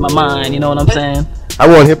with my mind, you know what I'm saying? I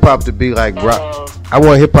want hip-hop to be like rock.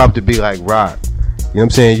 You know what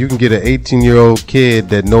I'm saying? You can get an 18-year-old kid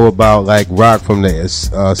that know about like rock from the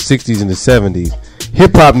 60s and the 70s.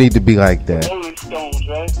 Hip-hop need to be like that. You know what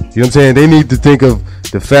I'm saying? They need to think of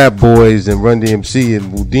the Fat Boys and Run DMC and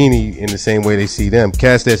Houdini in the same way they see them.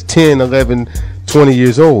 Cats that's 10, 11, 20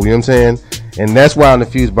 years old. You know what I'm saying? And that's why on the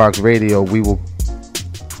FuseBox Radio we will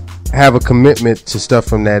have a commitment to stuff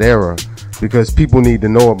from that era, because people need to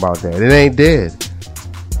know about that. It ain't dead.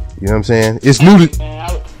 You know what I'm saying? It's new to...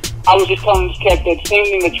 I was just telling this cat that same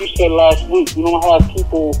thing that you said last week. You don't have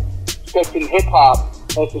people respecting hip-hop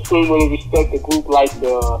as the same way they respect a group like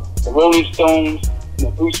the Rolling Stones,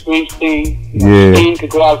 Bruce Springsteen. Sting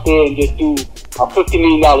could go out there and just do a $50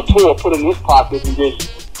 million tour, put it in his pocket, and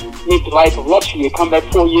just live the life of luxury, and come back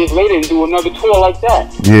 4 years later and do another tour like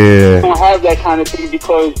that. Yeah. You don't have that kind of thing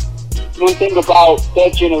because one thing about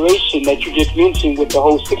that generation that you just mentioned with the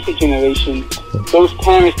whole 60 generation, those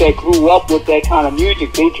parents that grew up with that kind of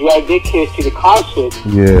music, they drag their kids to the concert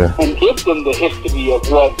and give them the history of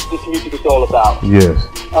what this music is all about. Yes.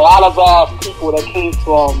 A lot of people that came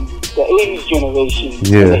from the 80s generation,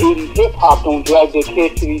 and the 80s hip-hop, don't drag their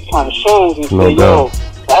kids to these kind of shows and say, yo,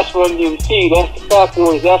 that's Run DMC, that's the Fat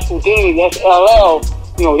Boys, that's Houdini, that's LL.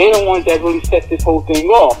 You know, they're the ones that really set this whole thing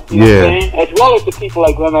off. You know what I'm saying? As well as the people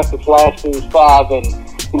like Grandmaster Flash, FuseBox, and,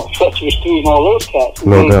 you know, Treacherous 3 and all those cats.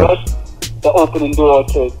 Who gave us the opening door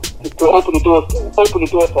to open the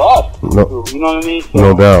door for us. You know what I mean? So,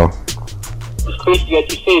 no doubt. It's crazy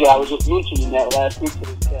that you say that. I was just mentioning that last week to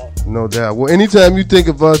this cat. No doubt. Well, anytime you think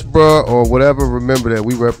of us, bro, or whatever, remember that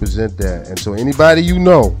we represent that. And so anybody you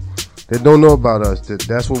know that don't know about us,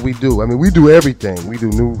 that's what we do. I mean, we do everything. We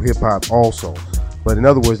do new hip-hop also. But in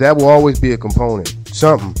other words, that will always be a component.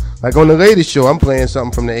 Something. Like on the latest show, I'm playing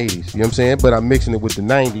something from the 80s. You know what I'm saying? But I'm mixing it with the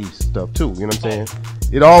 90s stuff too. You know what I'm saying?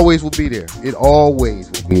 It always will be there. It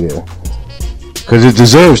always will be there. Because it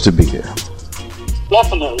deserves to be there.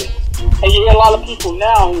 Definitely. And you hear a lot of people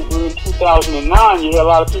now, who in 2009, you hear a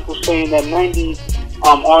lot of people saying that 90s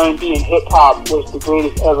R&B and hip-hop was the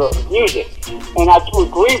greatest ever of music. And I do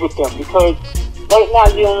agree with them, because right now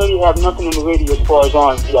you don't really have nothing on the radio as far as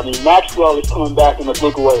R&B. I mean, Maxwell is coming back in a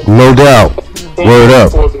big way. No doubt. Word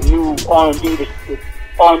up. For the new R&B, the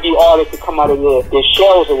R&B artists to come out of their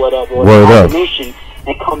shells or whatever, or Word their up. combination,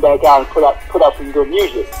 and come back out and put out some good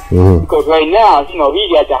music. Mm-hmm. Because right now, you know,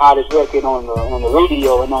 he got the hottest record on the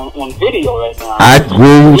radio and on video right now. I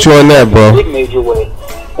agree with you on that, bro. Big major way.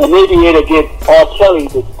 And maybe it'll get R. Kelly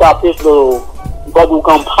to stop this little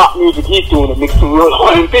bubblegum pop music he's doing and mix some real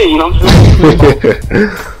R&B, you know what I'm saying?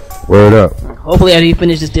 Word up. Hopefully after he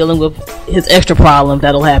finishes dealing with his extra problems,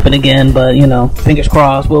 that'll happen again, but, you know, fingers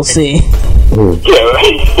crossed, we'll see. Yeah,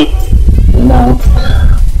 right. No.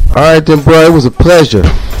 Alright then, bro, it was a pleasure.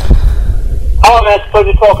 Oh, man, it's a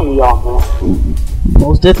pleasure talking to y'all, man.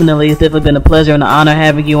 Most definitely. It's definitely been a pleasure and an honor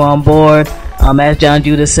having you on board. As John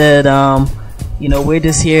Judah said, you know, we're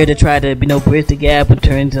just here to try to, you know, bridge the gap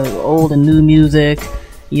between the old and new music.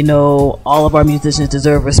 You know, all of our musicians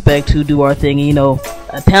deserve respect who do our thing. You know,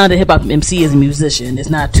 a talented hip-hop MC is a musician. It's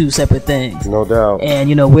not two separate things. No doubt. And,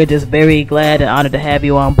 you know, we're just very glad and honored to have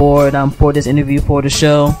you on board for this interview for the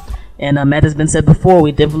show. And that has been said before,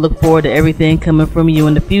 we definitely look forward to everything coming from you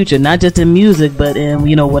in the future. Not just in music, but in,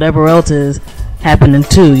 you know, whatever else is happening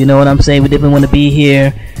too. You know what I'm saying? We definitely want to be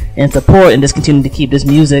here and support and just continue to keep this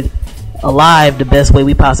music alive the best way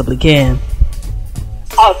we possibly can.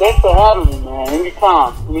 Oh, thanks for having me, man.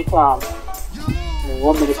 Anytime. You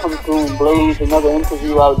want me to come through and blaze another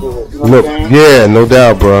interview, I'll do it. You know what I'm saying? Yeah, no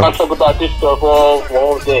doubt, bro. I'll talk about this stuff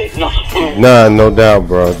all day. You know what I'm saying? Nah, no doubt,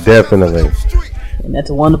 bro. Definitely. And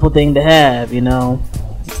that's a wonderful thing to have, you know.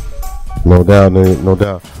 No doubt, no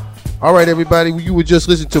doubt. All right, everybody, you were just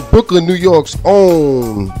listening to Brooklyn, New York's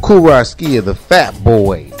own Kuraskia, the Fat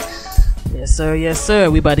Boys. Yes, sir. Yes, sir.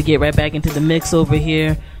 We about to get right back into the mix over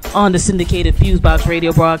here on the syndicated FuseBox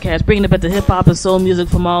radio broadcast, bringing up the hip-hop and soul music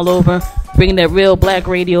from all over, bringing that real black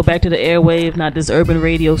radio back to the airwaves, not this urban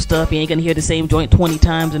radio stuff. You ain't gonna hear the same joint 20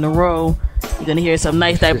 times in a row. You're gonna hear some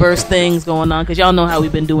nice diverse things going on, because y'all know how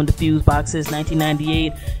we've been doing the FuseBox since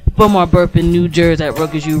 1998, from our birth in New Jersey at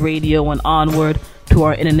Rutgers U Radio and onward to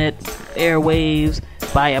our internet airwaves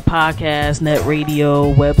via podcast, net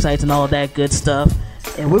radio, websites, and all of that good stuff.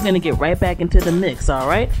 And we're gonna get right back into the mix,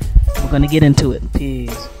 alright? We're gonna get into it.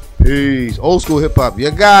 Peace. Peace. Old school hip hop.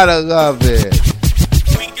 You gotta love it.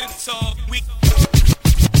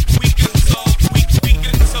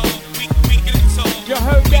 You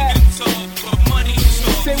heard that?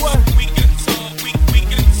 Say what?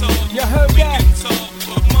 You heard that?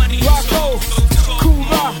 Rocco, Cool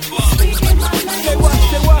Rock. Say what?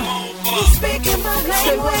 Say what?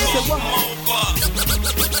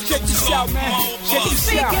 Check this out, man. Check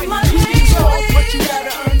this out. You can talk, but you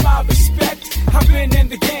gotta earn my respect. I've been in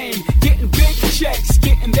the game, getting big checks,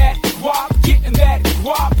 getting that guap.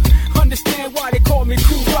 Understand why they call me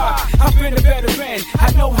Cool Rock. I've been a veteran,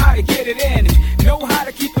 I know how to get it in. Know how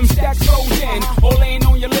to keep them stacks frozen. Olaine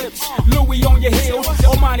on your lips, Louis on your heels.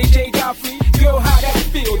 Almighty J. Godfrey, girl, how that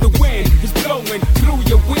feel? The wind is blowing through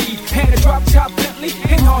your weed. And a drop top Bentley,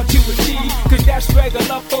 ain't hard to achieve. Cause that's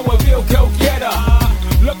regular for a real go-getter.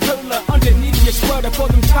 Look cooler underneath your sweater for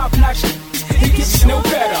them top-notch. It gets no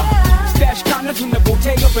better. Stash condoms in the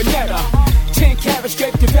Bottega Veneta. 10 carats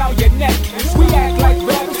draped around your neck. We act like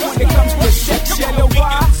brothers when it comes to sex. You know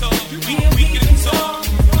why?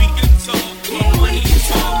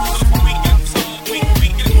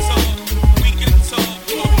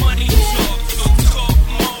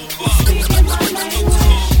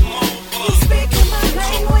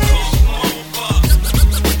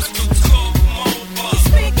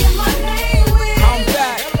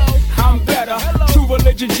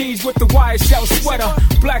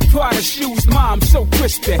 so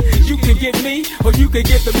crispy. You can get me, or you can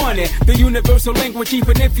get the money. The universal language,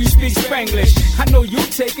 even if you speak Spanglish. I know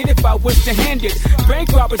you'll take it if I was to hand it.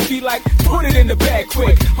 Bank robbers be like, put it in the bag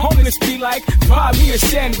quick. Homeless be like, buy me a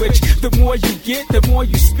sandwich. The more you get, the more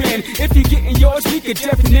you spend. If you're getting yours, we could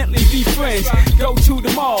definitely be friends. Go to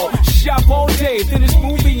the mall, shop all day, then it's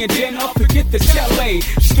movie and then I'll forget the chalet.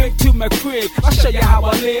 Straight to my crib, I'll show you how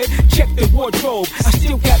I live. Check the wardrobe, I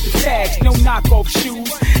still got the tags. No knockoff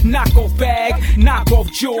shoes, knockoff bag,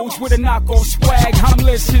 knockoff jewels with a knockoff swag. I'm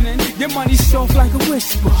listening, your money's soft like a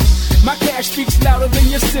whisper. My cash speaks louder than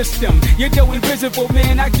your system. You're though invisible,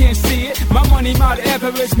 man, I can't see it. My money, Mount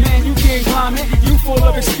Everest, man, you can't climb it. You full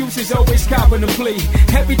of excuses, always copping a plea.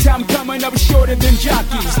 Every time coming up shorter than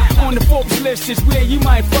jockeys. On the Forbes list is where you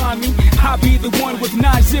might find me. I'll be the one with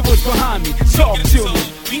 9 zeros behind me. Talk to me.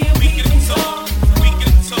 We can talk, we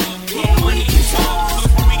can talk, more money can talk.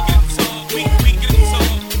 We can talk, we can talk,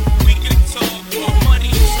 we can talk, more money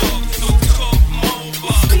can talk. So talk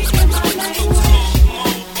more, speaking my language.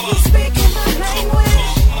 He's speaking my language.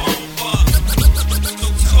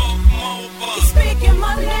 He's speaking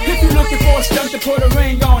my language. If you're looking for a stunt to put a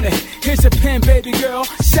ring on it, here's a pen, baby girl.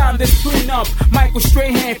 Sign this prenup. Michael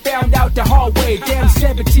Strahan found out the hard way. Damn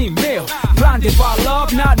 17 mil. Blinded by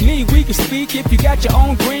love, not me. We can speak if you got your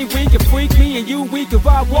own green. We can freak me and you. We can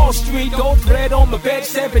ride Wall Street. Gold thread on my bed.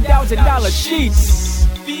 $7,000 sheets.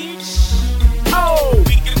 Oh.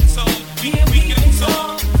 We can talk. We can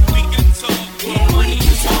talk. We can talk. More money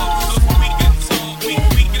can talk. We can talk. We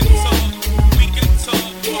can talk. We can talk.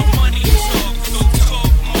 More money can talk. So talk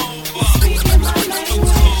more. Speaking my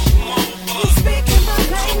language. He's speaking my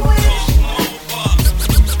language.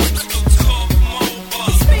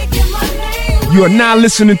 He's speaking my language. You are now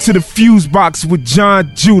listening to the FuseBox with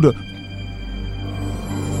John Judah.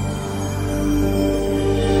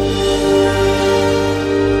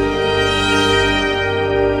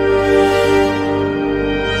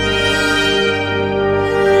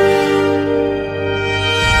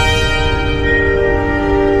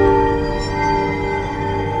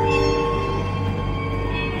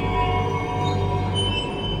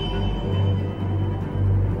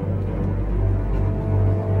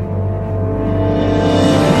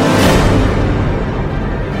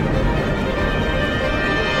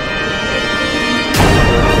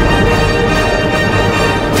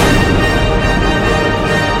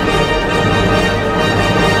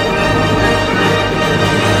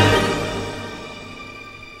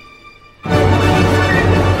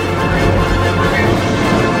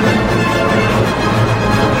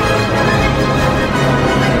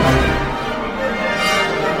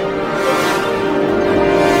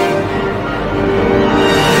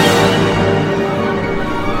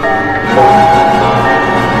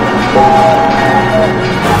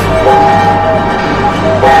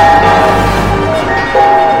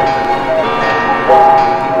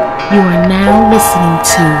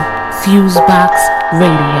 FuseBox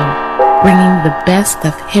Radio, bringing the best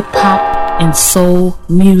of hip-hop and soul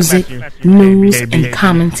music, news, and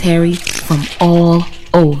commentary from all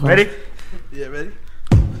over. Ready? Yeah, ready?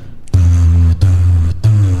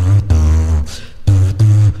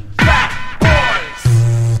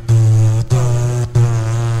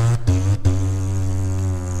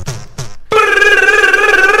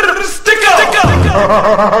 Stick up!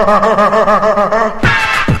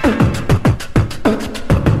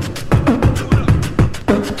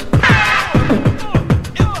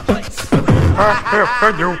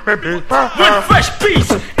 When fresh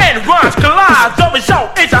beats and rhymes collide, the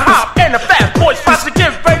result is a hop and the fat boys fight to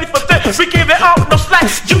get ready for this. We give it up, no slack,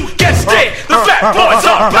 you guessed it. The fat boys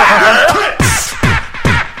are back.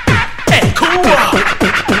 And cool.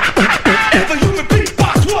 And the human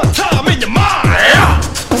beatbox one time in your mind.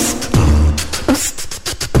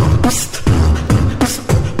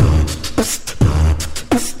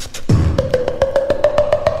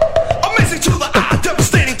 Amazing to the eye,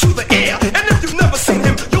 devastating to the ear. And if you've never seen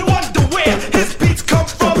him, you wonder where his beats come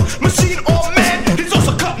from. Machine or man, he's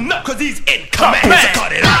also cutting up cause he's in command. So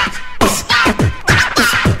cut it up.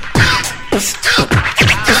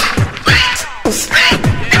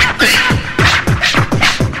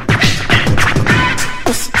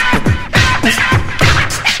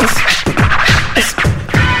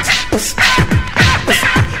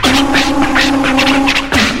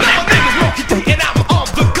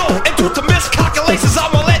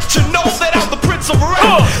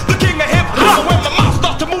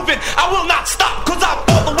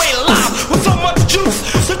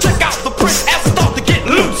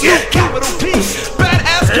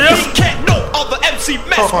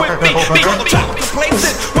 With me, because the top of the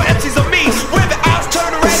places where MCs are mean, where the eyes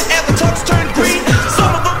turn red and the tongues turn green.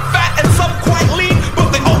 Some of them fat and some quite lean.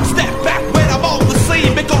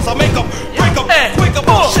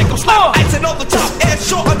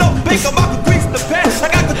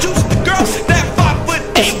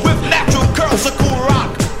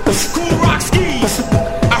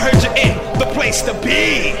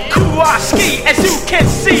 can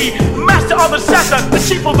see. Master of the sector, the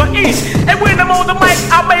chief of the east. And when I'm on the mic,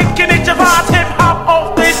 I'm making it divine. Hip hop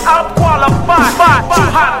off this, I'm qualified. Too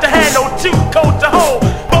hot to handle, too cold to hold.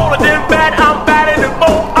 Bolder than bad, I'm badder than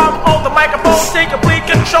bold. I'm on the microphone, take complete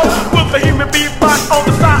control. With a human beatbox on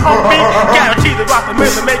the side of me. Guarantee the rock the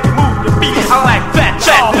rhythm, make you move your feet. I like that,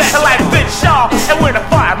 y'all. I like this, y'all. And when I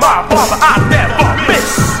fire my father, I never miss.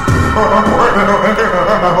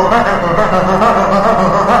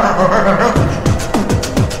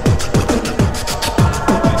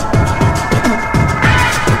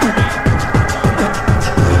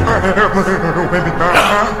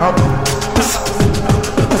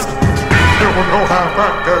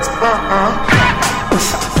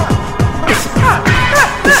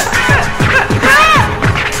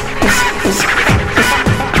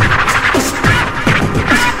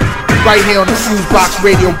 Right here on the FuseBox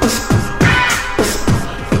Radio.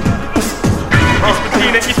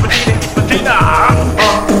 East Medina.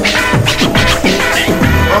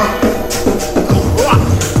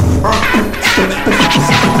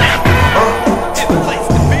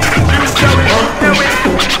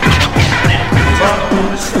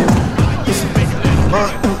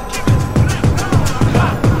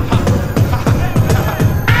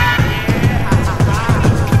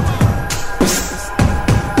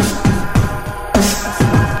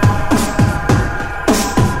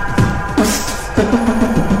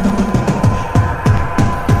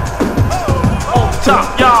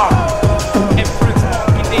 Top, y'all. And Prince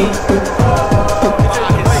Marky D.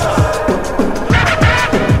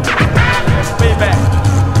 Way back.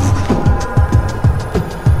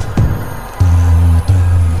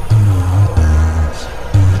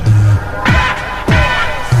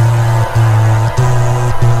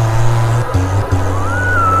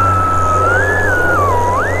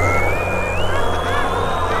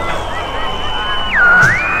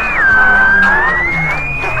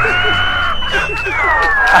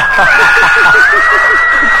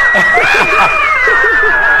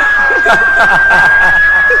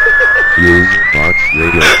 FuseBox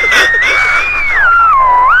Radio.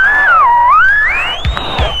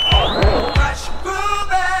 Crush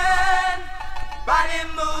groovin', body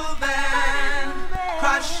moving.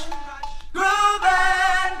 Crush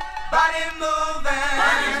groovin', body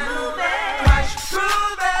moving. Crush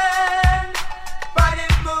groovin', body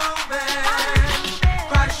moving.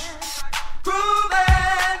 Crush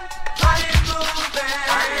groovin', body moving.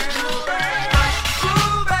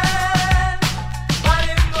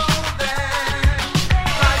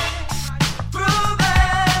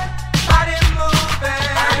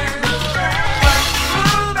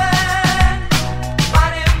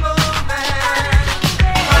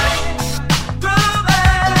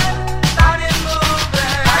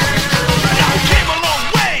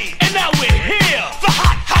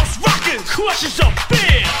 Crushes of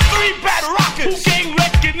fear, 3 bad rockers who gain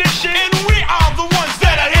recognition, and we are the ones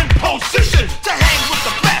that are in position to hang with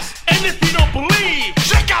the best. And if you don't believe,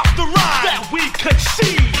 check out the rhyme that we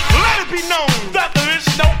conceive. Let it be known that there is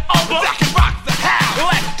no other that can rock the house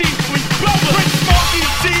like these 3 brothers. Prince Marky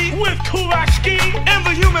D with Kuraski and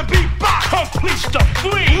the human beatbox completes the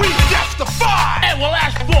 3. We death defy and will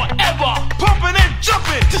last forever. Pumping and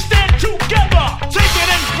jumping to stand together, taking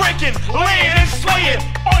and breaking, laying and slaying.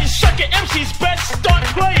 All you sucker MCs best start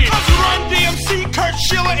playing. Cause we run DMC, Kurt,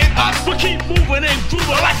 Sheila, and us. We'll keep moving and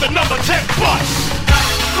grooving like the number 10 bus.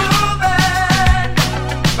 Groovin',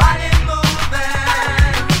 body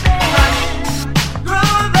moving.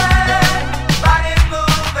 Groovin', body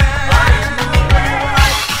moving.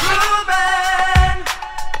 Groovin',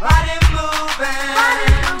 body moving.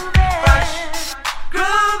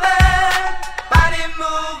 Groovin', body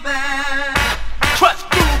moving. Trust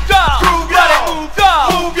groove, y'all. Groove, Let it y'all. move,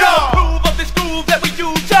 y'all. Move, y'all. Groove of this groove that we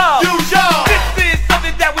use, y'all. Use, y'all. This is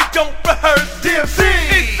something that we don't rehearse. DMC.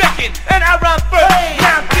 It's second, and I rhyme first. Hey.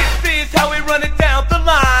 Now this is how we run it down the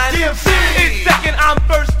line. DMC. It's second, I'm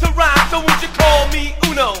first to rhyme. So would you call me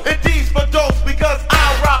Uno? And D's for dose because I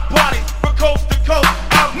rock bodies from coast to coast.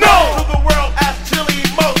 I'm known to the world as Chili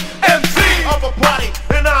Most, MC of a party,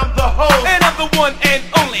 and I'm the host. And I'm the one and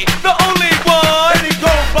only, the only one. And he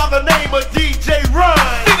goes by the name of DJ Run.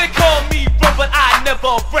 See, they call me Run, but I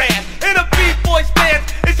never ran. In a B-boy stance,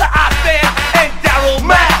 it's how I stand. And Daryl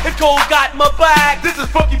Mack, it's Cole got my back. This is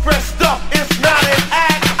funky fresh stuff, it's not an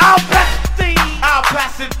act. I'll pass the I'll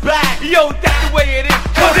pass it back. Yo, that's the way it is,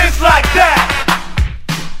 Cause it's like that.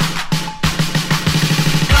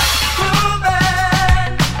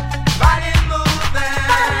 Groovin', body moving.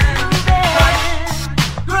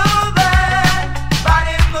 Groovin',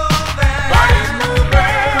 body moving.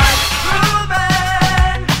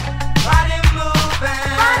 Groovin', body moving.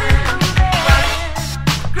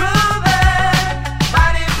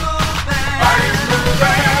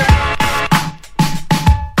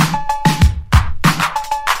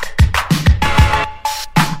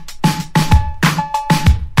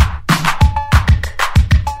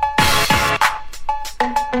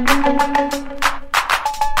 I'm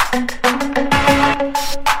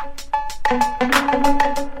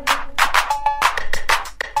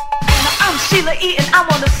Sheila E. and I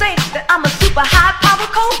wanna say that I'm a super high power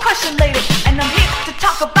cold crushing lady. And I'm here to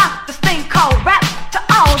talk about this thing called rap to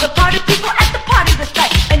all the party people at the party this night.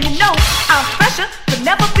 And you know I'm fresher, could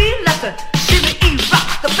never be lesser. Sheila E.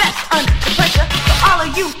 rocks the best under the pressure. So all of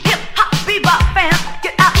you hip hop bebop fans,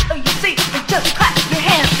 get out of your seat and just clap your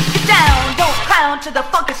hands. Get down, don't clown to the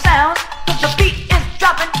funky sound, 'cause the beat is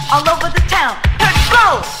dropping all over the town. Heard it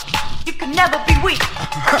blow, you can never be weak.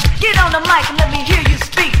 Get on the mic and let me hear you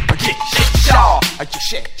speak.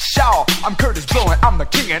 Shaw, I'm Curtis Blow and I'm the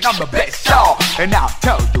king and I'm the best, y'all. And I'll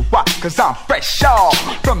tell you why, 'cause I'm fresh, y'all.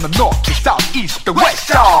 From the north to south, east to west,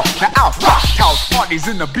 y'all. Now I'll rock house parties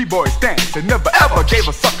in the b-boys dance and never ever gave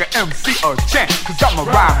a sucker MC a chance. 'Cause I'm a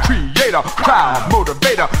rhyme creator, crowd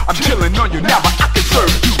motivator. I'm chilling on you now, but I can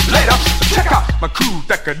serve you later. So check out my crew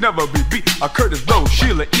that could never be beat. Curtis Blow,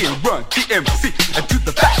 Sheila E. and Run TMC. And to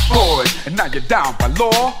the fat boys, and now you're down by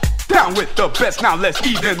law. Down with the best, now let's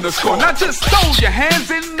even the score. Now just throw your hands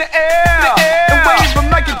in the air, and wave them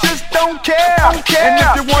like you just don't care. And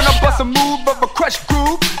if you wanna bust a move of a crush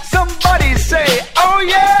groove, somebody say, oh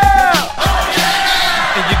yeah! Oh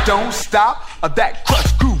yeah! And you don't stop, that crush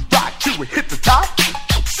groove rock till it hit the top.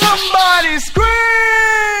 Somebody scream!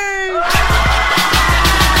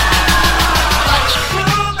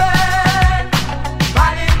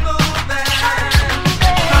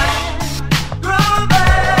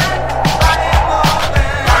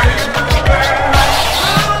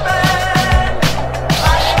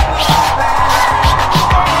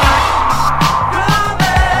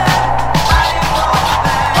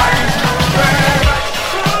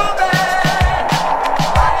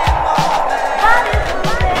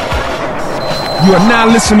 You are now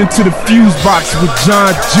listening to the FuseBox with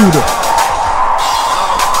John Judah.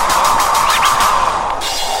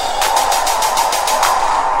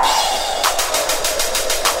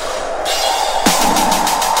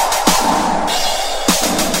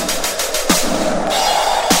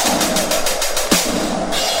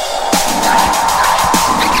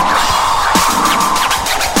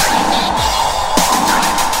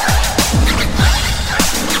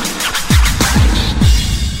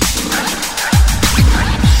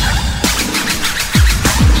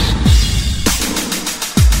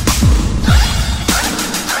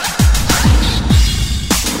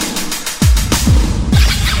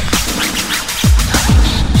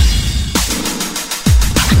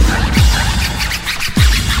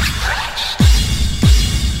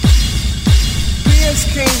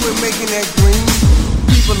 Making that green,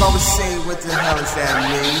 people always say, what the hell does that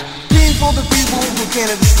mean? Green for the people who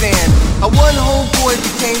can't understand. A one homeboy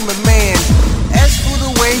became a man. As for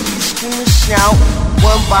the way you scream and shout,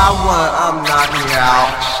 one by one I'm knocking you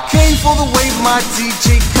out. Came for the way my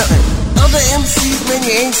DJ cutting. Other MCs, man,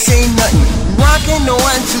 you ain't saying nothing. Rocking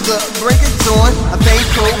on to the break of dawn. I think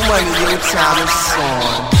cold money, your time is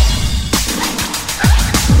on.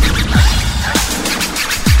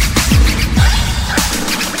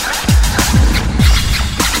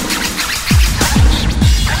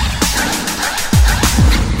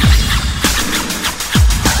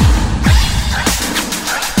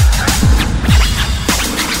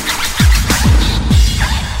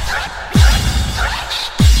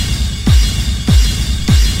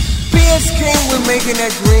 Making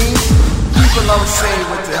that green, people always say,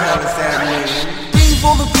 what the hell does that mean? Green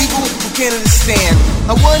for the people who can't understand.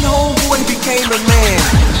 A one homeboy became a man.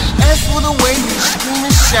 As for the way you scream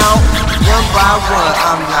and shout, one by one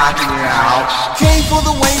I'm knocking you out. Came for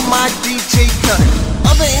the way my DJ cut.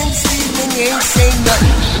 Other MCs, man, you ain't saying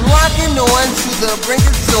nothing. Rocking on to the brink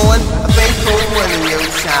of dawn. I think for one of your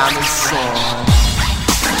time is on.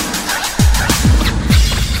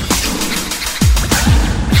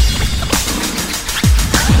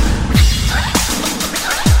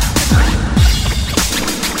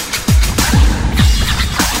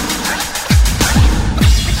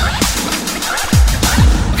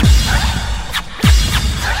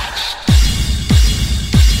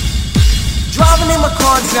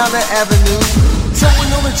 Down the avenue,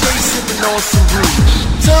 towing on the J, sipping on some brew.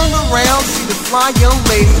 Turn around, see the fly young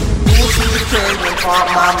lady, moving through the curb and park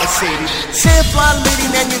my Mercedes. Said, fly lady,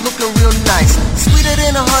 now you looking real nice, sweeter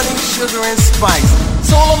than a honey, sugar and spice.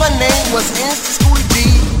 Told her my name was Insta Schoolie D,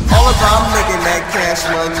 all about making that cash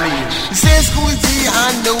money. He said, Schoolie D,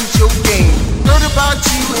 I know your game. Heard about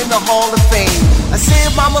you in the Hall of Fame. I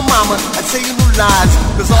said, mama, I tell you no lies,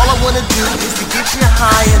 'cause all I wanna do is to get you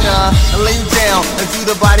high and lay you down and do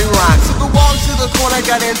the body rock. Took a walk to the corner,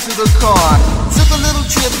 got into the car. Took a little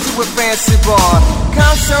trip to a fancy bar.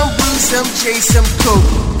 Caught some brew, some chase, some coke.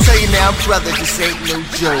 Tell you now, brother, this ain't no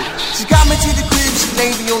joke. She got me to the crib, she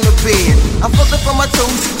laid me on the bed. I fucked her from my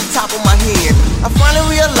toes to the top of my head. I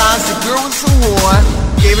finally realized the girl was a whore.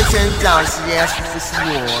 Gave her $10, she asked me for some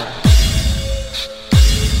more.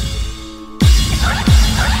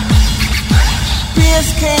 PS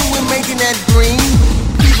came with making that green.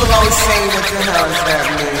 People always say, what the hell does that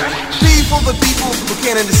mean? P for the people who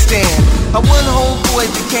can't understand how one homeboy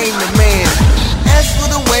became the man. As for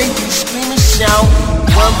the way you scream and shout,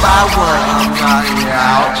 one by one I'm knocking you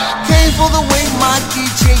out. Came for the way my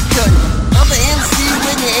DJ cut other MCs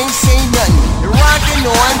when you ain't say nothing. And rocking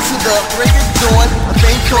on to the break of dawn. I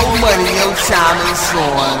think cold money, your time is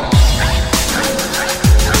on.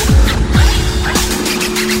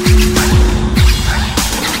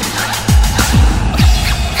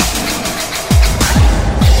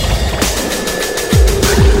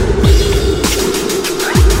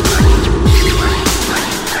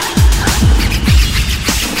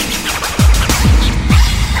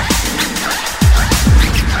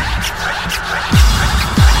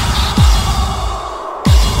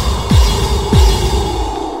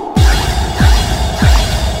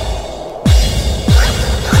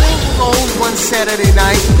 Saturday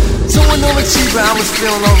night, someone overachiever, I was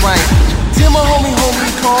feeling alright. Till my homie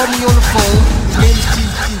called me on the phone. His name is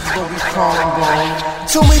Chief, but we call him Bone.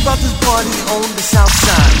 Told me about this party on the south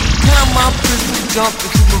side. Count my pistol, jumped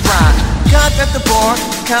into the ride. Got at the bar,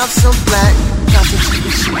 count some black. Got some cheap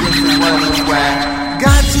shit with one whack.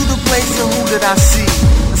 Got to the place and who did I see?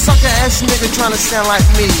 A sucker ass nigga trying to sound like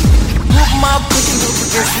me. Put my pussy up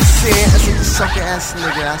against his head. I said, you sucker ass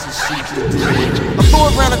nigga, that's what she did. I threw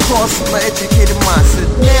it round across my educated mind.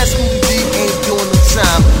 Said, man, Scooby D ain't doing no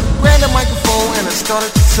time. Grabbed the microphone and I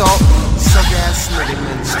started to talk. Sucker ass nigga,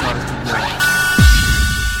 man, he started to walk.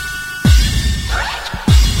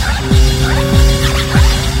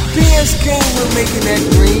 PS came with making that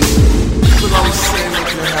green. People always say,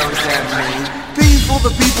 what the hell is that mean? P for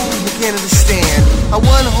the people who can't understand how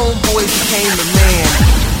one homeboy became the man.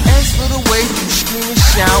 As for the way you scream and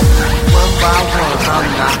shout, one by one I'm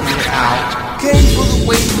knocking it out. Came for the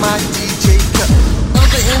way my DJ cut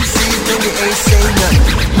other MCs when they ain't say nothing.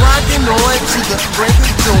 Rocking on to the break of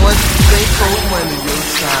dawn. They cold money, your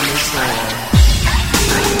time is on.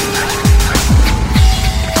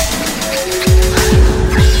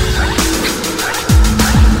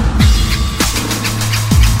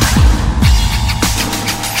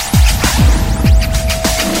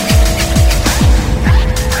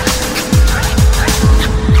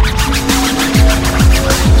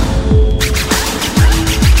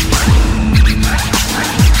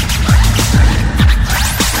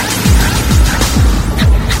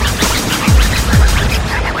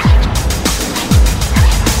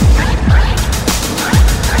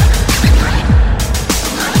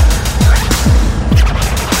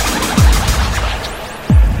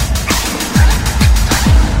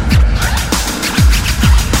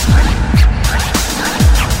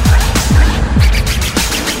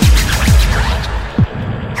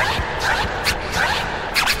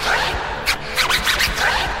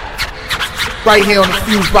 Right here on the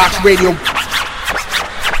FuseBox Radio.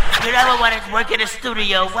 You never want to work in the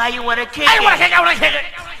studio. Why you want to kick it? I want to kick it. I want to kick it.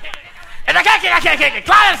 If I can't kick it, I can't kick it.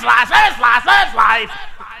 Try and slice. Let it slice. Let it slice.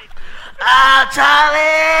 Oh,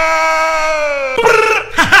 Charlie.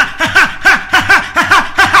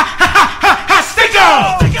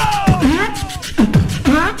 Sticko.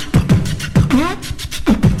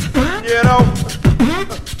 You know,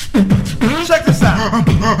 check this out.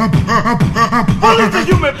 Bully's a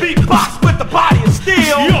human beatbox with the body of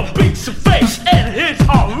steel. Your beats are fake and his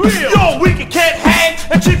are real. You're weak and can't hang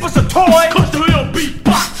and cheap as a toy. Cause the real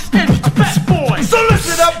beatbox is a fat boy. So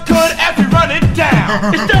listen up good as we run it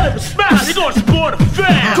down. Instead of a smile, you're gonna support a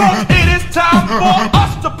fan. Cause it is time for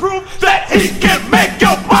us to prove that he can make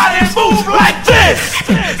your body move like this.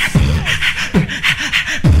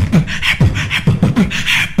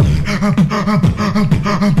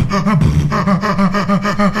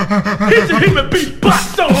 He's a human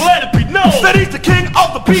beatbox, don't let it be known that he's the king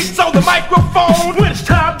of the beats on the microphone. When it's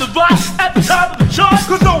time to rock at the top of the chart,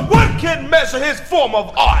 cause no one can measure his form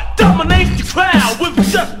of art. Dominates the crowd with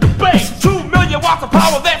just the bass. 2 million watts of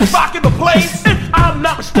power that's rocking the place. If I'm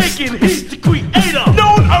not mistaken, he's the creator,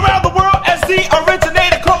 known around the world as the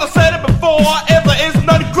originator. Cause I said it before, ever is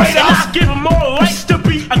none greater. And I give him more rights to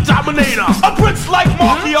be a dominator. A prince like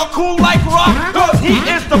Marky or cool like Rock. Cause he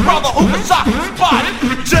is the brother who can shock the spot.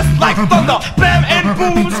 Just like thunder, bam and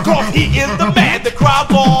booms. Cause he is the man, the crowd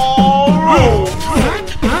all room.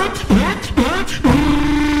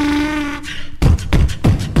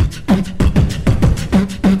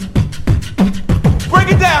 Break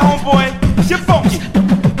it down, homeboy. You're funky.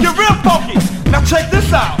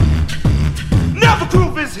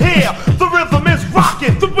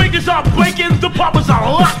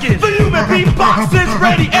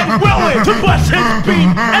 beat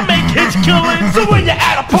and make hits killing. So when you're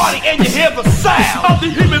at a party and you hear the sound of the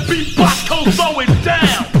human beatbox code going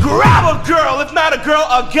down, grab a girl, if not a girl,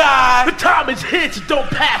 a guy. The time is here, so don't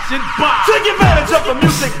pass it by. Take advantage of the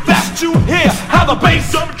music that you hear. How the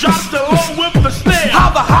bass drum drops along with the snare. How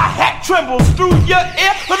the hi-hat trembles through your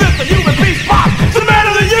ear. But it's the human beatbox, the man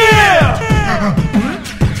of the year.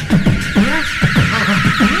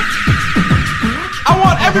 I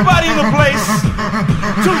want everybody in the place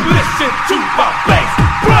to listen to my bass.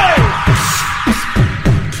 Play!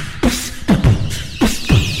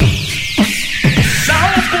 Now,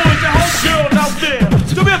 homeboys and homegirls out there,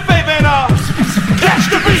 do me a favor and catch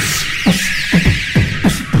the beat.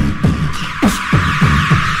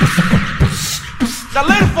 Now,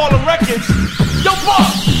 later for the records, yo,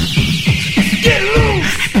 boss, get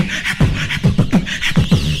loose.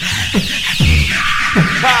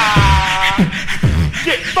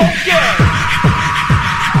 Get funky.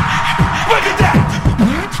 Break it down.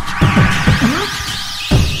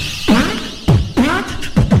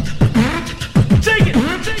 Take it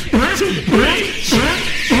to the bridge.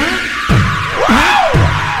 Wow.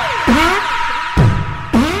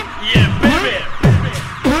 Yeah, baby.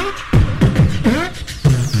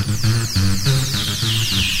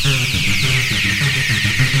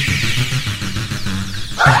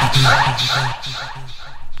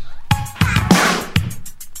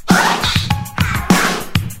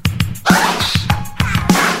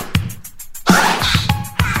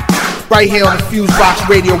 Right here on the FuseBox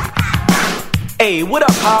Radio. Hey, what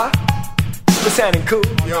up, huh? What's happening, cool?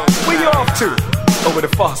 Where you off to? Over to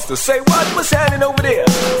Foster. Say what? What's happening over there?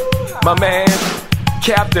 My man,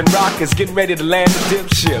 Captain Rock is getting ready to land the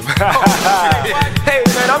dip ship. Hey,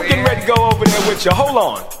 man, I'm getting ready to go over there with you. Hold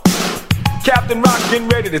on. Captain Rock getting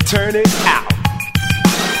ready to turn it out.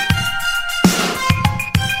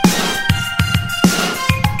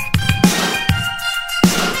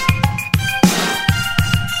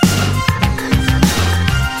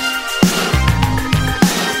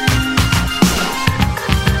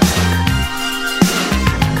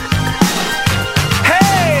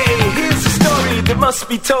 Must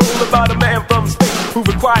be told about a man from space who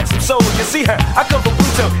required some soul. You see her, I come from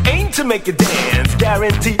Pluto, aim to make a dance,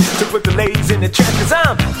 guaranteed to put the ladies in the trance. Cause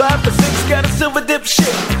I'm 5 for 6, got a silver dip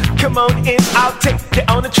ship. Come on in, I'll take you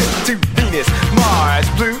on a trip to Venus, Mars,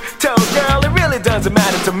 Pluto. Girl, it really doesn't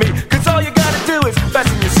matter to me, cause all you gotta do is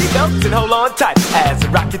fasten your seatbelts and hold on tight as I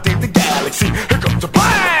rock you through the galaxy. Here comes the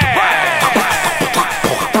plane!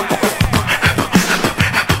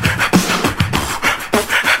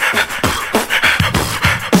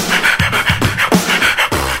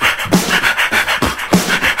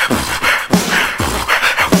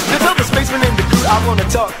 I wanna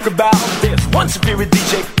talk about this one superior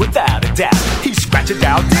DJ without a doubt. He scratch it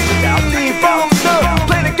out, deep from the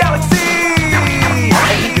planet galaxy,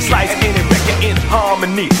 and he can slice any record in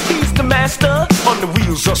harmony. He's the master on the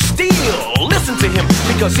wheels of steel. Listen to him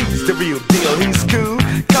because he's the real deal. He's cool,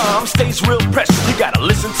 calm, stays real precious. You gotta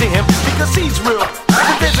listen to him because he's real.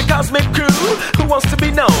 There's a cosmic crew who wants to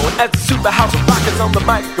be known as the super house of rockers on the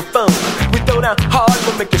microphone. We throw down hard,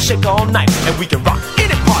 we'll make you shake all night, and we can rock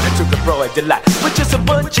any party to the broad delight. We're just a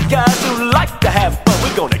bunch of guys who like to have fun.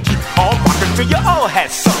 We're gonna keep on rocking till you all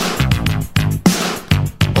had some.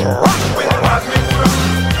 Rock with the cosmic crew.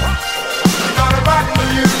 We're gonna rock for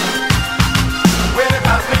you. With the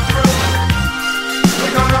cosmic crew.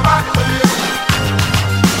 We're gonna rock for you.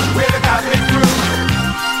 With the cosmic crew.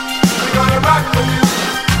 We're gonna rock for you.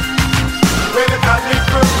 With the cosmic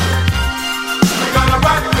crew. We're gonna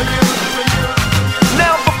rock for you.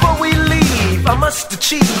 Now before we leave, I must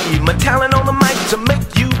achieve my talent on the mic to make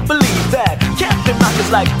you believe that Captain Rock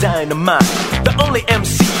is like dynamite, the only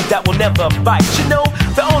MC that will never bite. You know,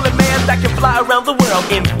 the only man that can fly around the world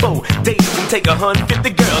in 4 days and take 150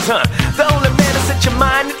 girls, huh? The only man to set your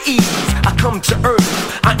mind at ease. I come to earth,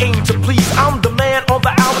 I aim to please. I'm the man on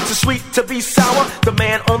the hour, too sweet to be sour. The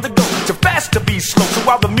man on the go, too fast to be slow. So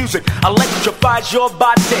while the music electrifies your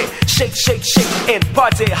body, shake, shake, shake, and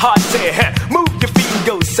party hard. Move your feet and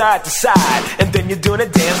go side to side, and then you're doing a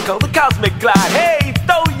dance called the Cosmic Glide. Hey,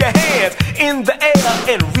 throw your hands in the air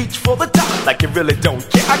and reach for the top like you really don't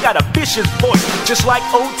care. I got a vicious voice, just like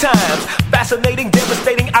old times. Fascinating,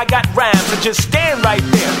 devastating, I got rhymes. So just stand right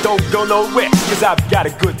there, don't go nowhere, cause I've got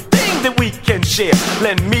a good thing that we can share.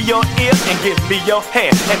 Lend me your ear and give me your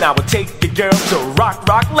hand, and I will take you, girl, to rock,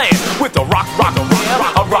 rock land. With a rock, rock, a rock,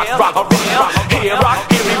 a rock, rock, a rock, here, rock,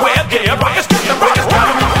 everywhere, yeah, rock, it's got the rock, it's got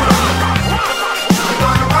the rock. We're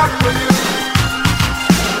gonna rock for you.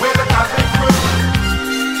 We're the Cosmic Crew.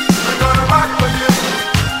 We're gonna rock for you.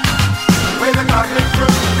 We're the Cosmic Crew.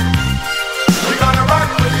 We're gonna rock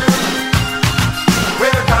for you.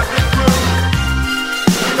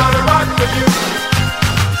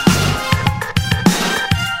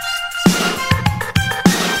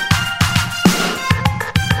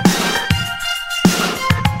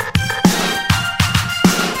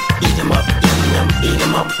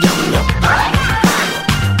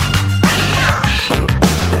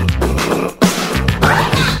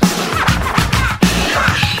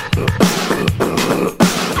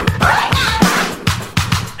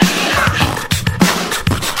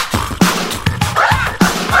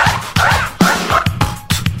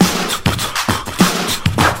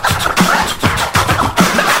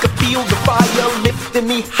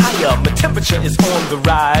 Me higher, my temperature is on the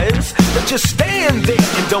rise. But just stand there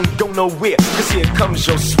and don't go nowhere, cause here comes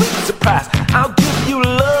your sweet surprise. I'll give you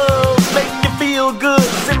love, make you feel good,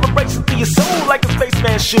 send vibrations through your soul like a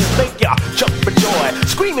spaceman should. Make ya jump for joy,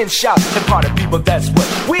 scream and shout, and party people, that's what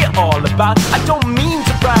we're all about. I don't mean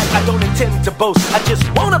to brag, I don't intend to boast, I just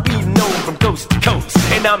wanna be known from coast to coast.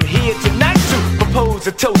 And I'm here tonight to propose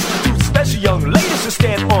a toast to special young ladies who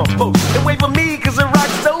stand on post and wait for me, cause I rock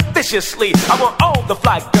so viciously. I want all the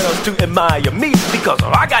fly girls to admire me, because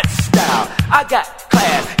I got style, I got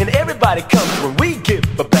class, and everybody comes when we give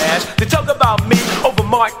a bash. They talk about me over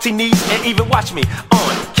martinis and even watch me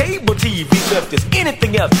on cable TV. So if there's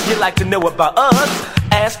anything else you'd like to know about us,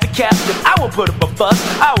 ask the captain, I will put up a fuss.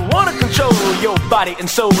 I wanna control your body and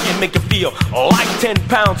soul and make you feel like 10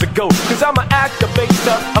 pounds of gold. Cause I'm an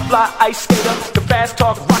activator, a fly ice skater, the fast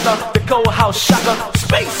talk rocker, the cold house shocker,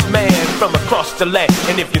 spaceman from across the land.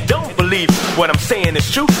 And if you don't believe what I'm saying is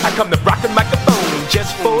true, I come to rock the microphone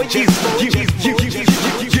just for you. Where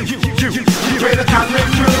the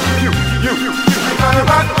cosmic crew, we're gonna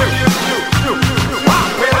rock for you.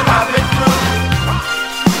 Where the cosmic crew,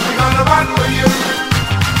 we're gonna rock for you.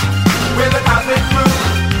 Where the cosmic crew,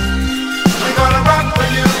 we're gonna rock for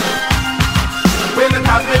you. Where the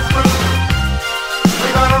cosmic crew,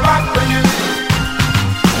 we're gonna rock for you.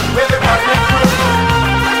 Where the cosmic crew,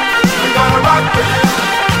 we're gonna rock for you.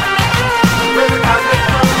 Where the cosmic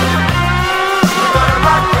crew, we're gonna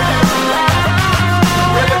rock for you.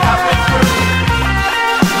 Where the cosmic crew, we're gonna rock for you. Where the cosmic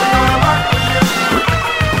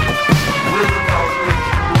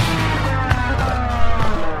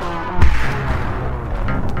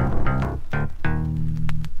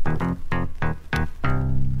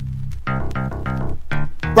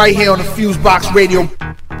Right here on the FuseBox Radio.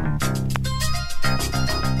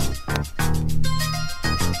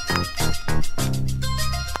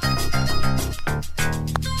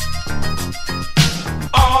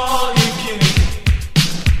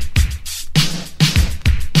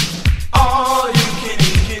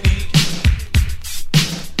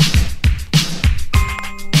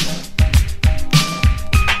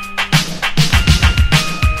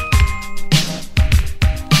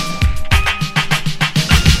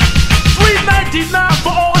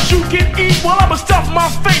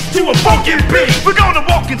 We're gonna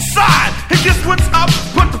walk inside and guess what's up?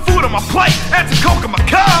 Put the food on my plate and some coke in my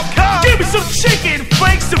cup. Give me some chicken,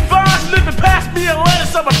 flakes, and fries. Living past me and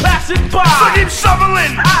lettuce, I'm a passing by. So keep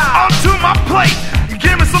shoveling onto my plate.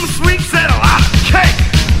 Give me some sweets and a lot of cake.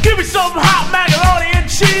 Give me some hot macaroni and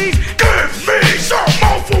cheese. Give me some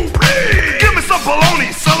more food, please. Give me some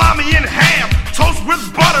bologna, salami, and ham. Toast with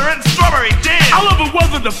butter and strawberry jam. I love it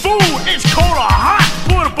whether the food is cold or hot.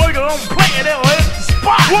 Put a burger on the plate and it'll hit the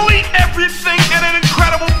spot. We'll eat everything at an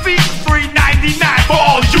incredible feat. $3.99 for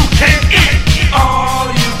all you can eat. All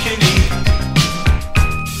you can eat.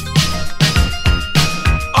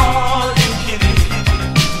 All you can eat.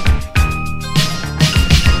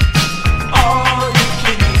 All you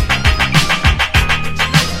can eat.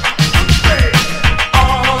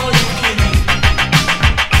 All you can eat.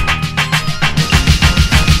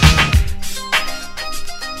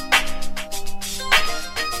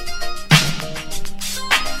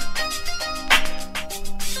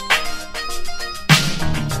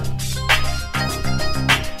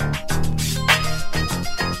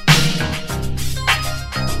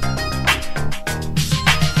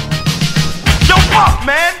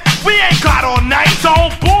 Man, we ain't got all night. So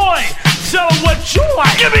boy, tell them what you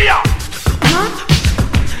like. Give me up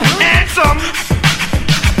and some.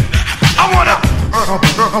 I wanna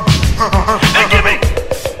and give me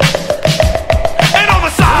and on the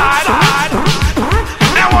side.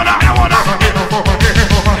 I wanna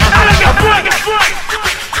and let me break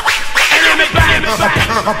and let me back.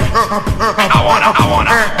 I wanna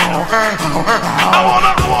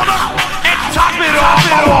and top it off,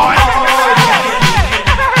 boy.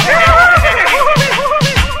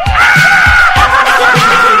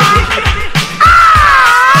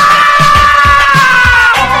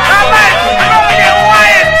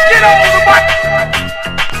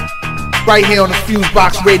 Right here on the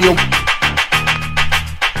FuseBox Radio.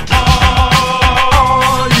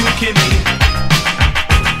 All you can eat.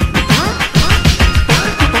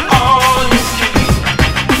 All you can eat.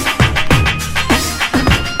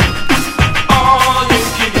 All you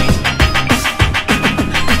can eat.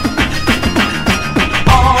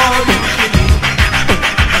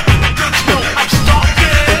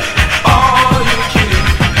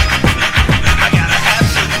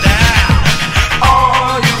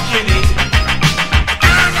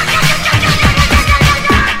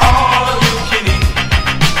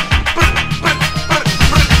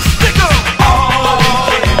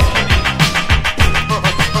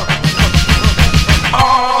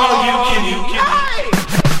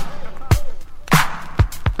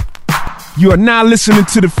 You are now listening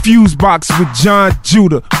to the FuseBox with John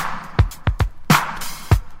Judah.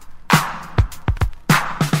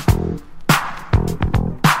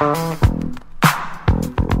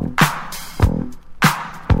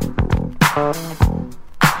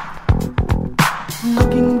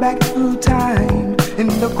 Looking back through time, in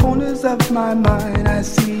the corners of my mind, I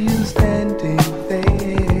see you standing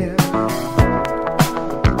there.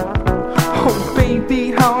 Oh baby,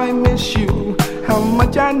 how I miss you, how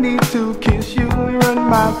much I need to kiss you and run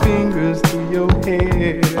my fingers through your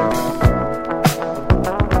hair.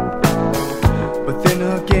 But then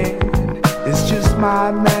again, it's just my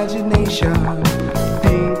imagination.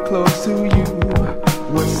 Being close to you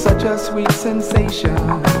was such a sweet sensation.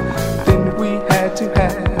 Then we had to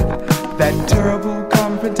have that terrible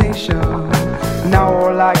confrontation. Now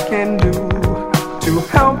all I can do to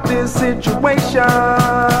help this situation,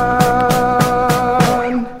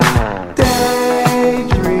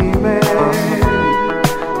 daydreaming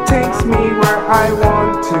takes me where I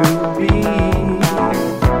want to be.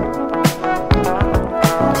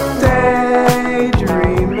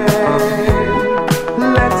 Daydreaming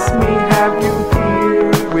lets me have you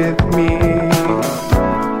here with me.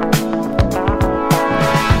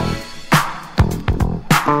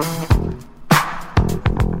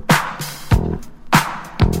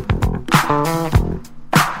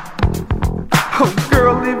 Oh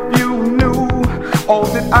girl, if you knew all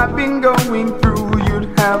that I've been going through, you'd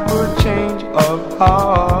have a change of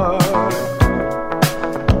heart.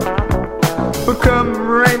 But come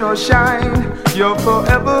rain or shine, you're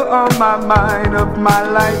forever on my mind. Of my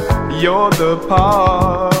life, you're the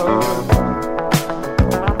part.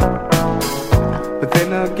 But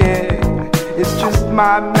then again, it's just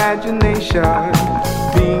my imagination.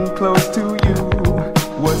 Being close to you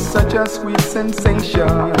was such a sweet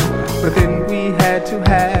sensation. But then we had to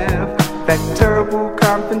have that terrible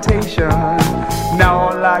confrontation. Now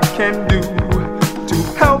all I can do to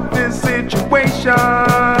help this situation,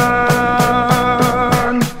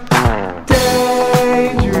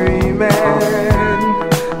 daydreaming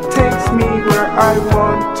takes me where I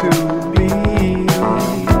want to be.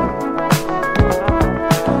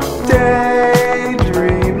 Daydreaming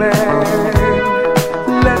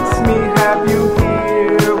lets me have you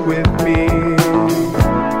here with me.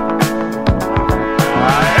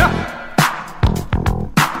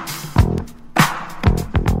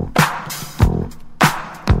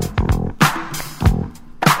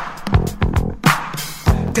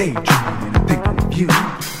 Daydreaming and thinking of you.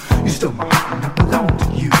 You stole my heart and I belong to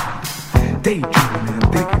you. Daydreaming and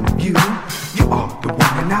thinking of you. You are the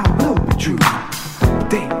one and I will be true.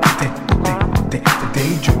 Daydreaming,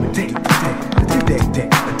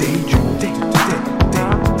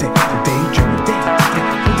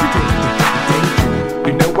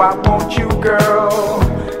 you know I want you, girl.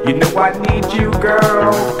 You know I need you,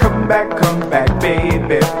 girl. Come back,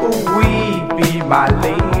 baby. Ooh, we be my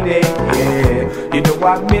lady, yeah. You know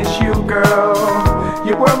I miss you, girl.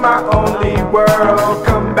 You were my only world.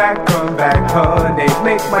 Come back, honey.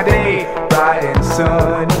 Make my day bright and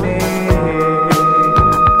sunny.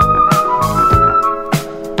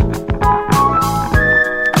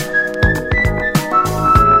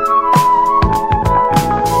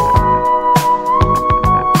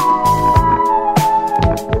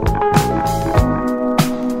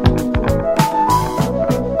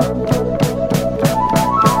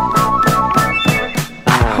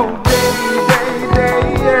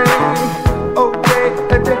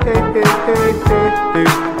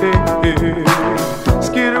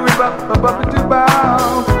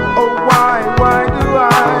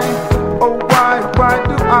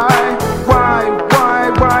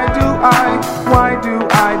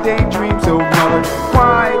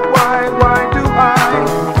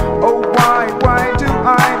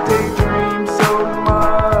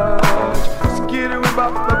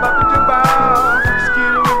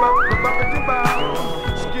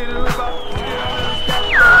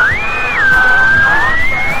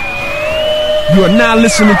 You are now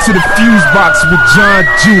listening to the FuseBox with John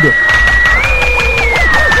Judah.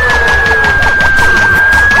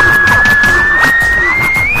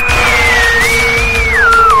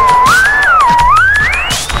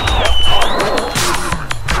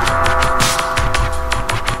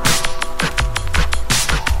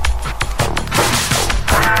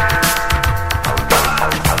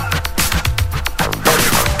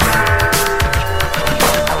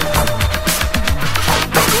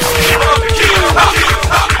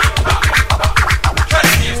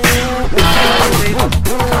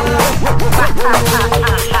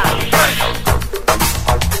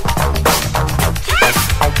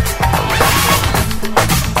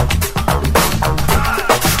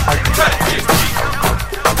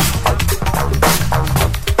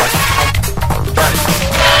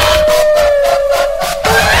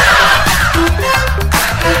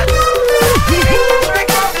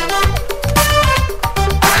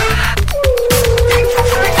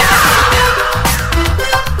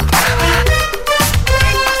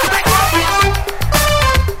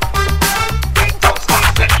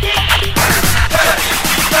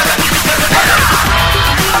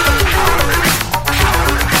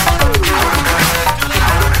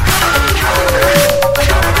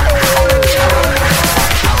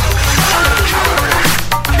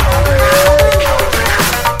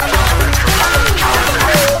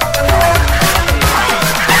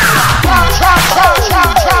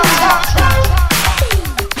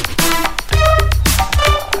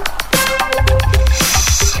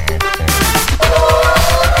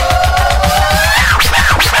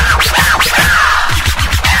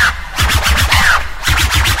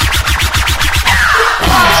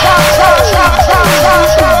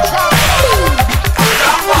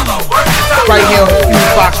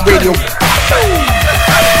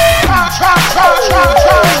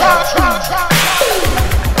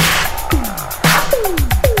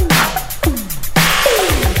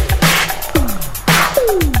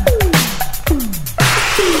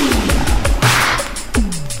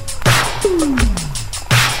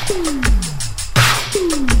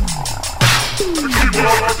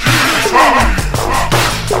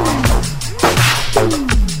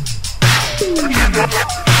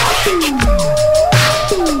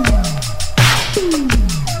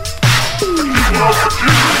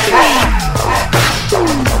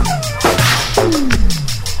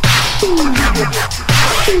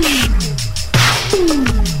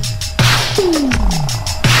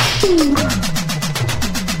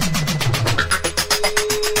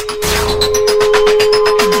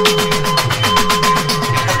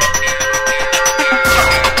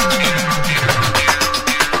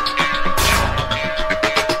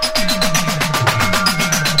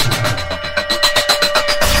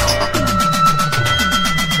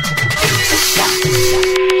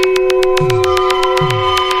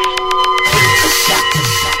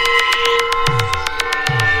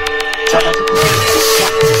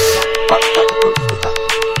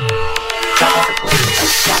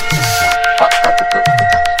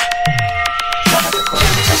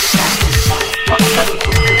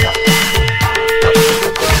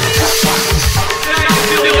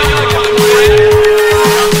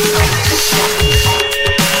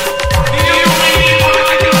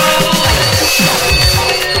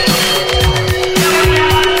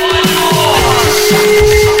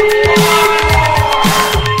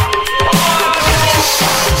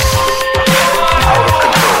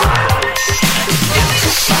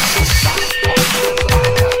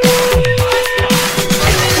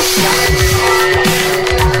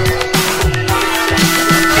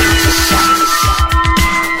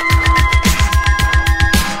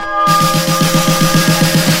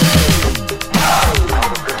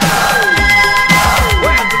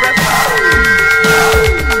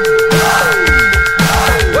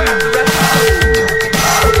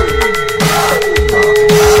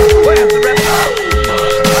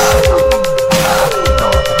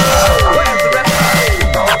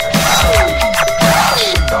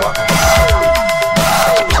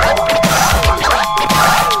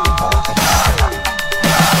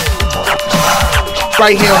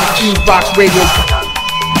 right here on the FuseBox Radio.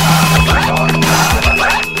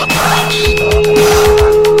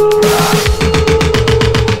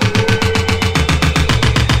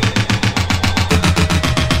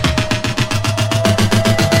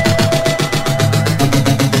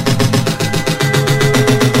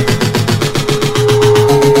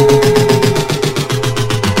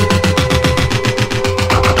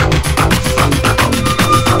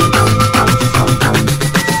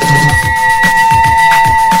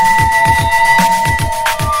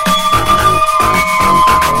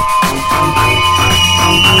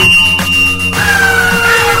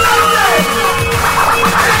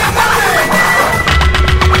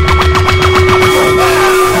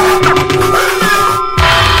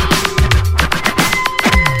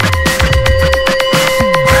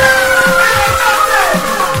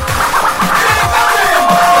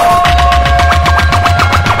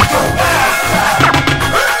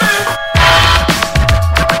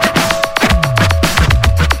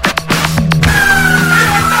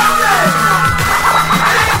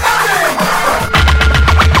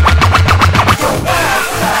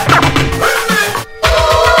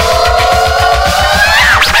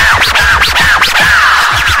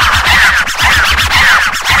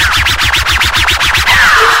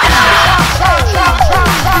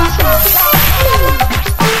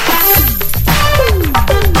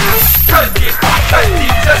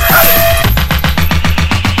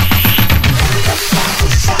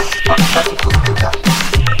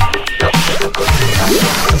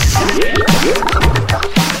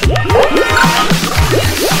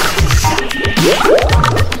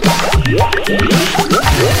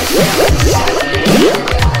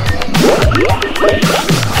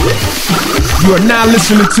 You are now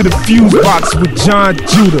listening to the FuseBox with John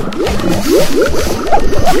Judah.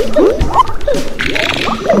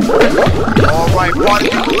 Alright, party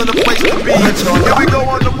people in the place to be. Here we go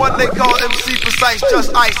on the one they call MC Precise,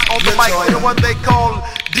 Just Ice on the mic. The one they call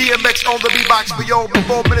DMX on the beatbox for your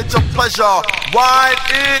 4 minutes of pleasure. Wind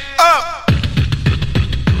it up.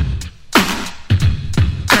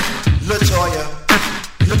 Latoya,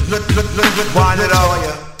 wind it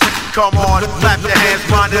up. Come on, clap your hands,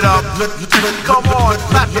 wind it up. Come on,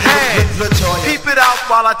 clap your hands. Keep it out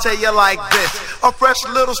while I tell you like this. A fresh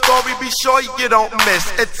little story, be sure you don't miss.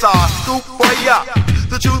 It's a scoop for ya,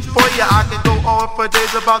 the truth for ya. I can go on for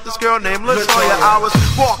days about this girl named Latoya. I was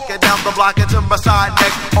walking down the block into my side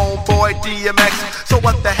next homeboy DMX. So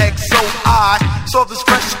what the heck? So I saw this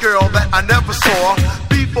fresh girl that I never saw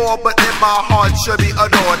before, but in my heart should be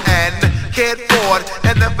adored and can't afford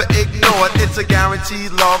and never ignored. It's a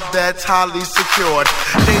guaranteed love that's highly secured.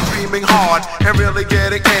 Daydreaming hard and really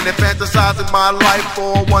getting in and fantasizing my life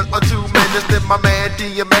for 1 or 2 minutes. Then my man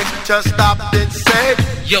DMX just stopped and said,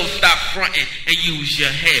 yo, stop fronting and use your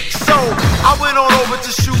head. So I went on over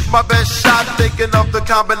to shoot my best shot, thinking of the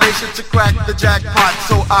combination to crack the jackpot.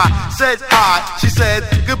 So I said hi, she said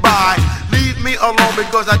goodbye. Leave me alone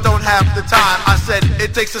because I don't have the time. I said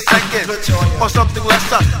it takes a second or something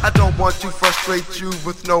lesser. I don't want to frustrate you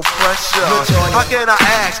with no pressure. How can I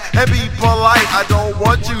ask and be polite? I don't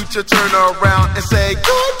want you to turn around and say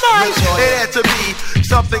good night. It had to be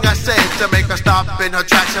something I said to make her stop in her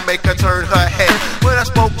tracks and make her turn her head. When I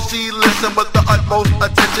spoke, she listened with the utmost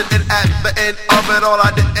attention, and at the end of it all,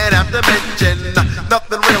 I didn't have to mention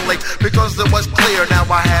nothing really, because it was clear. Now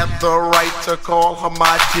I have the right to call her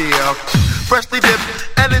my dear. Freshly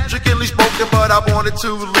dipped and intricately spoken, but I wanted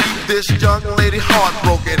to leave this young lady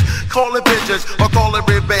heartbroken. Call it vengeance or call it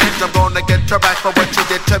revenge. I'm gonna get her back for what she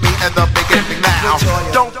did to me in the beginning. Now,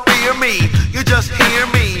 don't fear me, you just hear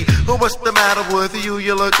me. What's the matter with you?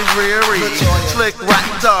 You're looking dreary. Slick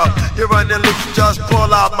wrapped up, you're running loose. Just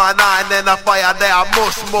pull out my 9 and I fire down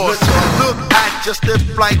muss. Look at you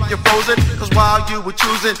stiff like you're frozen, cause while you were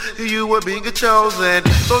choosing, you were being chosen.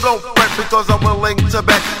 So don't fret because I'm willing to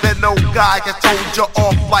bet that no guy can told you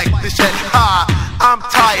off like this shit. I'm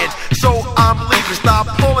tired, so I'm leaving. Stop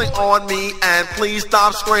pulling on me and please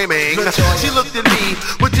stop screaming. She looked at me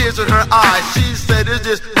with tears in her eyes. She said, is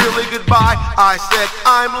this really goodbye? I said,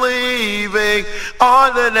 I'm leaving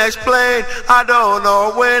on the next plane. I don't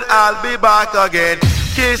know when I'll be back again.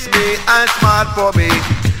 Kiss me and smile for me.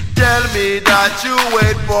 Tell me that you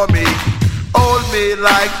wait for me. Hold me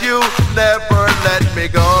like you never let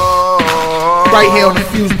me go. Right here on the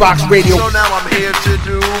FuseBox Radio. So now I'm here to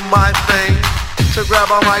do my thing, to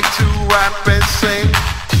grab a mic, to rap and sing.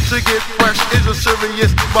 To get fresh is a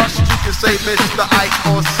serious must. You can say Mr. Ike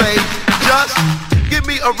or say just Give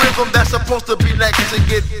me a rhythm that's supposed to be next and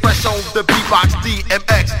get fresh on the beatbox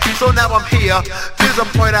DMX. So now I'm here. Here's a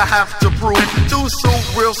point I have to prove. Too soon,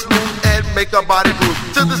 real smooth, and make a body move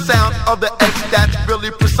to the sound of the X that's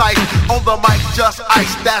really precise. On the mic, just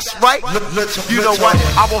ice. That's right. You know what?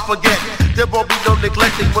 I won't forget. There won't be no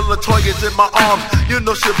neglecting when Latoya's in my arms. You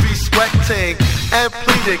know she'll be sweating and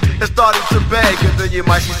pleading and starting to beg, and then you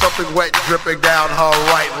might see something wet dripping down her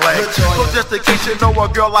right leg. So just in case you know a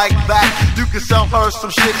girl like that, you can sell her some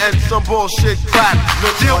shit and some bullshit crap.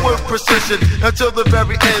 Deal with precision until the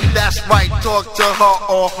very end. That's right. Talk to her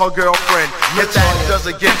or her girlfriend. If that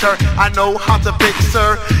doesn't get her, I know how to fix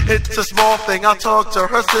her. It's a small thing. I'll talk to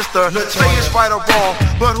her sister. Say it's right or wrong,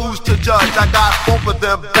 but who's to judge? I got both of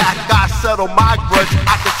them back. I settle my grudge.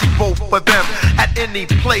 I can see both of them at any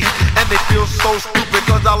place, and they feel so stupid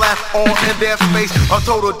cause I laugh all in their face. A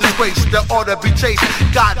total disgrace, they ought to be chased.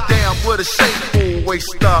 Goddamn, what a shameful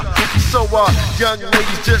waster. So young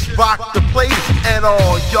ladies, just rock the place, and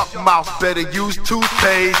all yuck mouth better use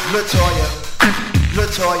toothpaste. Latoya.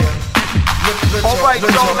 Alright,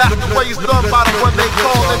 y'all, that's the way it's done by the one they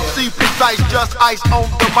call MC Precise. Just ice on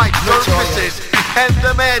the mic services. And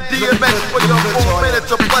the man DMX for your 4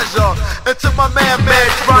 minutes of pleasure. And to my man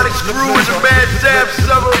Chronic Screw and the man Jam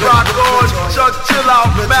Several Rock on Chuck Chill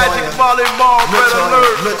Out, Magic Molly Mall, Red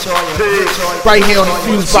Alert. Right here on the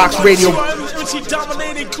FuseBox Radio.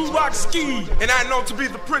 Dominating Kurok Ski. And I know to be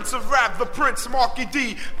the prince of rap, the Prince Marky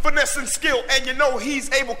D. Finesse and skill, and you know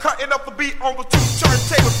he's able cutting up the beat on the 2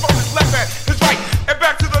 turntables from his left hand, his right, and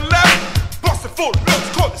back to the left. Busting full notes,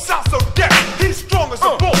 cause it sounds so deaf. He's strong as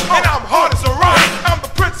a bull, and I'm hard as a rock. I'm the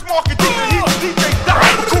Prince Marky D, and he's the DJ Doc.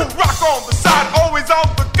 Cool rock on the side, always on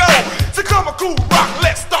the go. To come a cool rock,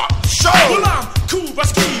 let's start the show. Well, I'm cool, I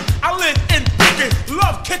ski, I live in Brooklyn.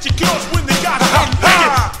 Love catching girls when they got hot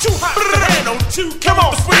and too hot to handle, too come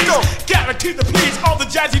on, the guarantee the please all the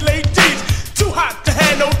jazzy ladies. Too hot to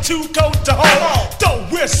handle, too cold to hold. Don't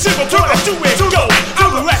wear silver, what I do it go.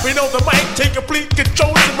 I'm rapping on the mic, take complete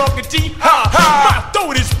control. The Marky D, my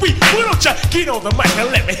throat is weak. Why don't you get on the mic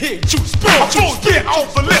and let me hear you spill? I'm get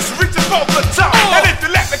off the list, reaching for the top. And if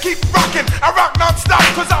you let me keep rocking, I rock non-stop,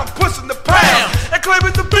 cause I'm pushing the pound and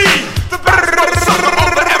claiming to be the best motherfucker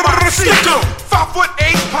on the MIC. 5'8",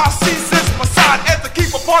 posse sits my side as the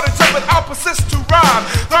keep a party jumping. I'll persist to rhyme.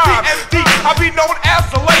 The PMD, I'll be known as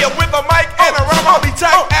the layer with a mic and a rhyme. I'll be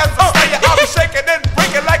tagged as a slayer. I'll be shaking and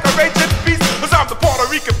breaking like a raging beast, cause I'm the Puerto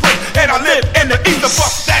Rican prince and I live in the east. To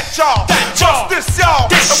bust that y'all, bust this y'all.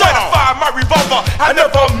 The way to fire my revolver, I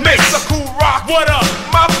never mix a cool rock. What up?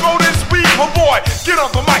 My throat is weak, my boy. Get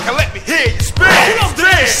on the mic and let me hear you spit. I'm the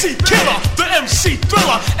MC killer, the MC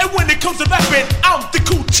thriller, and when it comes to rapping, I'm the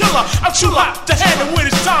cool chiller. I'm too hot to handle when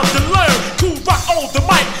it's time to learn. Cool rock on the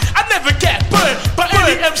mic, I never get burned by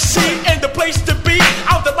any MC in the place to be.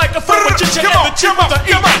 Out the microphone with ginger and the chip of the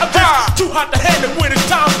E. I'm just too hot to handle when it's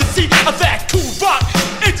time to see that cool rock.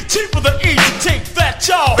 It's the tip of the E to take that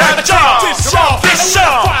y'all. This y'all, this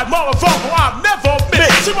y'all. I'll never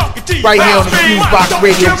miss. Right here on the FuseBox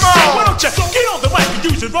Radio. Why don't you get on the mic and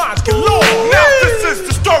use your rhymes galore? Now this is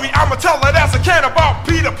the story I'ma tell it as I can about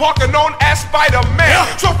Peter Parker, known as Spider-Man.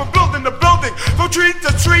 Drove from building to building, from tree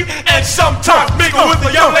to tree, and sometimes mingle with the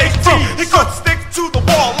young lady. He couldn't stick to the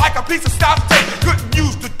wall like a piece of stop tape. Couldn't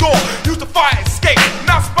use the door, use the fire escape.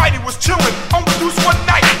 Now Spidey was chilling on the loose one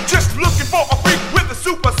night, just looking for a freak with a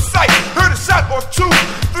super sight. Heard a shot or 2,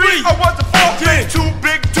 3, or was it 4? Then 2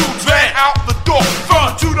 big dudes ran out the door from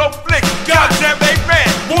a judo flick. Goddamn, they ran.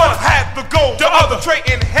 One had the goal, the other tray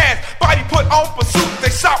in hand. Spidey put on pursuit. They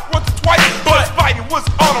shot once or twice, but Spidey was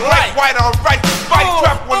on the right on right. Spidey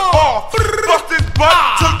trapped one off, bust his butt,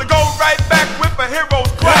 took the goal right back with a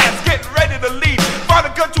hero's class. Getting ready to leave, found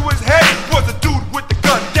a gun to his head. Was a dude with the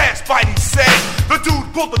gun. Damn, Spidey said. The dude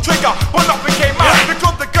pulled the trigger, but nothing came out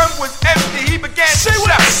because the gun was empty. He began to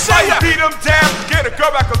shout. Spidey beat him down, get a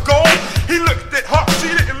girl back a goal. He looked at her, she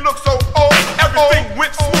didn't look so old. Everything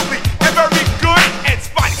went smoothly and very good, and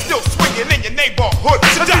Spidey still swinging in your neighborhood.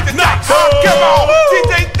 DJ Doc, come on,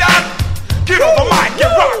 DJ Doc, get on the mic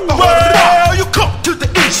and rock the whole well, you come to the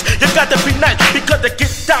east, you gotta be nice because they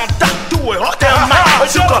get down, Doc, do it all damn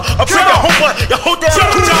night. You got a bring your home, but your whole damn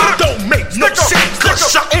crew don't make no sense,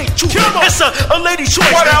 cause I ain't you. It's a lady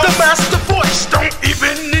choice, the master voice. Don't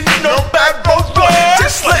even need no backbone boy.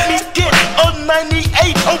 Just let me get a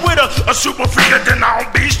 98 with a super freaker, then I'll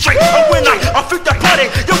be straight. When I freak the party,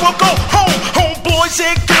 you will go home. Homeboys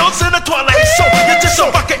and girls in the toilet. So you're just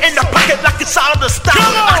a bucket in the pocket like it's out of style.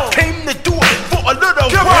 I came to do it for a little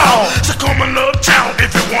while. So come on, little town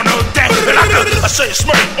if you wanna dance. And I say a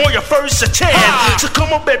smirk on your first chance. So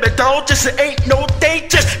come on, baby doll, just it ain't no date.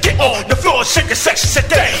 Just get on the floor, shake a section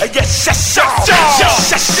today. Yes, yes, y'all.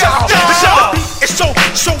 Yes, yes, y'all. The beat is so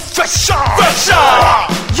fresh, y'all. Fresh,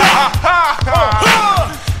 y'all. Yeah.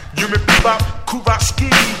 You may be about Kowalski,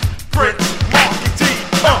 Prince, Marky D.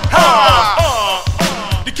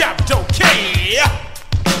 The capital K.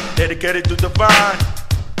 Dedicated to divine.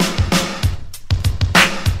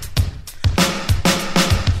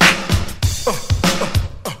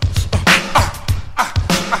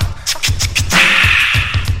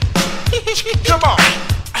 Come on.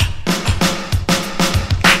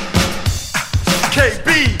 KB,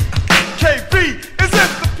 is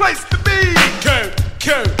this the place to be?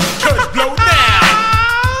 Curtis, blow now.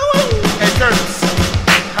 Hey, Curtis.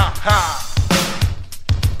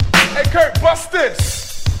 Hey, Kurt, bust this.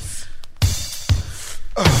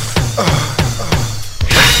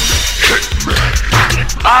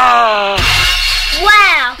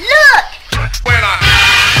 Wow, look!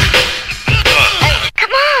 Hey,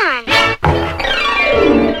 come on!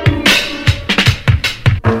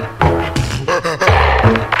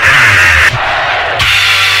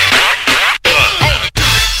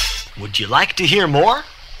 Would you like to hear more?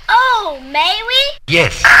 Oh, may we?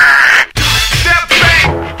 Yes. Step back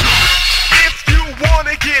if you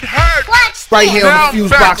wanna get hurt. What's Right here on the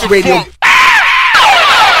FuseBox Radio.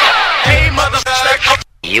 Hey, motherfucker.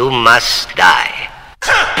 You must die.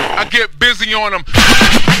 I get busy on them.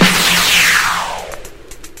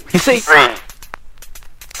 You see? One.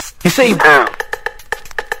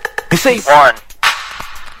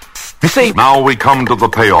 You see? Now we come to the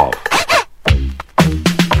payoff.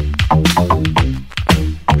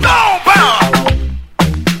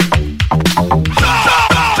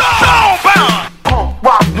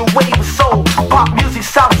 Rock, new wave of soul, pop music,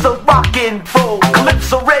 salsa, rock and roll,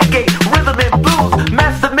 calypso, reggae, rhythm and blues,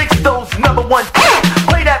 master mix those number one.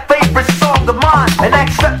 Play that favorite song of mine and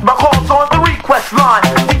accept my calls on the request line.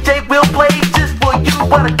 DJ will play just for you,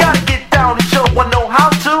 but I gotta get down and show I know how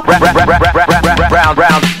to. Round.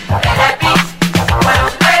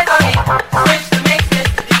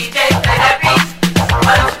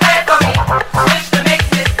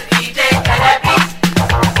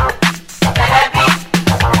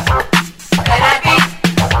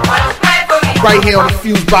 Right here on the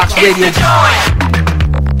FuseBox Radio.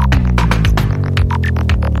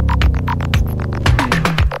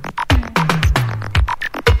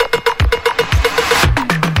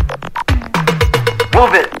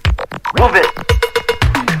 Move it,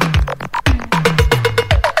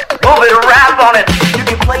 rap on it. You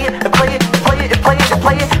can play it and play it and play it and play it and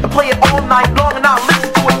play it and play it all night long, and I'll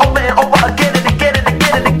listen to it over and over again and again and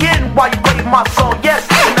again and again while you play my song. Yes,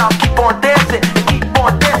 and I'll keep on dancing and keep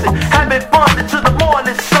on dancing, having fun until the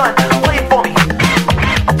morning sun. Play it for me,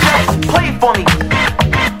 just play it for me.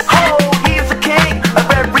 Oh, he is the king of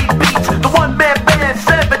every beat, the one-man band,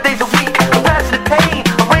 7 days a week, the passionate pain,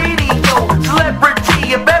 a radio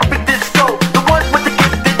celebrity of every disco, the one with the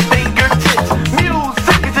gifted fingertips.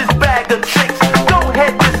 Music is his bag of tricks. Go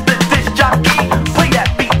ahead, Mr. Disc Jockey, play that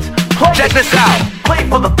beat. Check this out. Play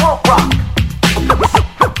for the punk rock.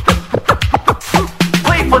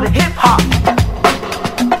 Play for the hip hop.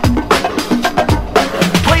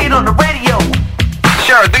 Play it on the radio.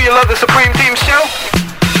 Sure, do you love the Supreme Team show?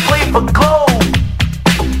 Play it for Globe.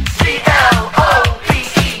 CLOPE.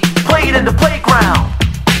 Play it in the playground.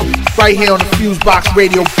 Right here on the FuseBox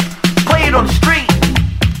Radio. Play it on the street.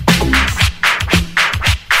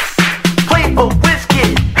 Play it for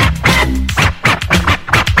Wizkid.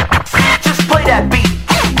 Just play that beat.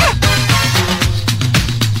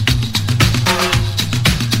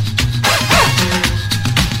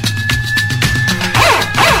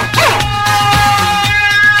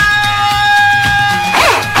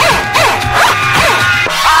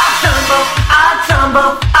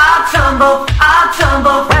 I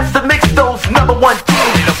tumble. That's the mix those number one tunes.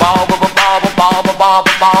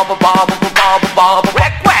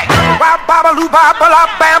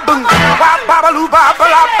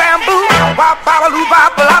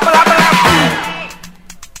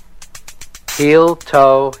 Heel,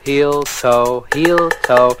 toe, heel, toe, heel,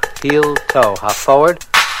 toe, heel, toe. Hop forward,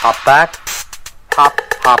 hop back, hop,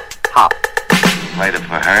 hop, hop. Played it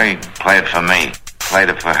for her, play it for me. Played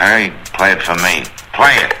it for her, play it for me.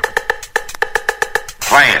 Play it.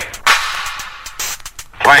 Play it.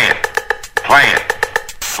 Play it. Play it.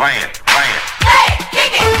 Play it. Play it. Hey,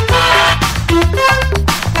 kick it!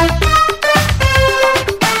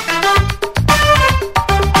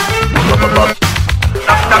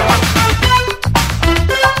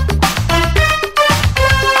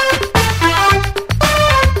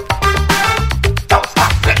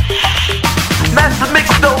 Master mix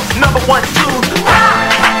those number one tunes. In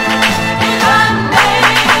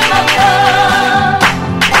the name of love.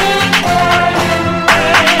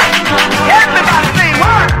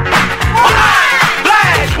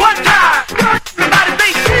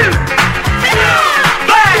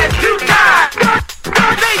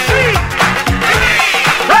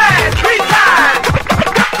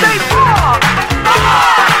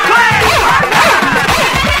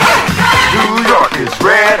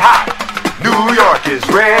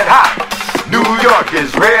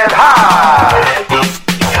 is red hot.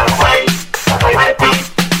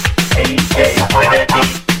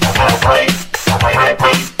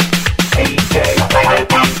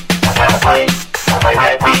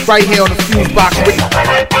 Right here on the FuseBox Radio.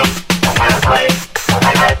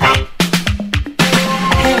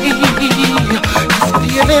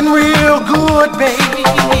 Feeling real good, baby.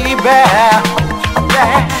 Yeah.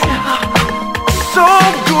 So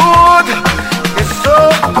good. It's so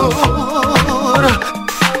good.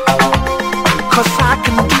 'Cause I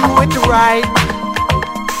can do it right.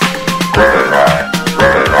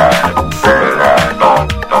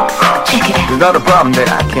 There's not a problem that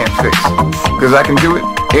I can't fix, 'cause I can do it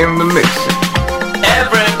in the mix.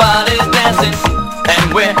 Everybody's dancing,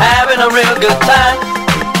 and we're having a real good time.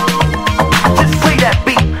 Just play that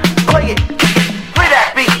beat, play it, kick it, play that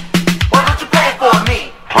beat. Why don't you play it for me?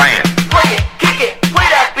 Play it. Play it, kick it, play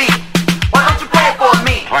that beat. Why don't you play it for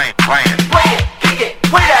me? Play it. Play it, kick it,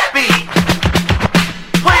 play that beat.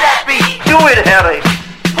 Play that beat. Do it, Harry.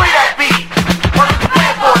 Play that beat. Why don't you play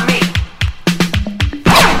it for me?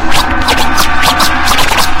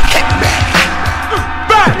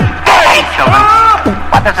 Hey, children,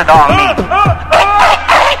 what does it all mean?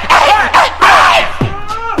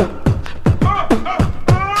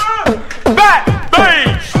 Back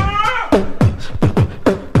bass.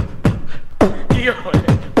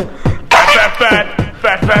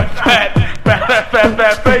 Fat face.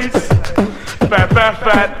 Fat face.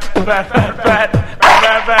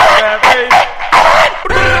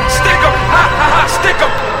 Stick 'em, ha ha ha, stick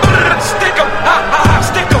 'em. Stick 'em, ha ha ha,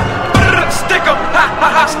 stick 'em. Stick 'em, ha ha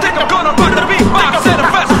ha, stick 'em. Gonna put the beatbox in the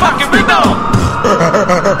first fucking rhythm.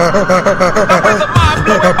 With the mind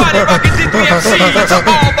blowing body rocking D3MCs to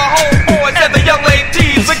all the homeboys and the young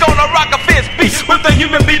ladies. We're gonna rock a fierce beat with the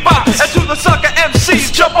human beatbox. And to the sucker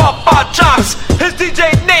MCs, jump off our jocks. His DJ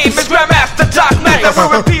name is Grandmaster Doc Mac. And we'll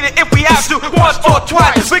repeat it if we have to once or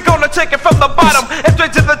twice. We're gonna take it from the bottom and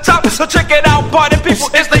straight to the top. So check it out, party people,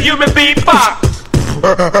 it's the human beatbox.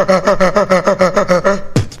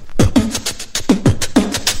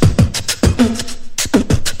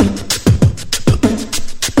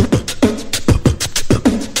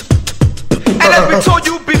 And as we told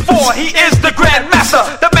you before, he is the Grandmaster,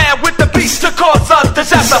 the man with the beats to cause a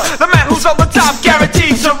disaster, the man who's on the top,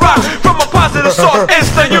 guaranteed to rock from a positive source. It's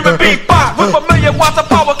the human beatbox with a million watts of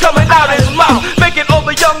power coming out his mouth, making all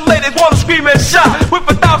the young ladies wanna scream and shout. With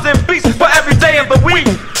 1,000 beats for every day of the week.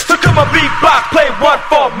 So come on, beatbox, play one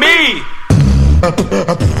for me.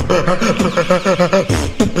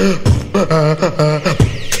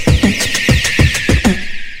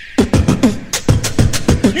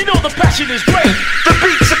 You know the passion is great, the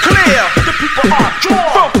beats are clear, the people are drawn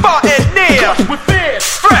from far and near. We're fierce,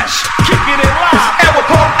 fresh, keeping it live, and we're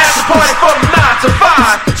pumped at the party from 9 to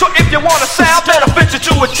 5. So if you want a sound that'll fit you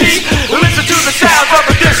to a T, listen to the sounds of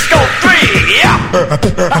the Disco 3. Yeah.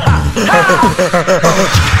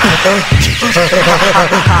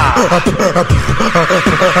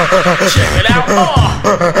 Check it out.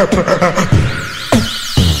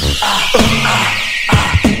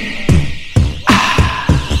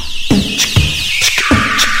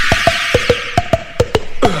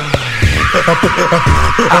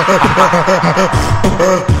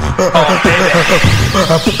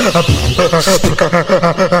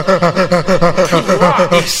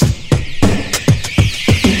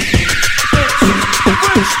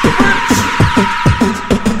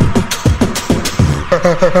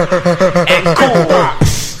 And cool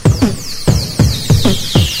rocks.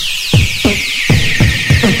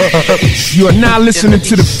 You are now listening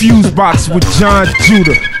to the FuseBox with John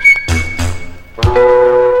Judah.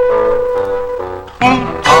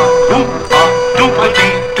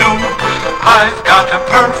 I've got a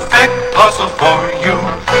perfect puzzle for you.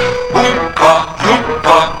 Oompa,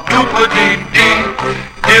 loompa, doompa-dee-dee.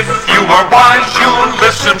 If you are wise, you'll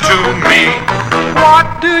listen to me. What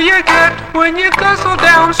do you get when you guzzle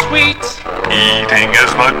down sweets? Eating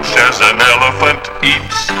as much as an elephant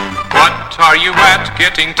eats. What are you at,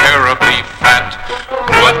 getting terribly fat?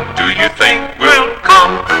 What do you think will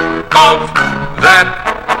come of that?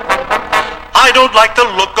 I don't like the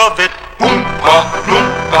look of it. Oompa,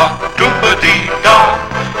 loompa, doompa-dee-da.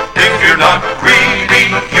 If you're not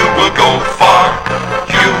greedy, you will go far.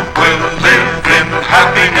 You will live in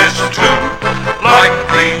happiness too. Like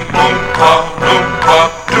the Oompa, loompa,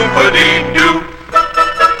 doompa-dee-doo.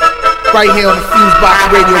 Right here on the FuseBox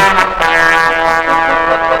Radio.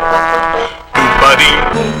 Doompa-dee.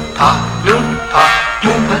 Oompa, loompa,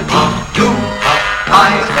 doompa-dee-doo.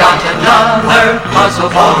 I've got another puzzle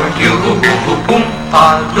for you. Oompa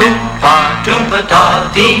loompa doompa da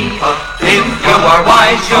dee. If you are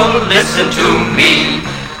wise, you'll listen to me.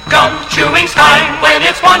 Gum chewing's time when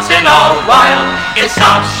it's once in a while. It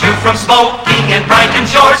stops you from smoking and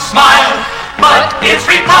brightens your smile. But it's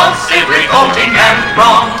repulsive, revolting and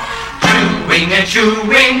wrong. Chewing and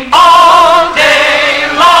chewing all day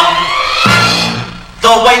long.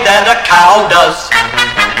 The way that a cow does.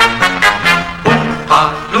 Oompa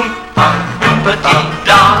loompa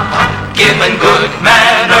loompa-dee-da. Given good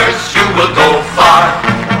manners, you will go far.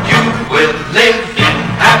 You will live in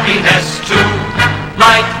happiness too.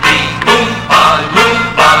 Like the Oompa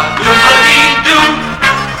Loompa Loompa-dee-doo.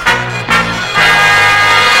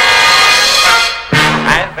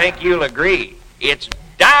 I think you'll agree. It's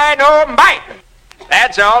dynamite.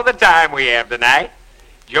 That's all the time we have tonight.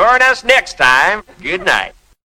 Join us next time. Good night.